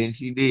money than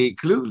she did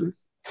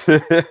Clueless.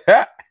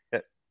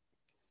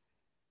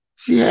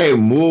 She had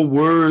more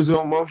words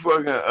on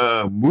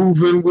motherfucking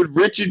Moving with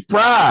Richard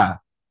Pryor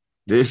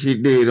than she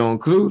did on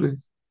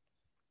Clueless.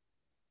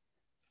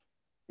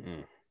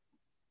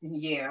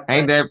 Yeah.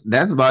 Ain't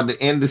that's about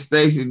the end of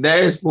Stacey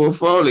Dash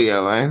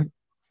portfolio, ain't it?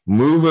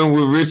 Moving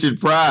with Richard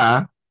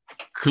Pryor,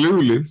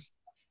 Clueless,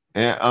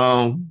 and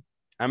I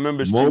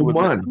remember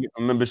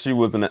she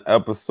was in an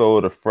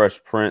episode of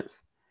Fresh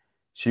Prince.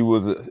 She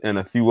was in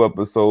a few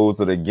episodes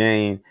of The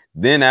Game.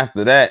 Then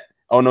after that,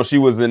 she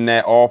was in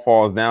that All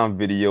Falls Down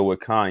video with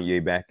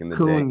Kanye back in the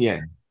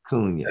day.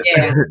 Cunha.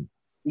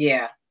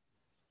 Yeah.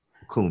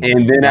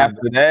 And then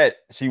after that,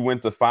 she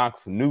went to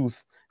Fox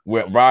News,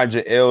 where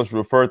Roger Ailes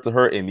referred to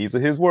her, and these are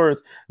his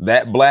words,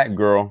 that black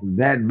girl.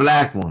 That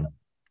black one.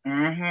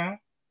 Mm-hmm.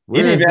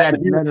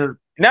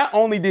 Not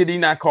only did he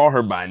not call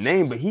her by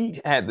name, but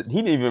he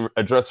didn't even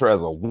address her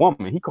as a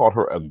woman. He called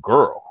her a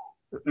girl.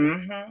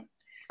 Mm-hmm.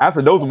 I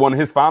said those were one of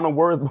his final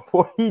words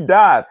before he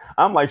died.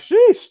 I'm like,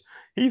 sheesh.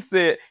 He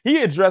said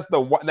he addressed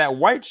that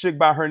white chick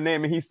by her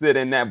name, and he said,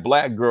 "And that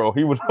black girl."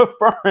 He was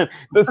referring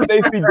to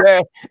Stacey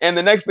Dash, and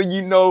the next thing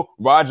you know,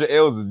 Roger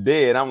Ailes is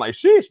dead. I'm like,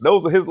 sheesh.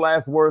 Those are his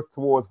last words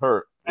towards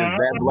her. Is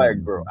that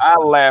black girl? I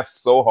laughed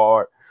so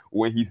hard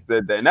when he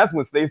said that, and that's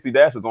when Stacey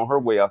Dash was on her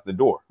way out the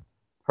door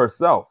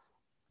herself.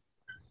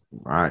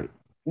 Right.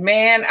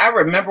 Man, I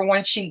remember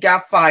when she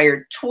got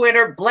fired.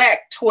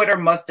 Black Twitter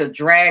must have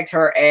dragged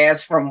her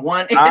ass from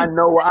one end. I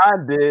know I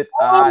did.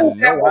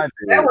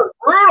 That was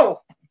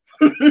brutal.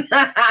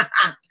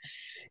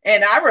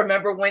 And I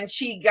remember when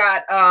she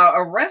got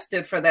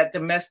arrested for that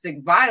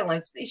domestic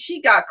violence,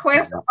 she got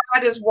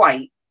classified as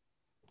white.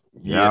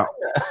 Yeah.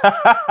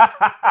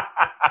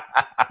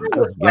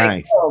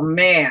 Like, oh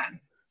man.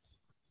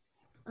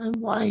 I'm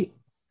white.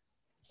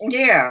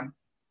 Yeah.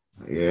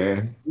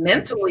 Yeah.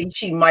 Mentally,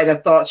 she might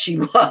have thought she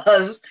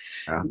was.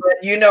 But,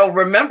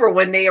 remember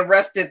when they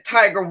arrested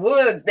Tiger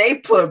Woods, they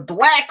put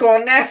black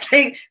on that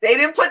thing. They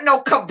didn't put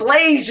no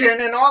Cablazian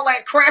and all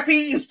that crap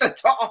he used to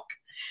talk.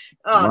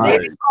 They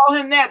didn't call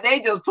him that. They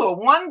just put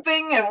one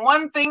thing and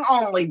one thing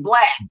only,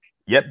 black.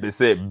 Yep, they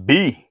said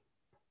B.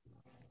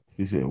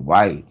 He said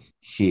white.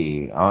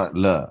 Shit,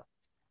 look,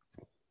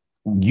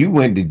 you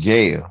went to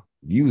jail.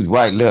 You was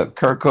white. Look,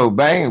 Kurt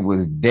Cobain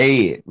was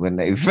dead when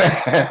they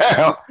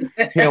found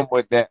him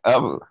with that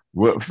other.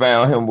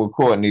 Found him with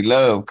Courtney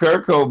Love.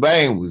 Kurt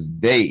Cobain was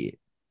dead.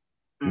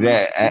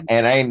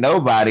 And ain't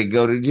nobody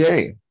go to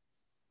jail.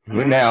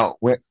 But now,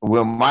 when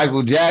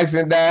Michael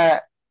Jackson died,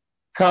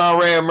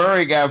 Conrad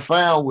Murray got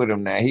found with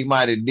him. Now he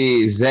might have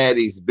did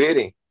Zaddy's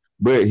bidding,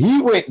 but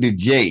he went to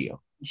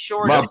jail.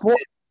 Sure.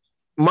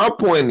 My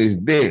point is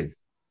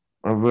this: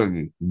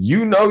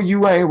 you know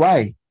you ain't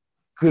white.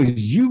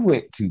 Because you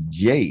went to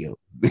jail.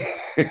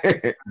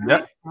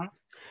 Yep.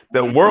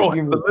 The world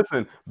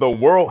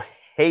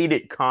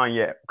hated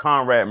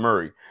Conrad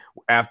Murray.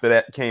 after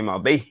that came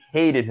out. They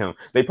hated him.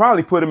 They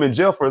probably put him in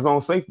jail for his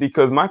own safety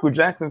because Michael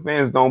Jackson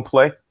fans don't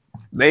play.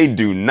 They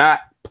do not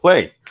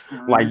play.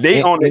 Like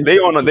they on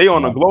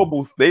a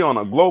global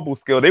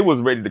scale. They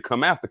was ready to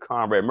come after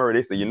Conrad Murray.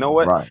 They said, you know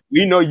what? Right.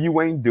 We know you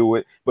ain't do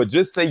it, but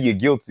just say you're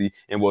guilty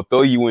and we'll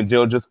throw you in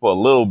jail just for a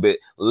little bit.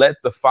 Let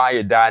the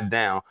fire die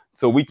down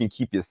so we can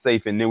keep you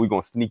safe, and then we're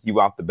gonna sneak you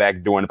out the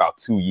back door in about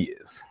 2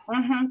 years.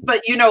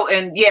 But you know,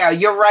 and yeah,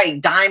 you're right.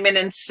 Diamond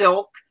and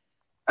Silk,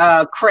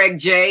 Craig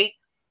J,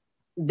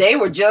 they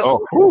were just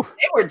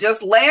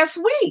last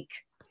week.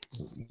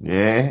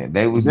 Yeah,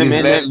 they was them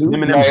just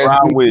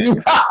last week.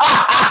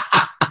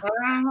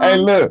 Hey,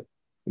 look,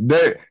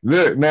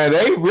 now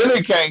they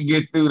really can't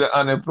get through the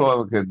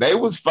unemployment because they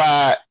was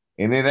fired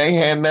and it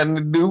ain't had nothing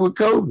to do with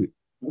COVID.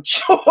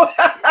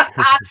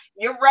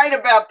 You're right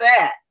about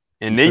that.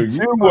 And they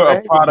too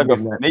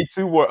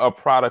were a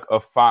product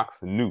of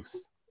Fox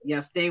News.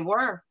 Yes, they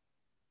were.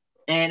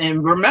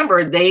 And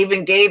remember, they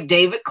even gave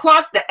David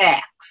Clark the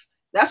axe.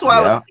 That's why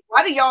I was like,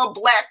 why do y'all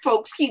black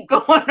folks keep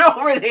going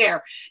over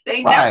there?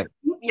 They never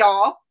keep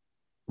y'all.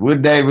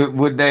 What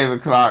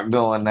David Clark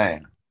doing now?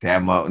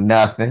 Damn up,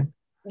 nothing.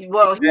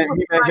 Well,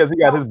 because he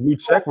got his blue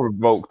check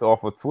revoked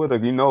off of Twitter.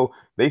 You know,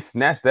 they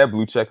snatched that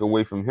blue check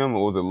away from him.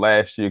 Or was it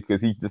last year?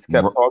 Because he just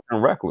kept talking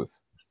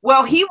reckless.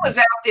 Well, he was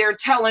out there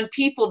telling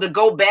people to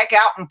go back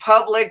out in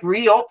public,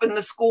 reopen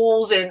the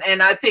schools,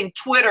 and I think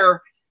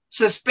Twitter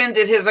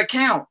suspended his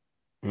account.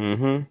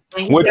 And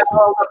he got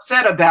all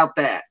upset about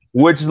that.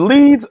 Which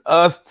leads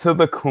us to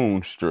the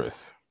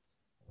Coonstress.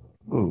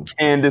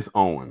 Candace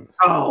Owens.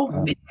 Oh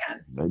man,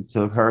 they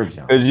took her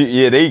job.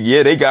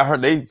 They got her.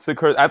 They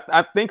took her.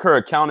 I think her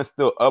account is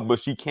still up, but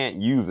she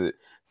can't use it.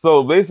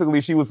 So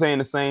basically, she was saying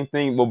the same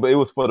thing, but it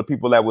was for the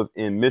people that was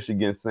in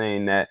Michigan,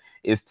 saying that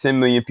it's 10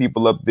 million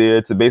people up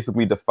there to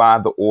basically defy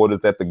the orders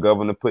that the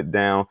governor put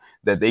down,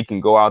 that they can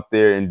go out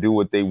there and do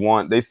what they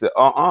want. They said,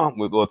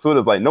 Well,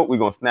 Twitter's like, nope, we're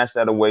gonna snatch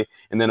that away.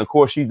 And then of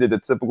course she did the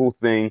typical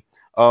thing.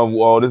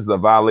 Well, this is a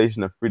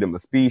violation of freedom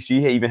of speech.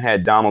 She even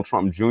had Donald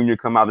Trump Jr.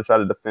 come out and try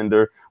to defend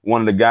her.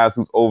 One of the guys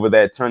who's over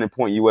that Turning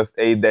Point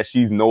USA that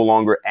she's no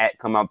longer at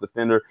come out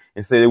defend her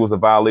and said it was a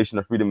violation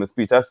of freedom of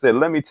speech. I said,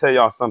 let me tell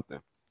y'all something.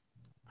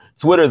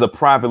 Twitter is a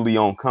privately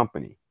owned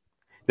company.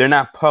 They're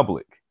not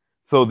public,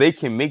 so they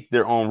can make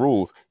their own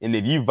rules. And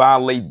if you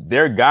violate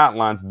their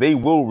guidelines, they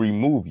will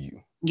remove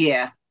you.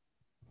 Yeah.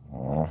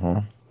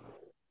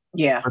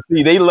 Yeah. But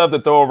see, they love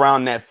to throw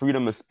around that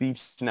freedom of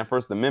speech and that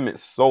First Amendment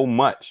so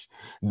much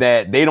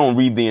that they don't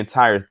read the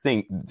entire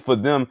thing. For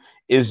them,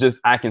 it's just,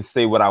 I can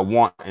say what I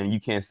want and you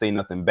can't say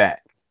nothing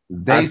back.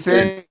 They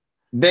said,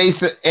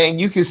 and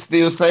you can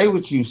still say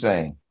what you're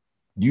saying.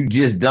 You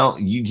just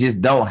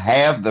don't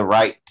have the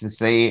right to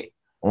say it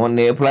on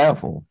their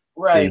platform.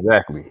 Right.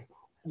 Exactly.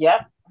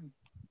 Yep.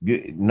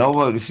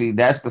 Nobody see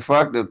that's the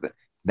fucked up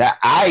that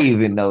I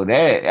even know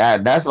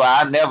that. That's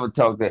why I never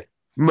talk that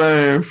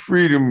man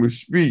freedom of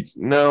speech.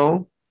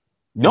 No.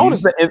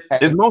 Notice that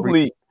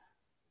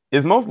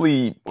it's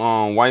mostly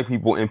white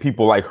people and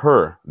people like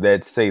her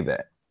that say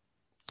that.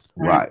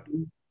 Right.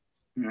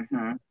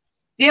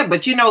 Yeah,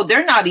 but you know,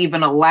 they're not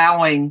even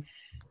allowing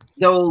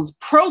those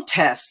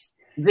protest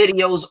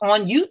videos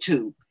on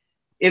YouTube.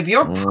 If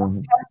you're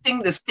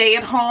protesting to stay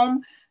at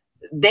home,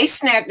 they're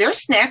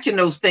snatching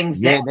those things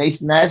down. Yeah, they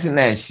snatching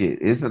that shit.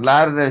 It's a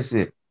lot of that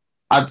shit.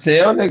 I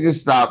tell niggas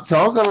stop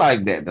talking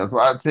like that. That's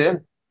why I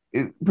tell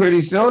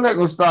pretty soon they're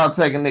gonna start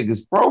taking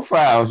niggas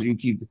profiles.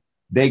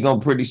 They gonna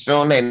pretty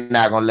soon they're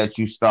not gonna let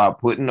you start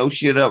putting no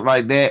shit up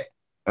like that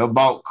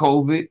about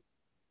COVID.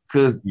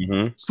 Cause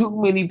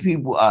too many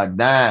people are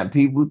dying.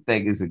 People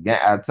think it's a game.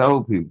 I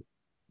told people,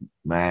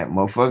 man,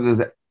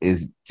 motherfuckers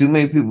is too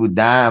many people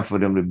dying for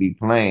them to be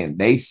playing.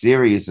 They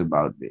serious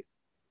about it.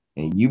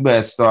 And you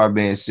better start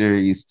being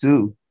serious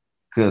too.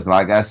 Cause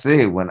like I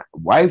said, when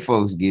white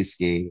folks get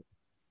scared,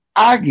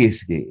 I get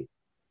scared.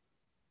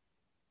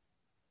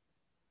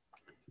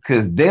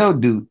 Cause they'll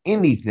do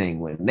anything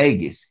when they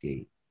get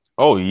scared.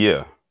 Oh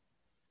yeah.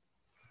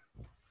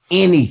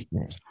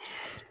 Anything.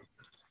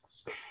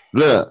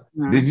 Look,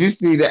 did you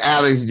see the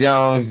Alex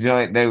Jones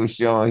joint they were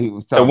showing? He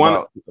was talking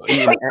about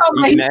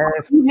eating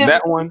ass.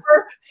 That one.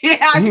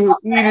 Yeah, he would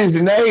eat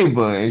his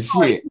neighbor and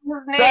shit.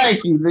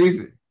 Thank you,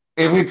 Lisa.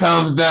 If it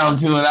comes down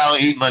to it, I'll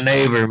eat my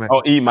neighbor, man.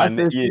 I'll eat my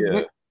neighbor.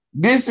 Yeah.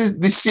 This is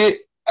the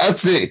shit. I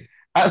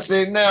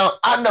said, now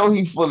I know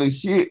he's full of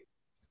shit,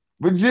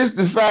 but just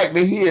the fact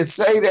that he'll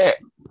say that,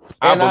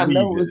 and I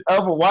know there's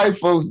other white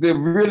folks that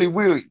really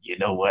will. You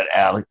know what,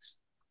 Alex?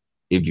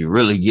 If you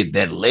really get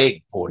that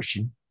leg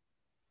portion,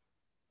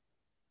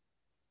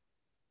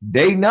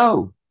 they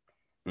know.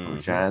 I'm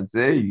trying to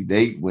tell you,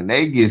 when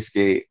they get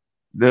scared,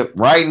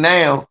 right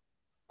now,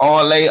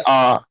 all they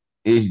are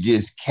is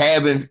just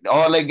cabin.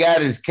 All they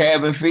got is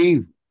cabin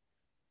fever,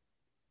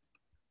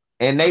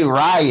 and they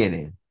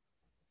rioting.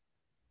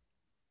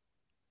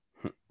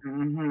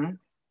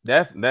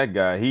 That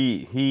guy,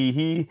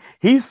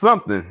 he's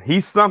something.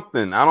 He's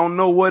something. I don't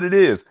know what it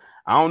is.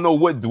 I don't know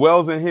what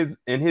dwells in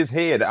his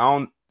head. I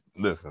don't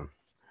listen.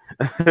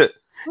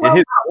 Well,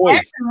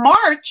 in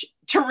March,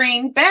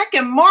 Tareen, back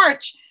in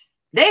March,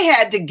 they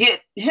had to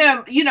get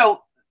him, you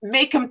know,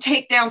 make him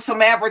take down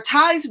some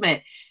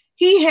advertisement.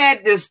 He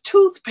had this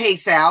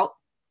toothpaste out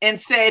and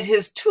said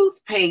his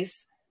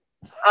toothpaste,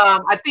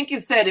 I think he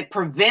said it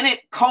prevented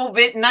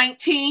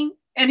COVID-19,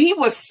 and he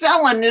was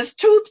selling this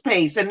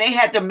toothpaste and they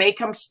had to make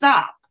him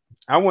stop.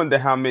 I wonder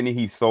how many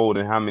he sold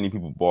and how many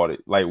people bought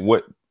it. Like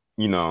what,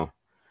 you know,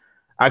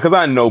 because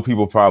I know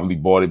people probably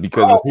bought it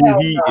because of who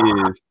he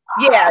is.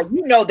 Yeah,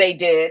 you know they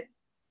did.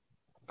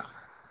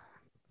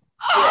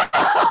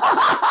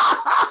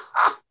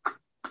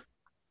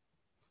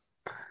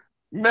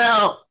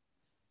 Now,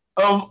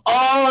 of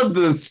all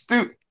the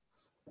stupid,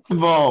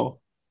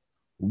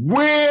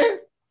 when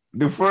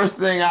the first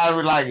thing I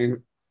would like is,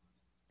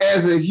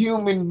 as a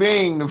human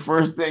being, the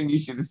first thing you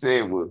should have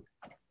said was,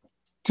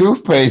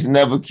 toothpaste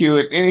never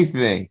cured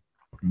anything,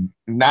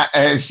 not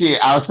as shit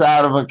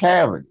outside of a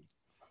cavity.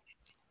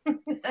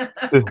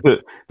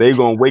 They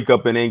gonna wake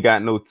up and ain't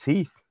got no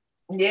teeth.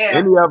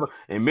 Yeah,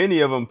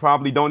 many of them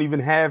probably don't even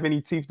have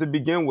any teeth to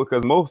begin with,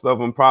 because most of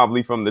them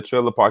probably from the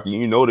trailer park,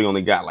 you know, they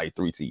only got like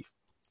 3 teeth.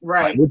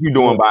 Right. Like, what you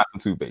doing buying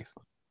some toothpaste?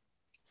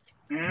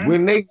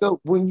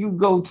 When you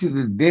go to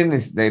the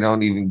dentist, they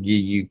don't even give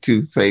you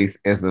toothpaste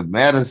as a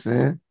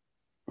medicine.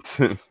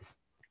 Come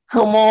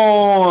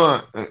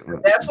on.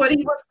 That's what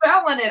he was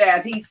selling it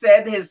as. He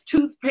said his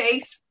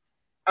toothpaste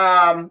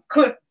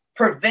could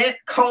prevent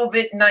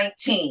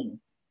COVID-19.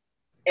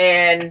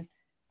 And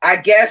I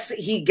guess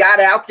he got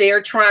out there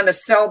trying to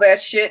sell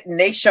that shit and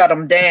they shut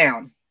him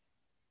down.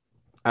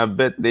 I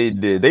bet they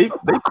did. They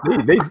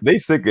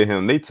sick of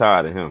him. They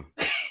tired of him.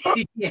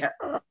 Yeah.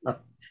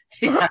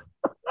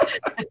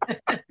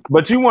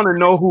 But you want to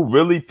know who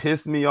really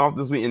pissed me off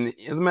this week? And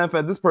as a matter of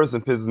fact, this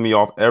person pisses me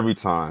off every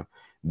time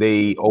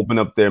they open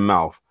up their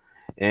mouth.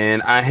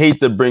 And I hate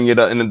to bring it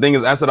up. And the thing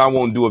is, I said I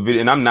won't do a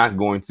video, and I'm not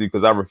going to,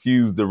 because I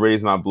refuse to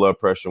raise my blood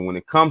pressure when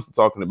it comes to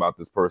talking about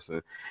this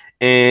person.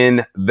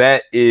 And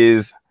that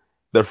is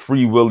the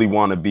Free Willy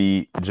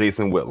wannabe,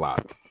 Jason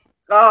Whitlock.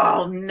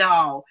 Oh,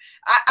 no.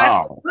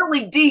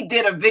 Willie D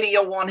did a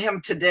video on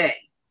him today.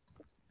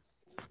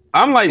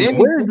 I'm like,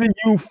 where do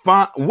you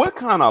find, what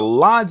kind of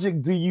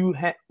logic do you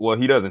have? Well,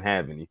 he doesn't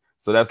have any.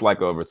 So that's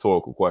like a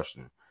rhetorical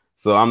question.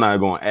 So I'm not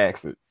going to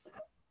ask it.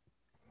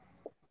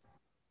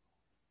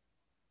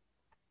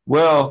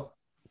 Well,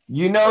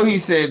 you know, he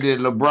said that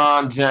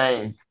LeBron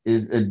James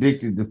is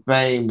addicted to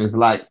fame is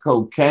like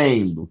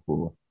cocaine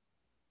before.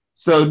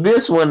 So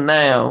this one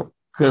now,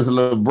 because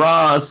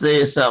LeBron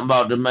said something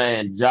about the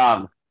man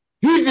jogging,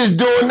 he's just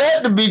doing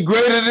that to be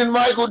greater than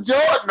Michael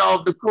Jordan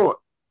off the court.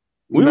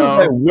 We were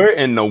like, where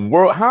in the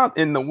world? How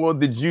in the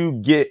world did you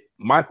get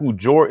Michael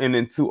Jordan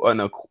into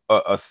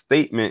a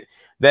statement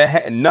that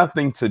had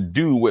nothing to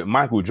do with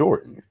Michael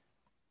Jordan?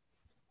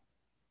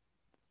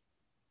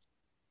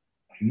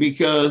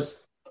 Because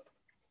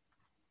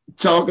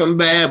talking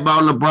bad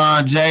about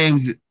LeBron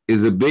James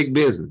is a big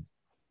business.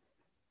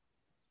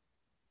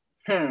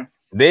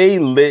 They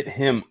lit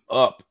him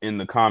up in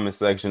the comment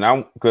section.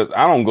 Because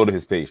I don't go to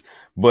his page,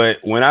 but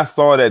when I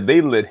saw that they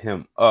lit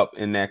him up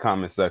in that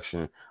comment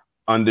section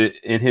in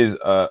his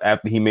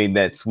after he made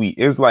that tweet,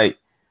 it's like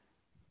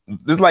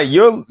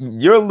your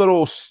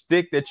little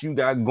shtick that you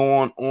got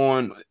going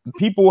on.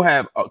 People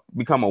have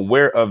become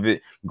aware of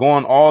it,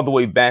 going all the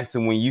way back to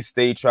when you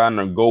stayed trying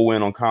to go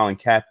in on Colin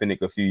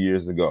Kaepernick a few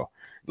years ago.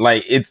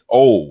 Like, it's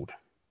old.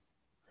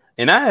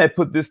 And I had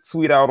put this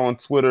tweet out on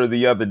Twitter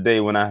the other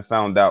day when I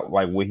found out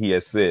like what he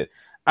had said.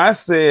 I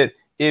said,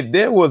 if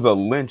there was a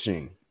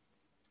lynching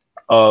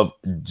of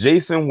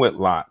Jason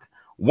Whitlock,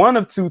 one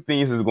of two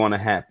things is going to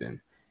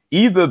happen.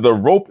 Either the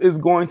rope is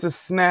going to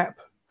snap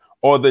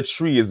or the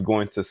tree is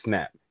going to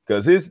snap,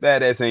 because his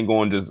fat ass ain't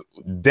going to just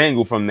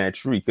dangle from that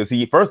tree, because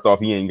first off,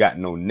 he ain't got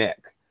no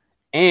neck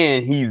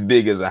and he's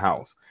big as a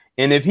house.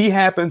 And if he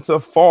happened to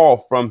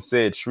fall from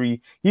said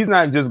tree, he's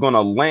not just going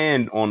to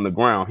land on the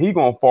ground. He's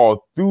going to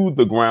fall through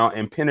the ground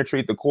and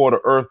penetrate the core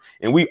of Earth,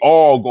 and we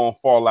all going to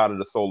fall out of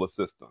the solar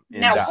system.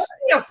 Now, was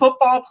he a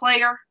football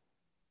player?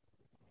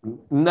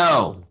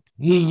 No,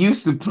 he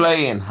used to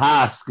play in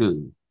high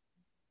school.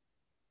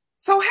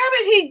 So how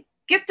did he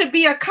get to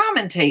be a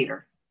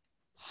commentator?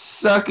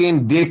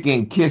 Sucking dick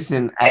and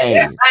kissing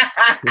ass.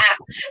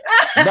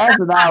 That's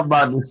what I was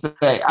about to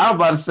say. I was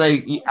about to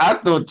say, I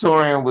thought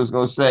Torian was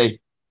going to say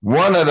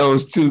one of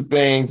those two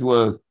things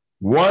was,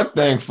 one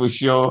thing for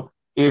sure,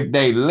 if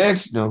they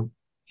lynched him,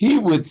 he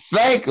would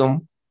thank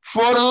them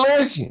for the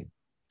lynching.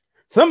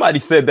 Somebody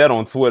said that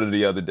on Twitter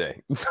the other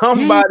day.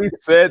 Somebody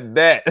said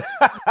that.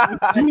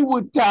 He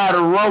would tie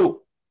the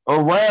rope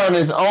around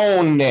his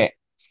own neck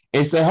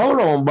and say, hold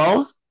on,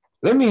 boss,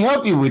 let me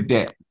help you with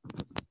that.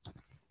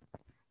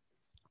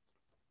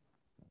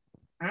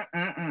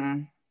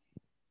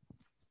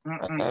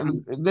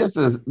 This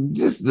is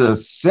just a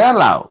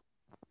sellout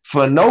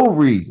for no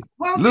reason.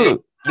 Well,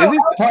 look,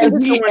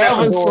 has he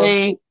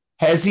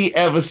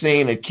ever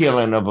seen a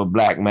killing of a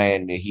black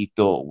man that he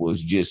thought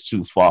was just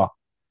too far?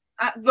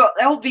 Well,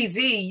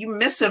 LVZ, you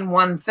missing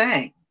one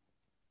thing.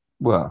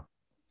 Well,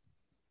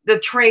 the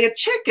tray of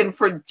chicken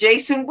for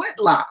Jason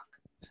Whitlock.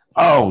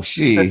 Oh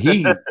shit,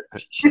 you know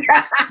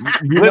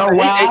Listen,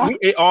 why?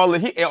 he ate all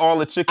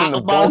the chicken, I'm the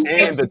about bone, to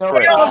say, and the you know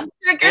tray. why?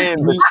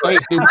 And He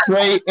ate the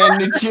tray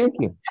and the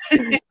chicken.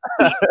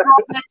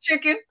 That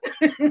chicken.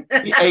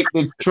 He ate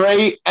the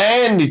tray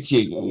and the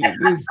chicken.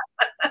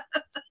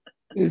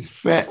 This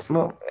fat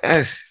mo.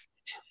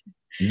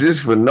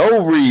 This for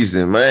no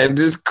reason, man.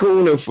 This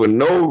cooning for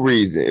no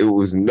reason. It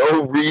was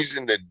no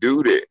reason to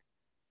do that.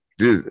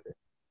 Just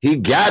he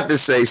got to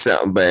say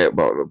something bad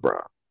about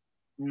LeBron.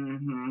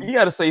 Mm-hmm. You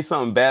got to say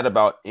something bad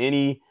about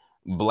any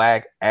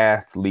black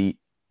athlete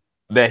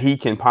that he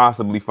can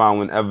possibly find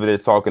whenever they're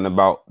talking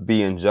about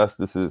the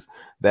injustices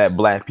that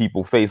black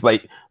people face.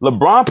 Like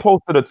LeBron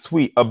posted a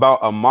tweet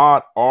about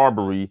Ahmaud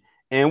Arbery,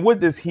 and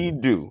what does he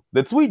do?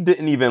 The tweet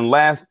didn't even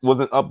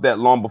wasn't up that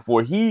long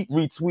before he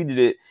retweeted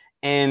it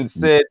and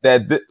said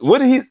that what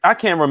did he? I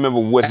can't remember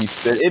what he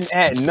said. It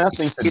had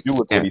nothing to do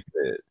with what he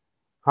said.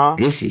 Huh?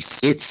 This is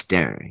shit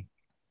stirring.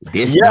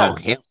 This yes, don't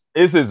help.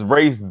 This is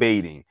race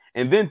baiting.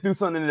 And then threw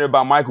something in there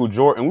about Michael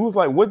Jordan. We was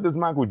like, what does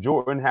Michael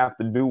Jordan have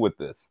to do with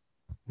this?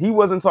 He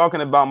wasn't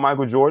talking about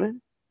Michael Jordan.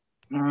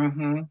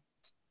 Mm-hmm.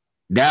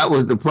 That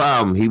was the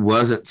problem. He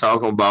wasn't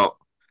talking about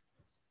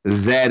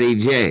Zaddy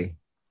J.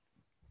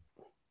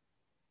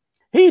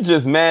 He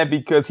just mad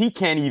because he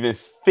can't even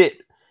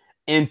fit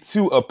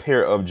into a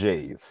pair of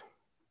J's.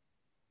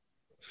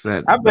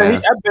 I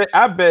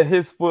bet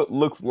his foot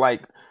looks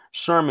like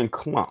Sherman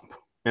Klump.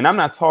 And I'm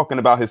not talking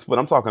about his foot.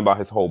 I'm talking about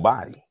his whole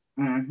body.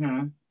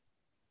 Mm-hmm.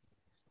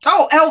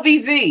 Oh,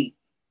 LVZ.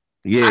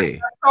 Yeah. I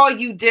saw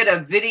you did a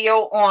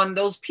video on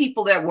those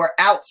people that were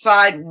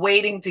outside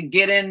waiting to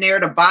get in there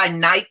to buy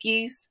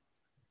Nikes.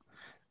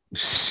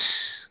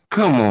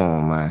 Come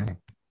on, man.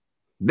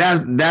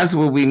 That's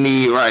what we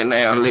need right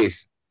now.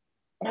 Listen.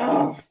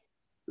 Oh.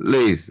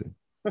 Listen.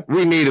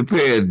 We need a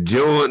pair of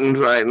Jordans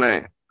right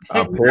now.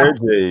 A pair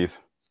of J's.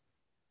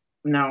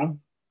 No.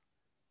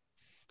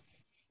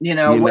 When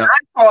I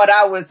saw it,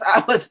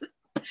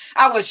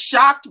 I was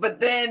shocked, but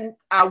then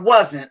I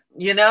wasn't,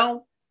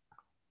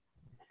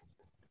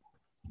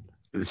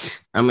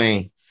 I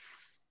mean,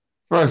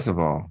 first of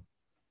all,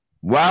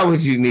 why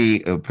would you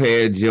need a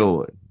pair of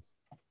Jordans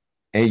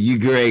and you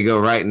gonna go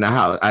right in the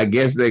house? I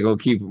guess they're gonna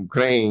keep them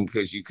clean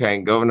because you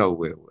can't go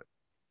nowhere with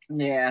them.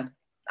 Yeah.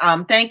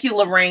 Thank you,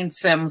 Lorraine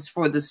Sims,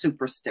 for the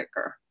super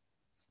sticker.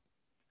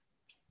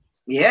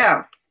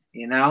 Yeah,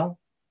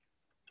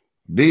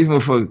 These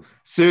motherfuckers,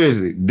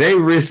 seriously, they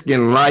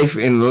risking life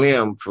and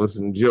limb for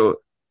some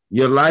Jordan.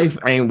 Your life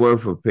ain't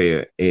worth a pair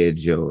of Air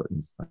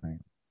Jordans.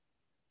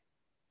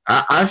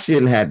 I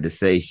shouldn't have to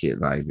say shit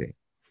like that.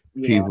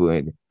 Yeah. People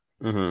in it.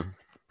 Mm-hmm.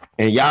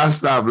 And y'all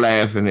stop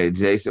laughing at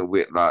Jason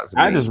Whitlock's.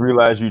 I just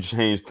realized you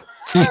changed.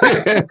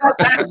 I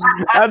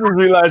just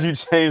realized you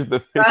changed the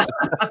picture.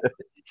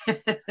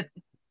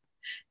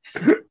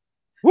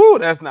 Woo,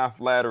 that's not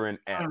flattering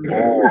at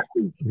all.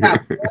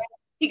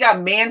 He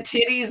got man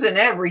titties and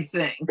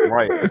everything.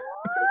 Right.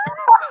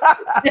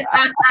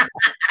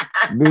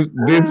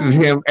 This is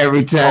him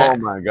every time.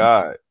 Oh my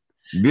God.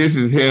 This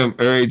is him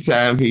every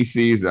time he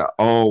sees an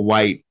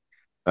all-white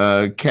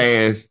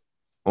cast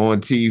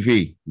on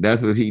TV.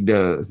 That's what he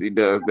does. He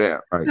does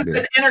that right there.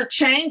 It's an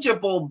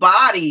interchangeable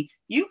body.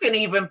 You can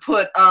even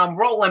put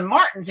Roland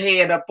Martin's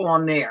head up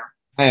on there.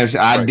 I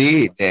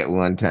did that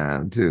one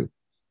time too.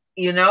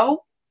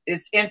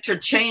 It's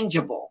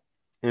interchangeable.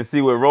 And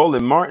see, with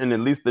Roland Martin, at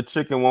least the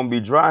chicken won't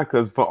be dry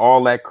because for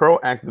all that curl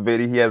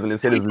activated he has in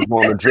his head is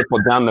going to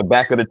dribble down the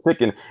back of the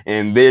chicken,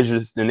 and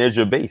there's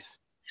your base.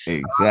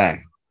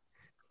 Exactly.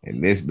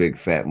 And this big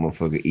fat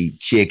motherfucker eat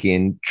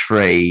chicken,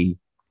 tray,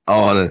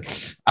 all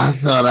the. I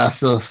thought I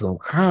saw some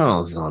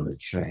crumbs on the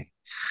tray.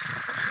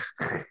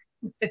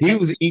 He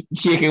was eating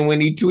chicken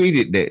when he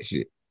tweeted that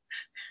shit.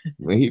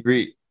 When he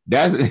read,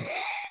 that's it.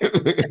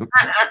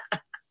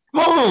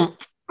 Hold on.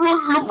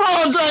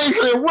 LeBron James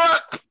said,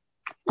 what?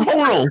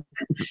 Hold on.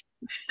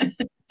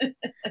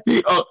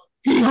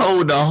 He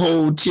hold the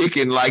whole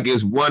chicken like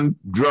it's one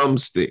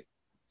drumstick.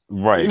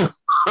 Right.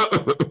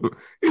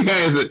 He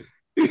has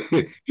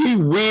he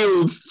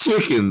wields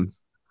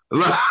chickens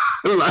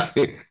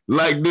like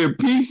they're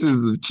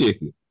pieces of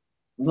chicken.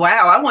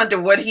 Wow, I wonder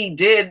what he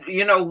did,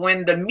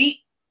 when the meat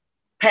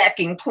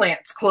packing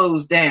plants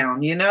closed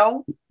down, He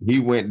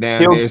went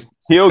down there.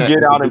 He'll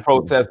get out and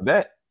protest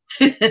that.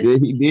 Yeah,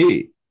 he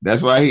did.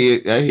 That's why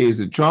he's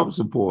a Trump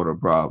supporter,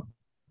 probably.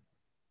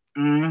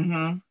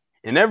 Mm-hmm.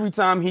 And every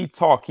time he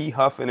talked, he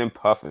huffing and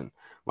puffing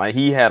like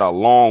he had a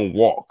long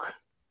walk.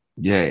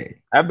 Yeah,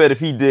 I bet if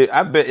he did,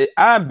 I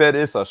bet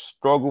it's a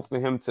struggle for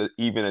him to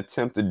even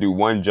attempt to do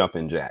one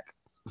jumping jack.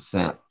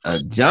 So,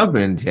 a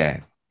jumping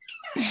jack.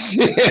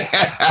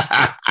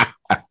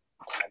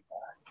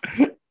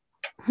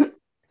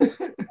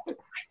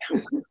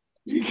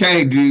 You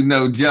can't do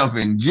no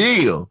jumping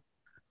Jill.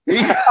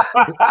 You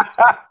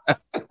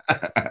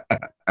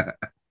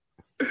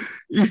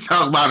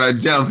talk about a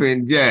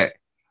jumping jack.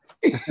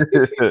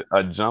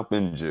 A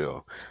jumping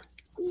Jill.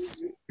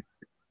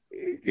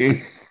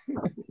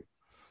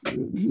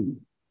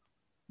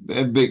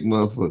 That big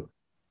motherfucker.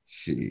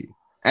 Shit.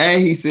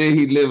 And he said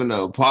he live in an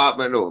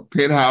apartment or a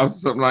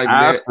penthouse, something like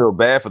that. I feel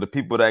bad for the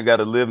people that got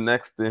to live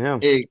next to him.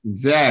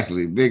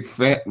 Exactly, big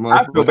fat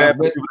motherfucker. I feel bad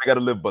for the people that got to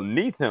live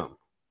beneath him.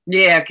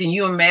 Yeah, can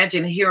you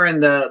imagine hearing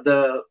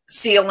the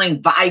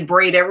ceiling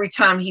vibrate every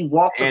time he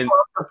walks across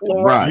the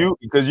floor? Right.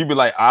 Because you'd be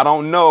like, I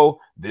don't know.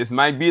 This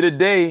might be the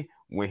day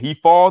when he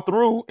fall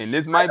through, and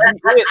this might be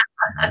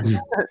it.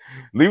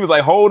 Lee was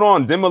like, hold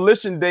on,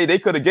 demolition day. They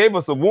could have gave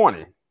us a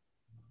warning.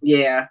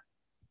 Yeah.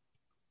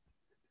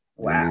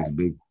 Wow.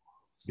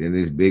 Then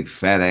this big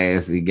fat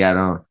ass he got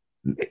on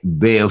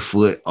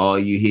barefoot. All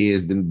you hear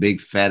is them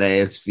big fat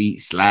ass feet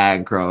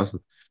sliding across.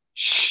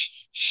 Shh.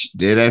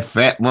 Did that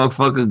fat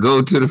motherfucker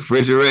go to the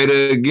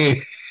refrigerator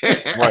again?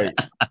 Right.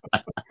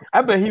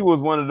 I bet he was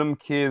one of them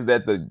kids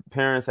that the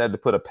parents had to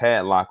put a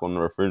padlock on the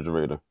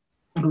refrigerator.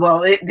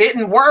 Well, it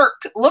didn't work.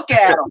 Look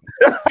at him.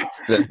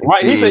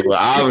 Right. See, well,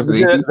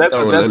 obviously, and that's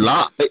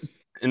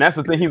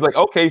the thing. He's like,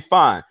 okay,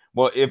 fine.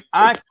 Well, if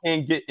I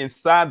can't get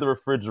inside the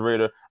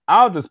refrigerator,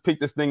 I'll just pick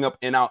this thing up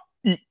and I'll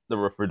eat the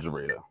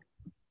refrigerator.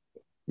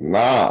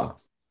 Nah.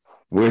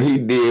 What he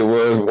did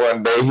was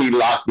one day he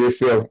locked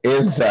himself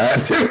inside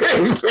the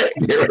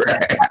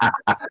refrigerator.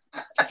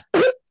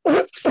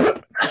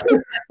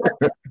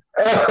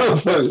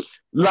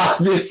 Locked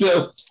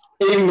himself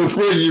in the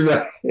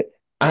refrigerator.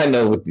 I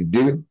know what to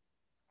do.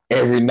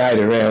 Every night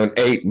around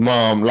 8,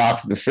 Mom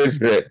locks the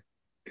refrigerator.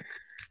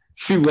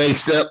 She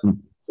wakes up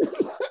and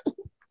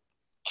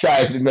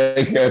tries to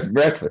make us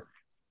breakfast.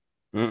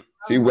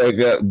 She wake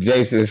up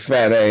Jason's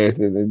fat ass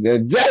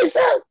and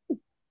Jason,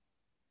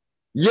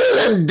 you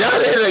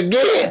done it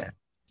again.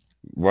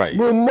 Right.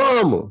 With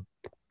mama.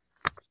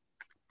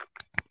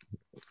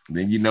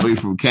 Then you know he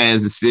from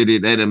Kansas City.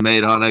 They done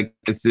made all that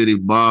Kansas City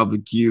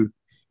barbecue.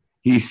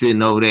 He's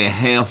sitting over there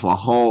half a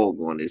hog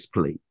on his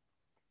plate.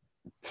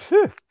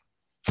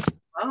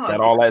 Got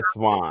all that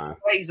swine.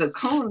 He's a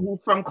coon.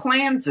 He's from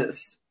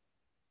Kansas.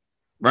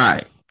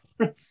 Right.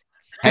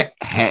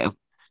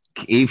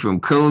 He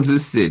from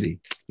Kansas City.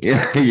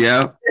 Yeah,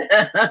 yeah.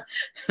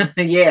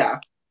 Yeah.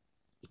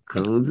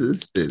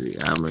 Kansas City.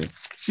 I mean,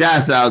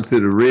 shouts out to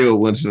the real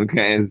ones from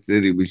Kansas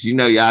City, but you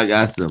know y'all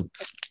got some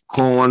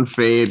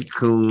corn-fed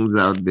coons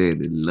out there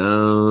that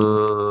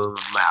love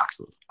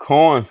massa.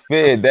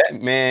 Corn-fed.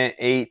 That man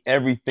ate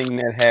everything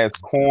that has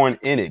corn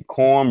in it.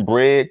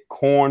 Cornbread,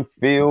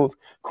 cornfields,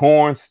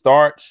 corn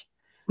starch,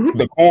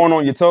 the corn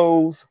on your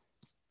toes.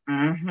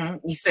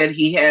 Mm-hmm. He said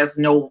he has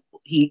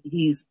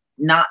he's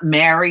not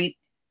married.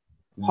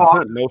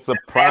 No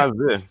surprise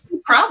there. He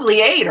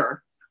probably ate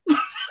her.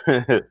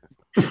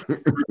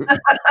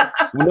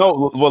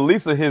 No, well,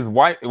 Lisa, his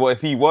wife, well,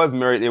 if he was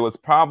married, it was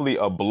probably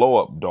a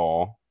blow-up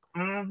doll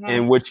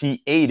in which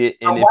he ate it,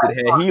 and if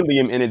it had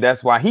helium in it,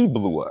 that's why he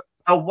blew up.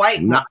 A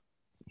white one.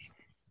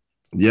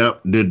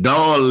 Yep, the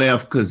doll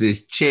left because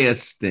his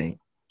chest stink.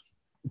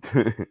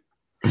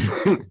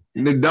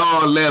 The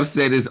doll left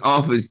said his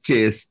office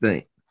chest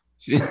stink.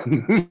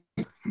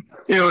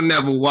 He'll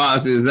never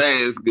wash his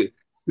ass good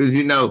because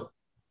you know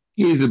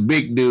he's a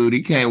big dude.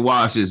 He can't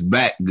wash his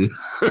back good.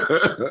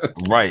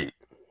 Right.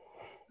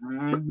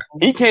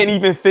 He can't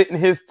even fit in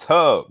his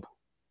tub.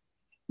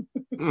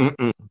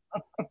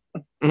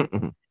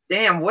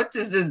 Damn, what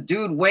does this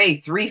dude weigh?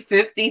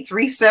 350,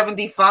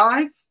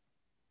 375?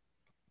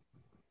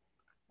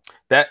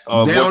 That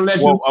they don't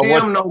let you see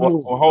him no more.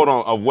 Hold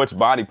on, of which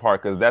body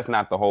part? Because that's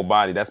not the whole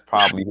body. That's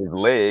probably his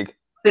leg.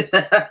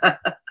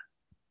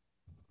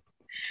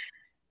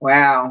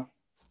 Wow.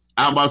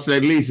 I'm about to say,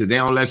 Lisa, they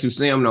don't let you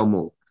see him no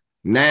more.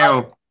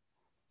 Now,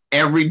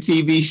 every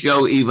TV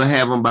show either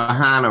have him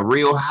behind a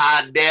real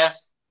high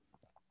desk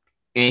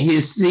and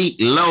his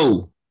seat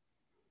low.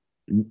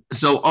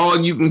 So all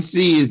you can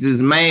see is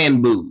his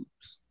man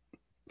boobs.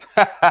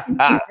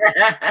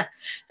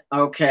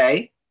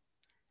 Okay.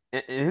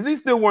 Is he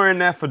still wearing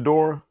that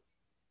fedora?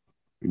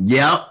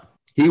 Yep.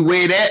 He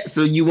wear that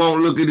so you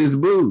won't look at his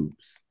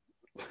boobs.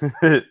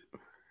 Because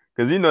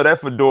you know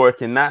that fedora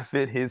cannot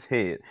fit his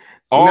head.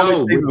 All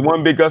it takes is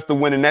one big gust of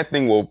wind and that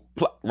thing will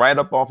plop right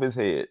up off his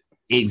head.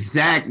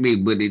 Exactly,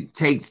 but it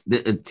takes the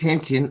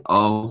attention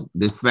of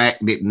the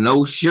fact that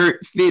no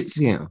shirt fits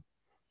him.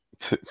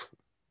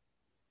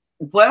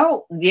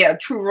 Well, yeah,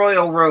 True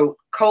Royal wrote,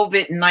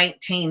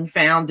 COVID-19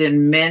 found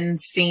in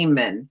men's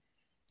semen.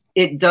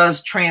 It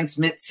does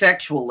transmit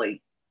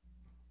sexually.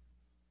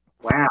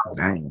 Wow.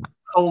 Dang.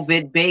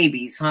 COVID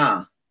babies,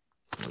 huh?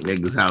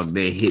 Niggas out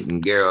there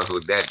hitting girls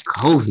with that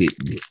COVID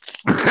dick.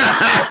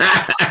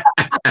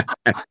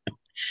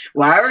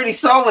 Well, I already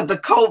saw what the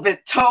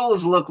COVID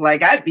toes look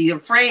like. I'd be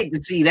afraid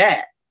to see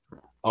that.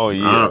 Oh,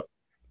 yeah.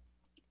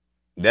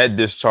 That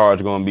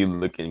discharge gonna be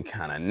looking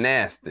kind of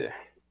nasty.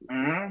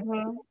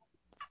 Mm-hmm.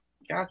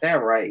 Got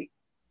that right.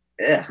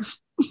 Ugh.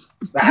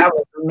 But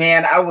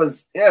when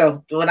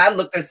I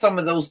looked at some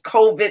of those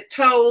COVID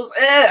toes,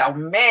 oh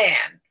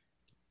man.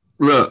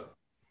 Look.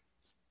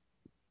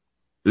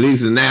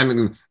 Lisa now,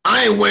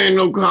 I ain't wearing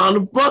no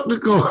condom. Fuck the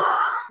condom.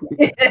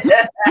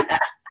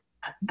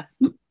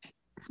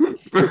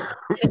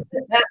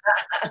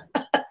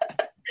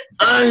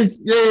 I ain't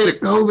scared of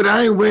COVID.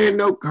 I ain't wearing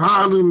no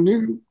condom,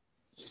 nigga.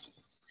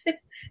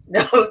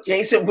 No,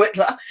 Jason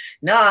Whitlock.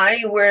 No, I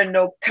ain't wearing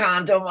no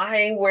condom. I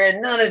ain't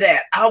wearing none of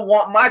that. I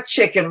want my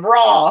chicken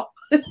raw.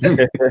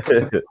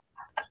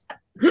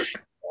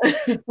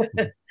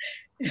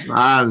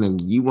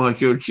 Island, you want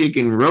your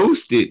chicken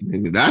roasted,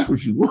 nigga. That's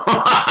what you want.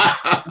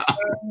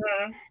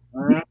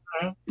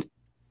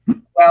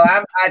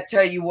 Well, I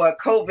tell you what,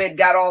 COVID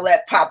got all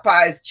that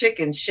Popeye's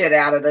chicken shit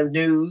out of the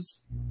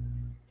news.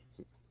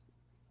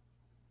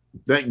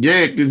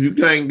 Yeah, because you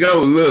can't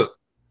go. Look,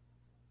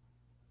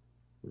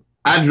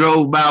 I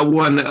drove by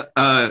one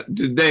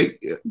today,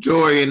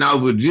 Jory, in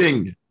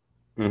Virginia.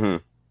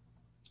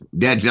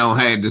 That Joe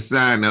had the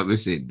sign up. It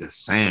said the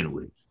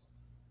sandwich.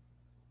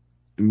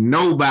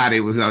 Nobody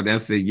was out there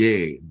said,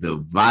 yeah, the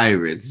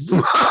virus.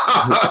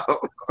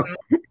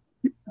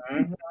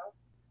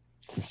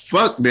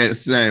 Fuck that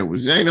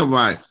sandwich. Ain't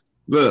nobody.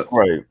 Look,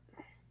 right.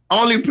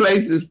 Only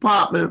places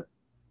popping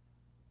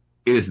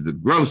is the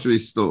grocery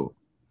store.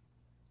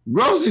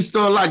 Grocery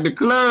store like the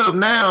club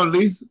now,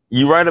 Lisa.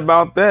 You right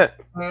about that.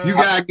 You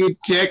gotta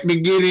get checked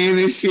to get in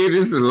and shit.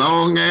 It's a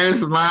long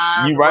ass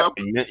line. You right.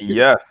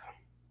 Yes.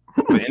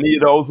 For any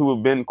of those who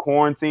have been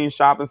quarantine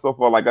shopping so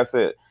far, like I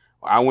said,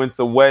 I went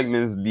to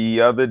Wegmans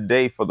the other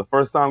day for the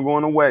first time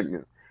going to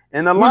Wegmans.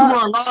 And the line.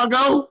 Which one,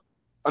 Largo?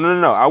 Oh,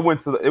 no. I went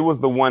to it was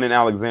the one in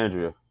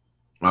Alexandria.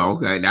 Oh,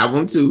 okay, that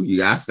one too. You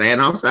gotta stand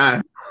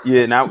outside.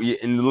 Yeah,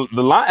 and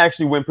the line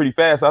actually went pretty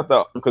fast. I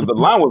thought because the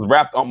line was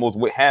wrapped almost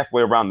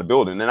halfway around the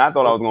building, and I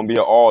thought I was gonna be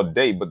here all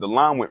day, but the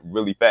line went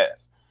really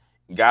fast.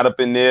 Got up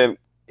in there,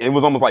 it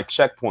was almost like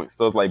checkpoints.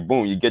 So it's like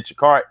boom, you get your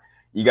cart,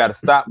 you got to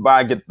stop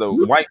by, get the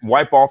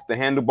wipe off the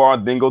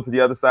handlebar, then go to the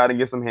other side and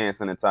get some hand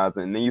sanitizer,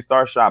 and then you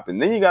start shopping.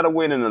 Then you got to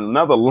wait in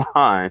another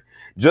line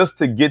just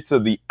to get to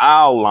the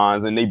aisle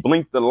lines, and they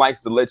blink the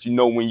lights to let you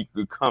know when you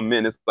could come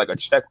in. It's like a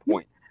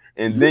checkpoint.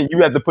 And then you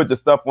have to put your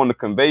stuff on the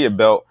conveyor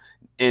belt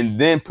and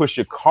then push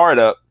your cart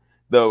up.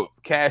 The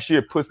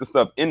cashier puts the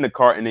stuff in the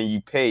cart and then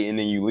you pay and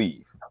then you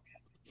leave.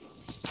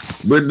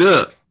 But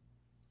look,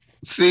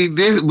 see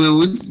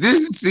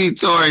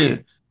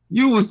Torian,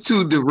 you was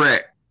too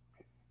direct.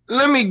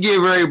 Let me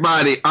give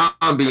everybody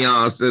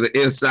ambiance of the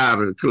inside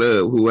of the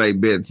club who ain't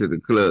been to the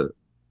club.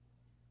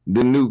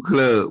 The new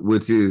club,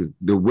 which is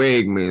the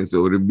Wegmans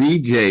or the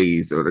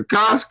BJ's or the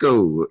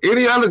Costco or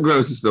any other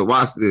grocery store.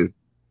 Watch this.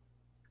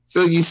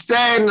 So you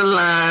stand in the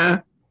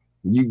line,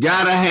 you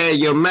gotta have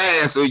your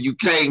mask or you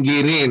can't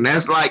get in.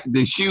 That's like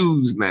the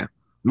shoes now.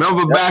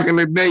 Remember back in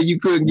the day you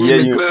couldn't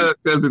get in the club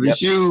because of the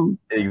shoes?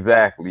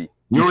 Exactly.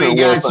 You ain't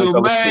got your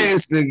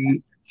mask,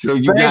 nigga. So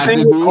you got to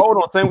do. Hold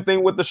on, same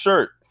thing with the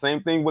shirt.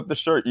 Same thing with the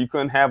shirt. You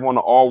couldn't have on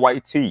an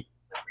all-white tee.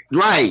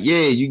 Right,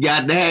 yeah, you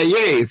got to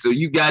have, so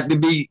you got to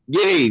be,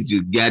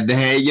 you got to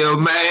have your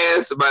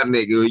mask, my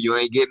nigga, or you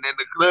ain't getting in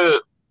the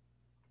club.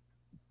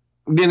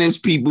 Then there's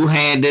people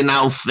handing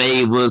out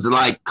favors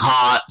like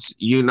carts,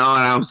 you know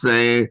what I'm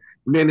saying?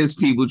 Then there's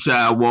people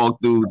trying to walk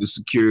through the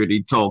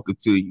security talking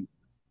to you.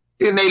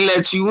 Then they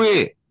let you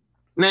in.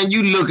 Now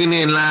you looking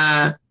in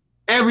line,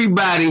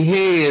 everybody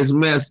hair is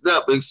messed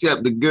up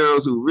except the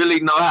girls who really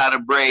know how to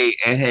braid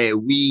and had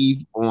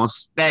weave on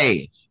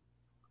stash.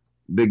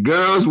 The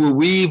girls with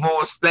weave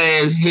on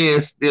stash,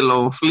 hair still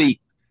on fleek,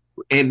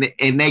 and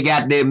they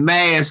got their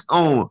mask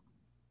on.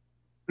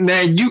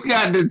 Now you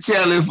got to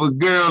tell if a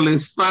girl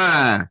is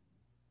fine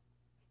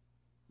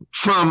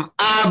from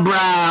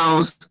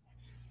eyebrows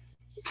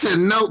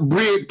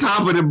to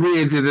top of the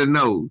bridge of the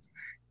nose.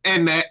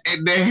 And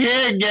the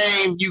hair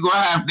game, you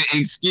gonna have to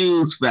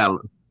excuse,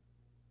 fellas.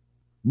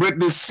 But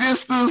the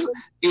sisters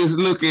is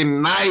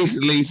looking nice,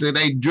 Lisa.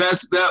 They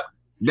dressed up,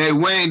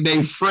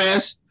 they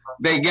fresh,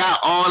 they got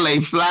all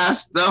they fly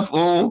stuff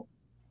on.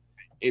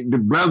 And the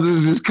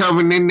brothers is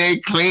coming in there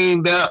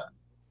cleaned up.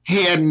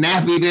 Hair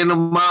nappied in a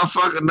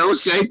motherfucker, no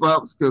shape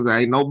ups because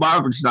ain't no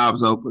barber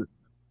shops open.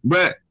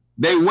 But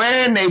they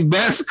wearing their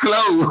best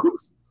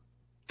clothes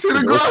to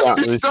the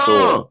grocery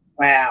store.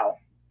 Wow.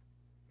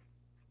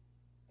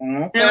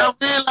 And I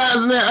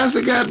realized that I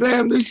said,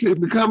 goddamn, this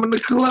shit becoming the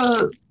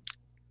club.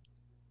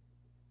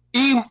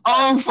 Even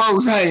old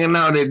folks hanging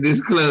out at this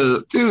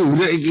club too.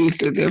 They just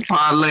sit there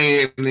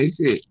parlaying and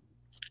shit.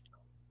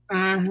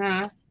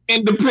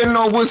 And depending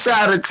on what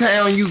side of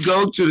town you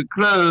go to the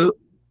club,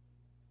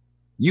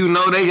 you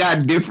know they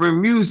got different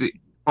music.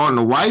 On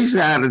the white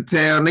side of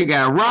town, they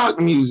got rock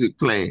music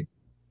playing.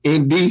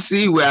 In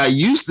DC, where I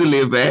used to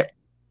live at,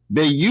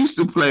 they used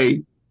to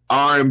play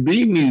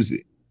R&B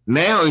music.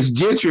 Now it's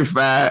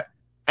gentrified.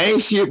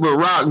 Ain't shit but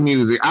rock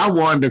music. I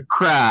wanted to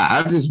cry.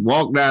 I just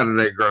walked out of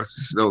that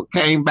grocery store,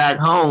 came back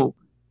home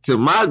to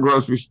my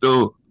grocery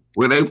store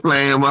where they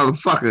playing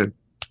motherfucker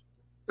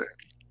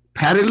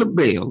Patti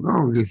LaBelle.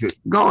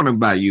 Go on and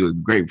buy you a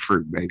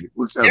grapefruit, baby.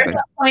 What's up, They're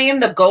not playing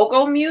the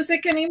go-go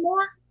music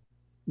anymore?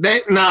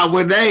 They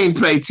ain't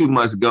play too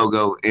much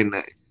go-go in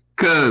that.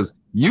 Cause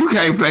you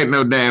can't play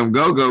no damn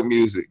go-go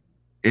music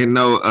in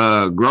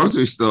no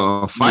grocery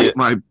store. Fight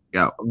might be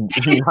out.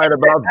 You're right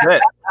about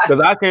that. Cause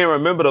I can't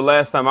remember the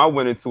last time I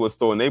went into a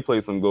store and they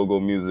played some go-go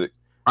music.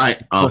 A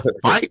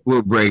fight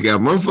will break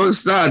out. Motherfuckers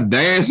start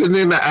dancing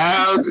in the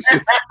aisles and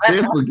shit.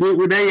 They forget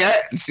where they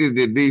at. Shit,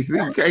 in DC,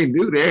 you can't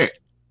do that.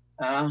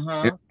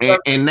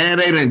 And now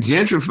they done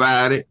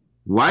gentrified it.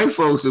 White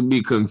folks will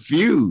be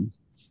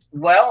confused.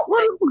 Well,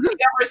 you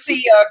ever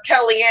see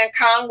Kellyanne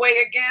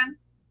Conway again?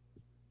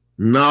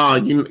 No,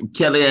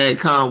 Kellyanne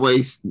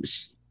Conway,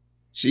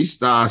 she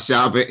started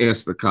shopping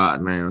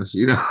Instacart now.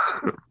 She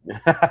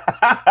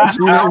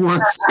don't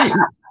want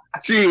to.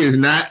 She is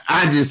not.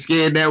 I just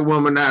scared that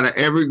woman out of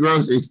every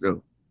grocery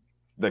store.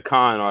 The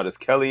con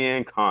artist,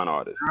 Kellyanne con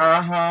artist.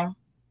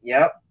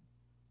 Yep.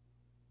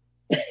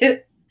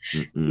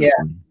 Yeah,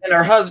 and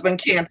her husband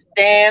can't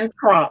stand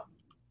Trump.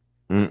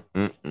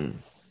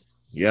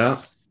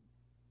 Yeah,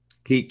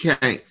 he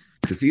can't,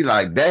 because he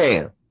like,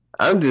 damn,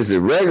 I'm just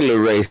a regular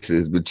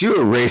racist, but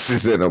you're a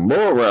racist and a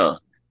moron.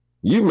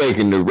 You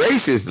making the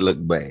racists look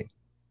bad.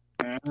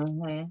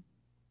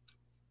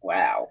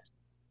 Wow.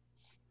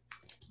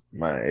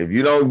 Man, if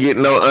you don't get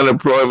no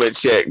unemployment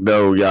check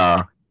though,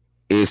 y'all,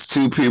 it's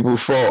two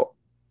people's fault.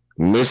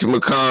 Mitch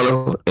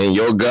McConnell and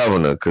your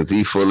governor, because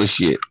he full of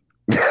shit.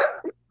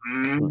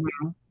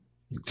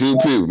 Two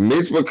people.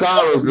 Mitch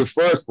McConnell's the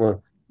first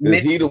one.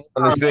 Because he the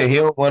one that said he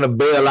don't want to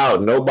bail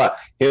out nobody.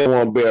 He don't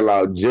want to bail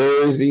out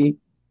Jersey.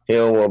 He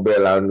don't want to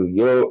bail out New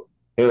York.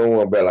 He don't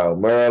want to bail out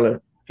Maryland.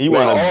 He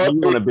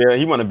want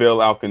to bail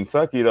out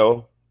Kentucky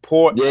though.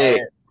 Poor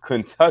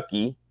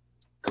Kentucky,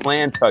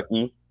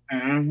 Clantucky.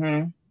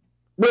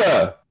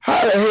 Bruh,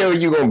 how the hell are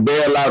you gonna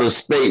bail out a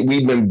state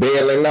we've been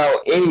bailing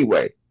out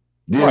anyway?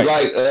 Just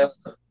like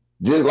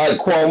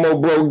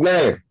Cuomo broke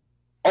down.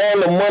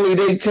 All the money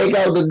they take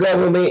out the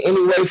government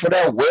anyway for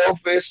that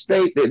welfare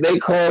state that they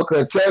call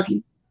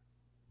Kentucky,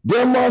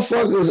 them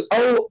motherfuckers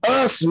owe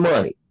us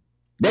money.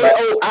 They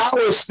owe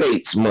our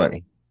states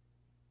money.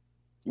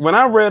 When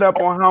I read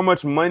up on how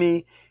much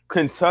money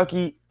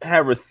Kentucky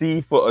had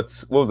received for a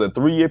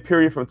 3-year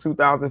period from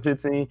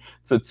 2015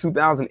 to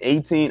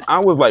 2018, I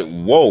was like,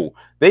 whoa,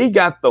 they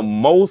got the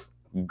most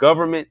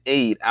government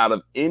aid out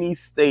of any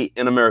state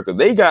in America.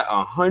 They got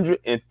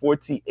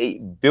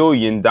 $148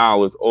 billion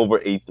over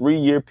a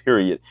 3-year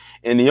period.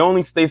 And the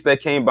only states that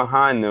came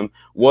behind them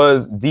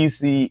was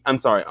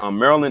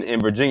Maryland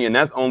and Virginia. And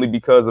that's only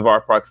because of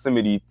our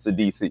proximity to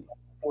DC.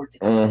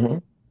 Oh,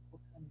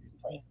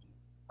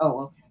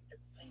 okay.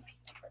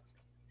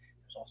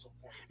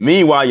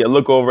 Meanwhile, you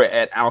look over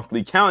at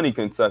Owsley County,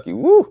 Kentucky.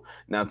 Woo!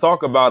 Now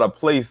talk about a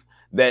place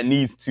that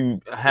needs to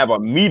have a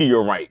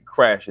meteorite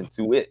crash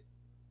into it.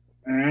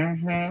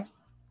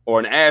 Or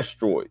an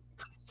asteroid.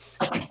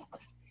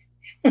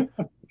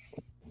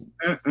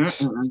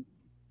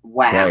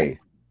 Wow. Right.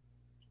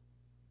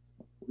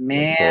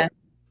 Man.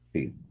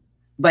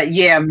 But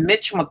yeah,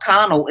 Mitch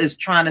McConnell is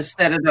trying to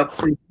set it up.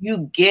 If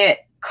you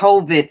get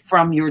COVID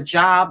from your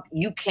job,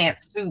 you can't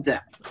sue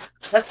them.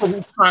 That's what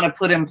he's trying to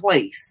put in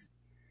place.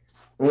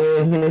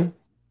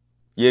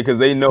 Yeah, because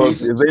they know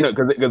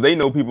because they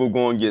know people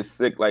going to get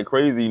sick like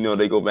crazy. You know,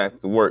 they go back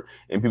to work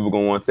and people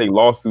going to want to take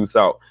lawsuits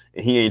out,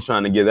 and he ain't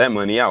trying to get that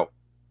money out.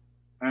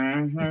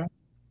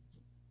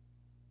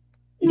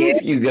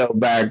 If you go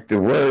back to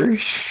work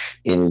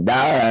and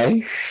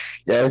die,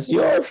 that's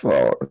your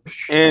fault.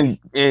 And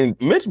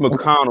Mitch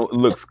McConnell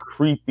looks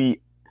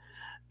creepy.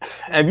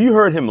 Have you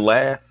heard him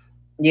laugh?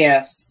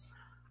 Yes.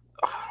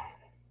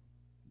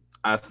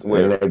 I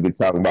swear. They be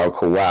talking about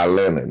Kawhi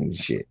Leonard and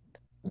shit.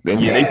 They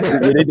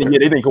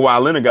think Kawhi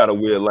Leonard got a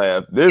weird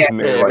laugh. This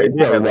man right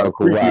here has a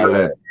creepy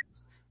laugh.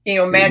 Can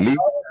you imagine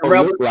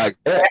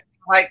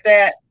like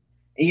that?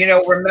 You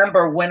know,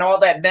 remember when all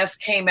that mess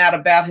came out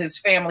about his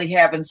family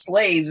having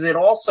slaves, it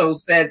also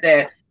said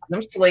that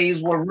them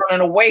slaves were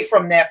running away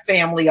from that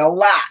family a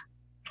lot.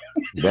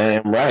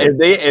 Damn right.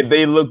 If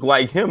they look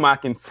like him, I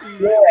can see.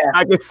 Yeah.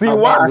 I can see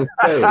why.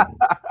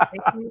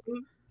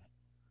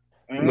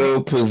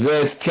 Little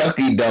possessed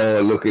Chucky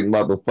doll looking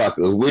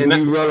motherfuckers.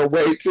 Wouldn't you run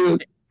away too?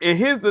 And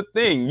here's the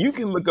thing: you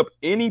can look up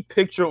any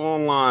picture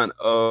online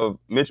of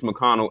Mitch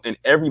McConnell, and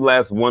every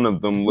last one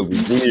of them look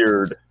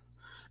weird.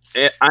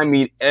 I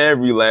mean,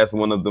 every last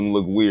one of them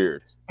look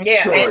weird.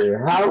 Yeah. Sorry,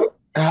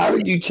 how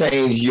do you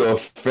change your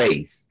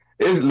face?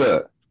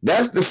 Look,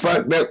 that's the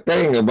fucked up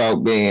thing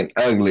about being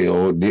ugly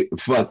or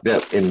fucked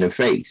up in the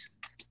face.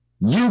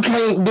 You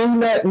can't do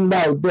nothing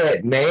about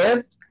that,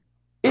 man.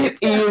 It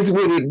is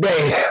what it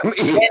damn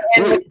is.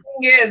 And the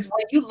thing is,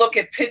 when you look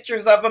at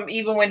pictures of him,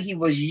 even when he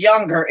was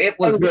younger, it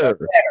was no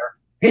better.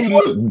 He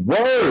looked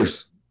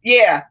worse.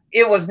 Yeah,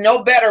 it was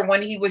no better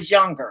when he was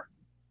younger.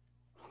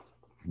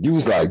 You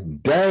was like,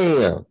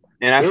 damn.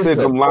 And I said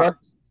the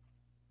lines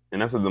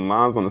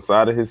on the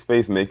side of his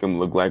face make him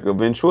look like a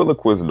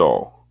ventriloquist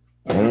doll.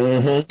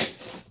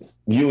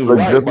 You was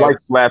just like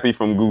Slappy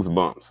from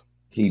Goosebumps.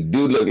 He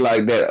do look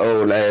like that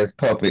old ass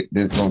puppet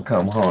that's gonna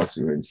come haunt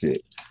you and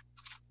shit.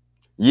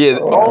 Yeah.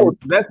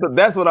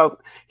 That's what I was.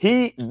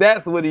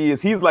 That's what he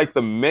is. He's like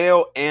the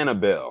male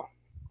Annabelle.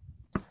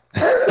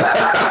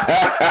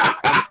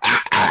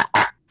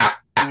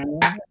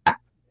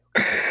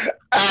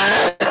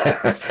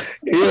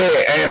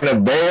 Yeah,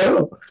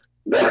 Annabelle.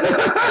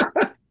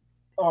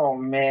 Oh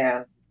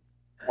man.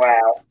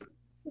 Wow.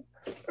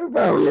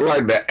 That look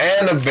like the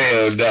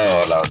Annabelle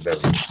doll out there.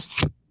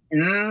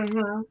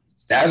 Mm-hmm.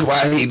 That's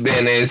why he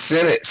been in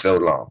Senate so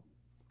long.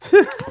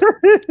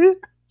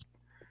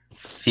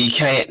 He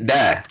can't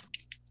die.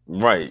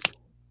 Right.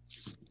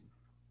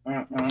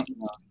 Mm-mm.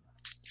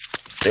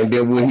 And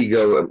then will he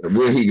go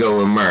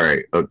and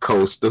marry a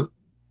coaster?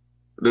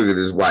 Look at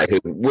his wife.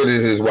 What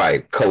is his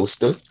wife?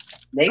 Coaster.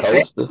 They say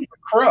he's a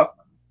crook.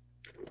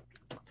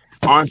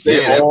 Aren't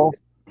they all?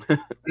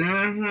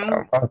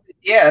 Mm-hmm.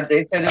 Yeah,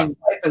 they said his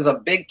wife is a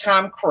big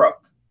time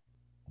crook.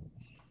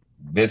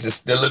 This is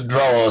still a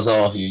drawers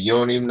off you. You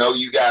don't even know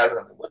you got it.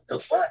 What the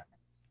fuck?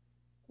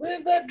 Where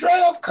did that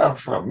draft come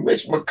from?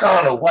 Mitch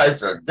McConnell wife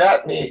that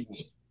got me.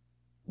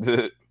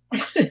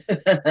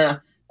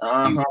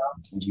 Uh-huh.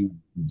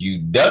 You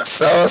duck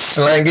sauce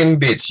slanging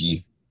bitch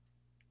you.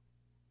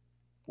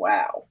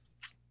 Wow.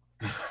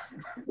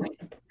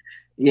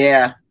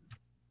 Yeah.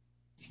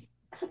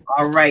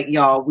 All right,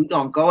 y'all. We're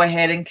gonna go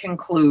ahead and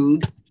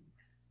conclude.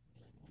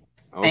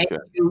 Okay.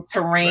 Thank you,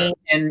 Terrain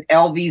and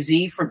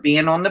LVZ, for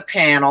being on the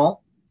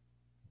panel.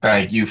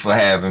 Thank you for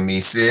having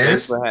me, sis.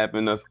 Thanks for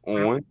having us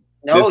on.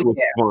 No, this was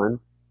fun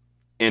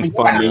and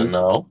funny.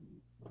 No.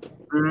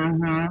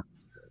 Mm-hmm.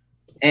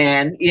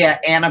 And yeah,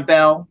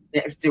 Annabelle,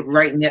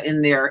 right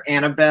in there,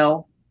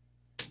 Annabelle.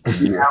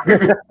 You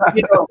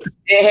know,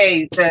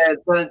 hey,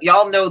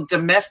 y'all know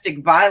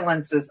domestic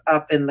violence is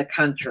up in the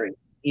country.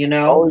 You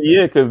know? Oh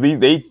yeah, because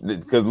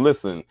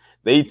listen,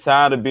 they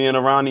tired of being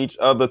around each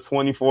other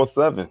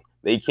 24/7.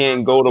 They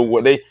can't go to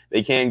work.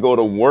 They can't go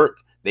to work.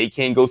 They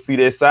can't go see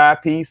their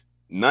side piece.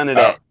 None of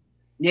that.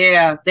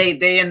 Yeah,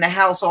 they in the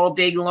house all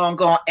day long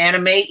going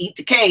anime, eat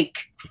the cake.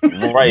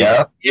 Right.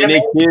 Yeah. And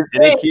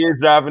their kids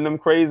driving them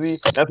crazy.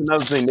 That's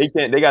another thing.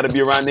 They got to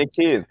be around their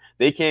kids.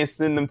 They can't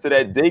send them to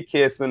that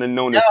daycare center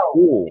known as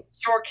school.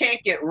 Sure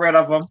can't get rid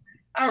of them.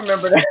 I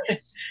remember that.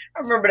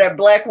 I remember that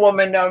black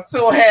woman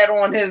Phil had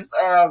on his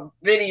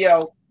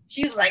video.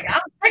 She was like,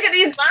 "I'm sick of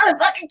these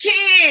motherfucking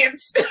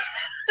kids."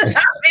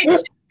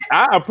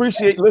 I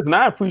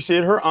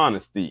appreciate her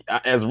honesty.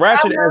 As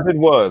ratchet as it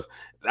was,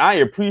 I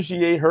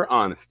appreciate her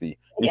honesty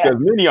because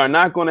many are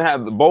not going to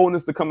have the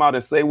boldness to come out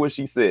and say what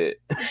she said.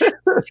 She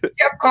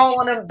kept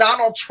calling him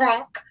Donald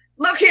Trump.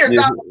 Look here,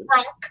 Donald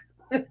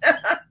Trump.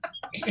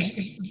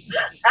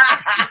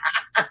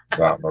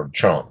 Donald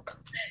Trump.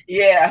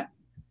 Yeah.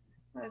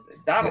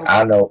 Donald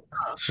I know.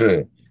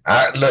 Sure.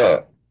 I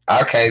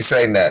can't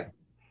say nothing.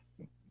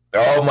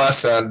 All my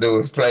son do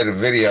is play the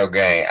video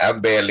game. I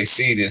barely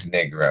see this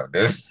Negro.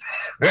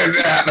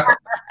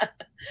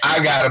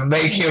 I gotta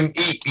make him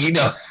eat. He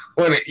don't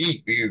want to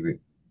eat either.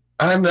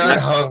 I'm not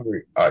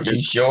hungry. Are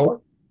you sure?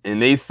 And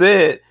they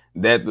said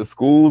that the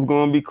school's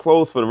gonna be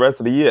closed for the rest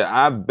of the year.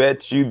 I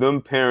bet you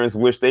them parents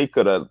wish they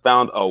could have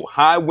found a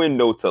high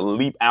window to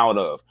leap out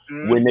of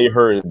when they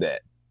heard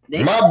that.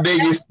 My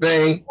biggest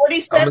thing,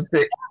 47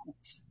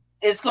 states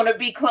is going to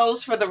be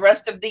closed for the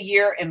rest of the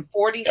year in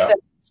 47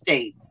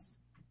 states.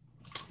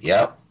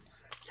 Yep.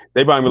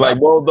 They probably be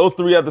like, well, those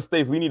 3 other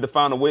states, we need to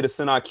find a way to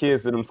send our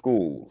kids to them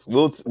schools.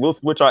 We'll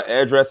switch our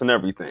address and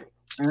everything.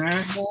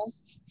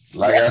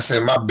 Like I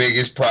said, my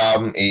biggest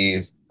problem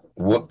is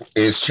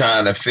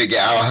trying to figure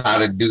out how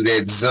to do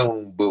that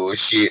Zoom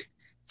bullshit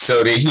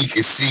so that he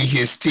can see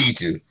his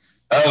teachers.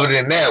 Other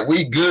than that,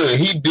 we good.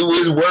 He do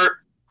his work.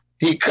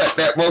 He cut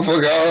that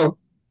motherfucker off,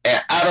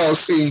 and I don't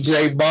see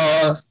Jay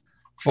Barnes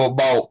for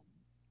about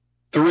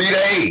 3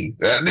 days.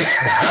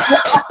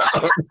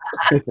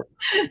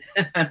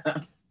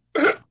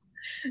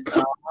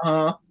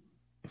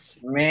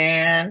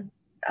 Man,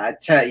 I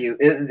tell you,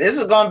 this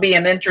is going to be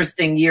an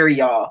interesting year,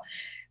 y'all.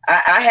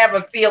 I have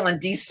a feeling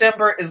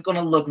December is going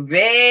to look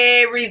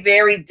very,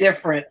 very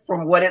different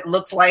from what it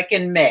looks like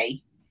in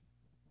May.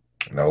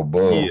 No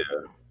bull.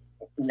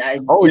 Yeah.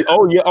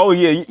 Oh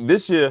yeah.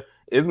 This year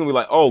it's gonna be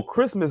like, oh,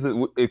 Christmas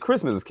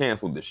is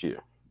canceled this year.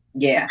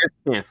 Yeah, it's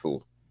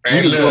canceled.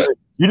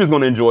 You're just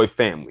gonna enjoy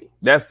family.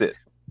 That's it.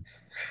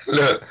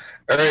 Look,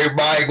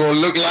 everybody gonna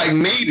look like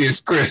me this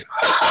Christmas.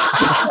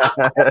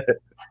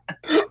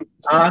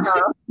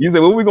 You said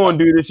what we're gonna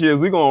do this year is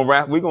we're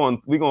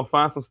gonna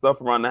find some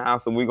stuff around the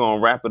house and we're gonna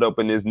wrap it up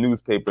in this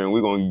newspaper and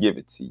we're gonna give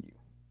it to you.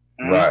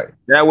 Right.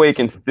 That way it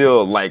can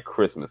feel like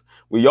Christmas.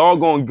 We all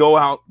gonna go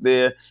out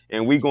there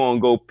and we gonna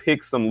go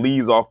pick some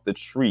leaves off the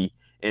tree,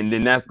 and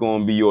then that's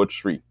gonna be your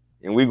tree.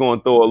 And we're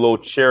gonna throw a little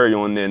cherry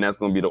on there, and that's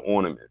gonna be the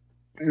ornament.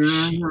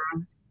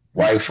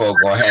 White folk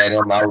gonna have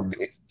them out.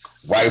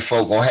 White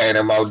folk gonna have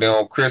them out there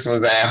on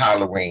Christmas and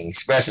Halloween,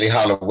 especially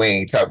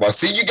Halloween. Talk about,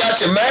 see, you got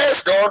your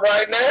mask on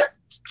right now.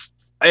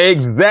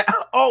 Exactly.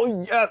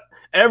 Oh yes,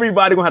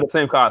 everybody gonna have the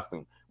same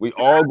costume. We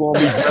all gonna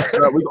be dressed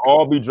up. We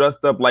all be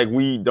dressed up like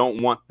we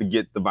don't want to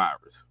get the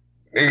virus.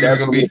 That's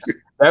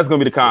gonna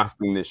be the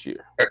costume this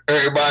year.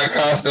 Everybody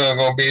costume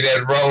gonna be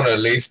that Rona,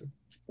 Lisa.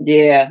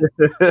 Yeah.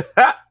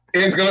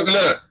 It's gonna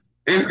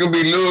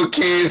be little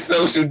kids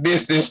social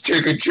distance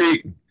trick or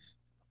treating.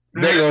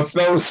 They gonna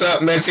throw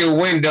something at your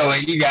window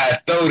and you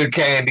gotta throw the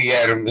candy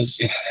at them and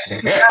shit.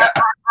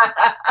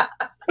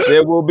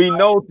 There will be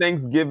no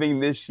Thanksgiving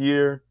this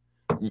year.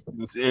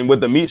 And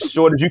with the meat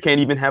shortage, you can't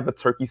even have a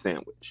turkey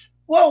sandwich.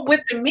 Well,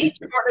 with the meat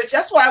shortage,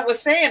 that's why I was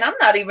saying I'm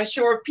not even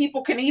sure if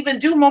people can even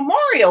do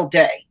Memorial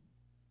Day.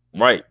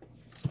 Right.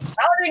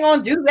 How are they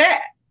gonna do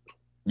that?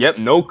 Yep,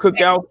 no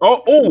cookout.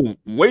 Oh,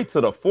 wait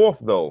till the 4th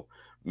though.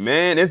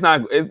 Man,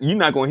 you're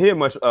not gonna hear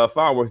much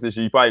fireworks this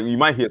year. You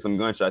might hear some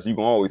gunshots. You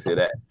can always hear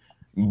that.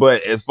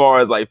 But as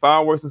far as like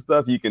fireworks and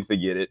stuff, you can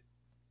forget it.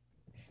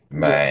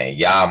 Man,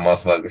 y'all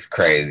motherfuckers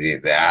crazy.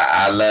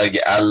 I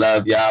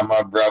love y'all,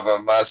 my brother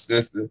and my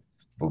sister.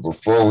 But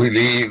before we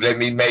leave, let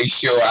me make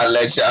sure I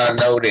let y'all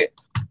know that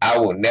I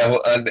will never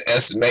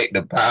underestimate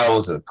the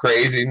powers of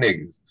crazy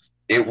niggas.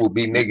 It will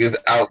be niggas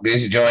out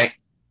this joint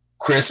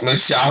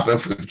Christmas shopping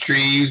for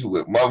trees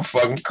with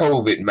motherfucking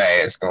COVID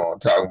mask on,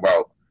 talking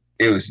about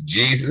it was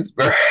Jesus'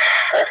 birthday.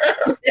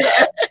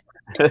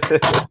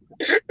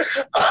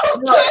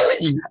 I'm telling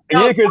you.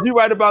 Yeah, because you're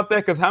right about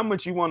that. Because how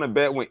much you want to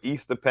bet when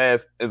Easter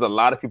passed? There's a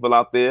lot of people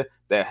out there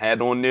that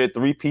had on their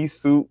 3-piece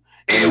suit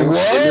and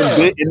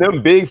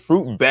them big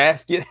fruit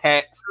basket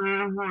hats,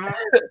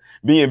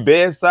 being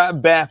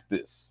bedside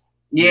Baptists.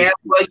 Yeah,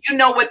 well, you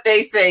know what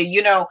they say.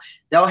 You know,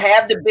 they'll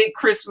have the big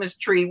Christmas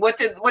tree. What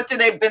did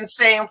they been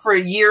saying for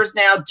years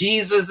now?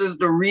 Jesus is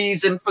the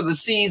reason for the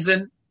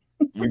season.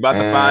 We about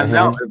to find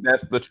out if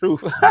that's the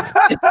truth. That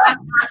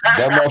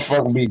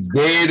motherfucker be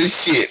dead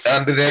as shit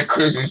under that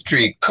Christmas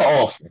tree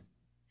coughing.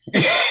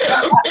 You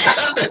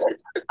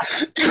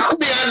gonna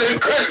be under the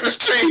Christmas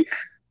tree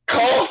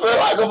coughing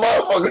like a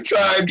motherfucker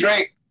trying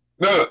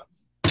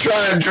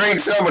to drink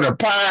some of the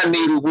pine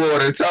needle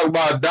water. Talk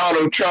about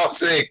Donald Trump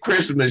saying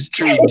Christmas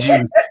tree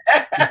juice.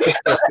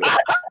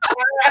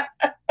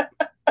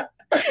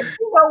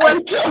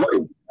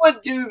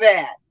 Would do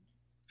that.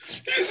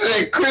 He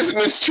said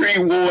Christmas tree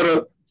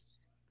water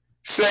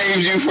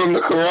saves you from the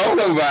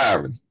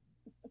coronavirus.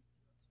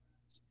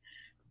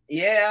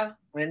 Yeah,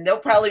 and they'll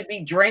probably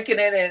be drinking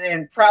it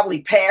and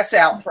probably pass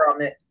out from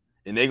it.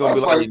 And they're going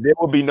to be like, there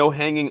will be no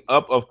hanging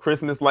up of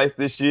Christmas lights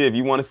this year. If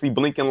you want to see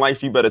blinking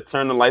lights, you better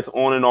turn the lights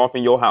on and off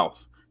in your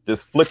house.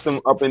 Just flick them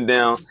up and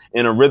down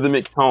in a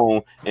rhythmic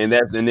tone, and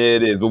there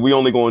it is. But we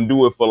only going to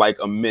do it for like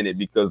a minute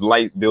because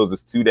light bills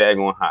is too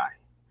daggone high.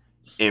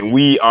 And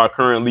we are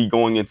currently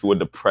going into a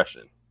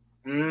depression.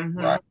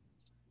 Right.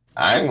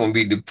 I ain't gonna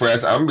be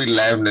depressed. I'm gonna be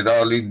laughing at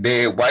all these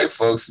dead white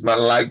folks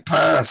smelling like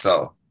pine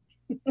saw.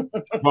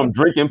 From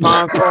drinking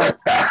pine saw,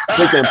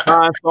 drinking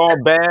pine saw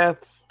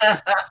baths.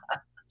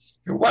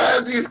 Why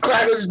are these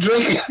crackers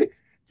drinking?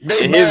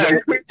 And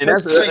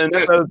that's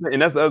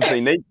the other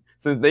thing.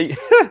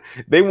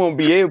 They won't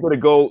be able to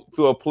go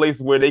to a place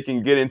where they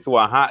can get into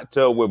a hot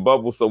tub with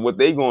bubbles. So what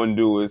they gonna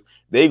do is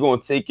they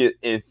gonna take it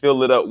and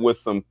fill it up with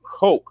some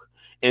Coke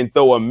and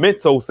throw a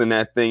Mentos in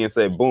that thing and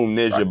say, boom,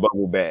 there's your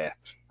bubble bath.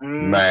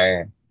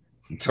 Man,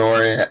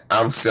 Tori,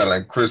 I'm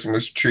selling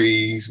Christmas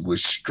trees with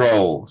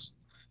straws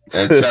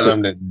and tell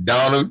them that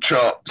Donald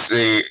Trump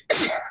said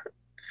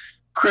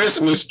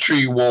Christmas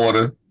tree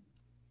water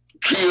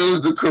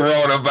kills the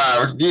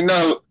coronavirus. You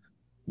know,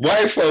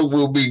 white folk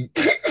will be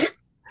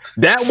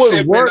that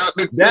would work.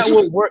 That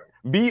would work.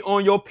 Be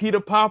on your Peter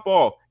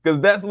Popoff,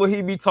 because that's what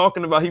he be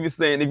talking about. He be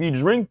saying, if you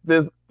drink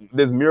this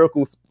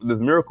miracle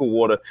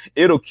water,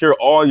 it'll cure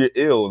all your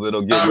ills.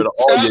 It'll get rid of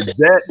all your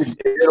debt.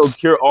 It'll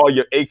cure all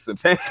your aches and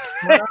pains.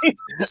 I'm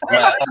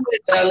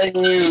telling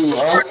you.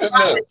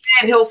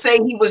 He'll say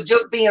he was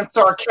just being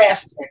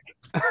sarcastic.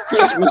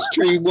 Christmas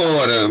tree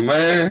water,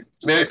 man.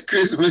 That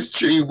Christmas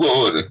tree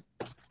water.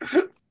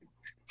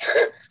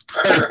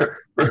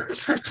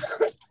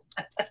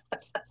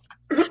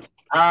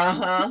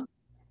 Oh,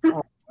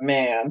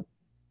 man.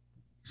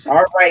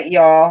 All right,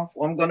 y'all.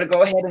 Well, I'm going to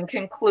go ahead and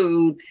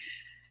conclude.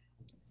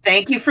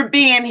 Thank you for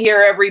being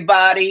here,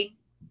 everybody.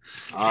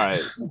 All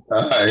right.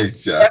 All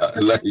right, y'all.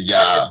 Love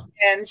y'all.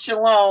 And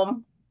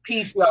shalom.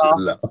 Peace,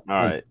 y'all. All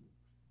right.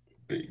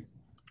 Peace.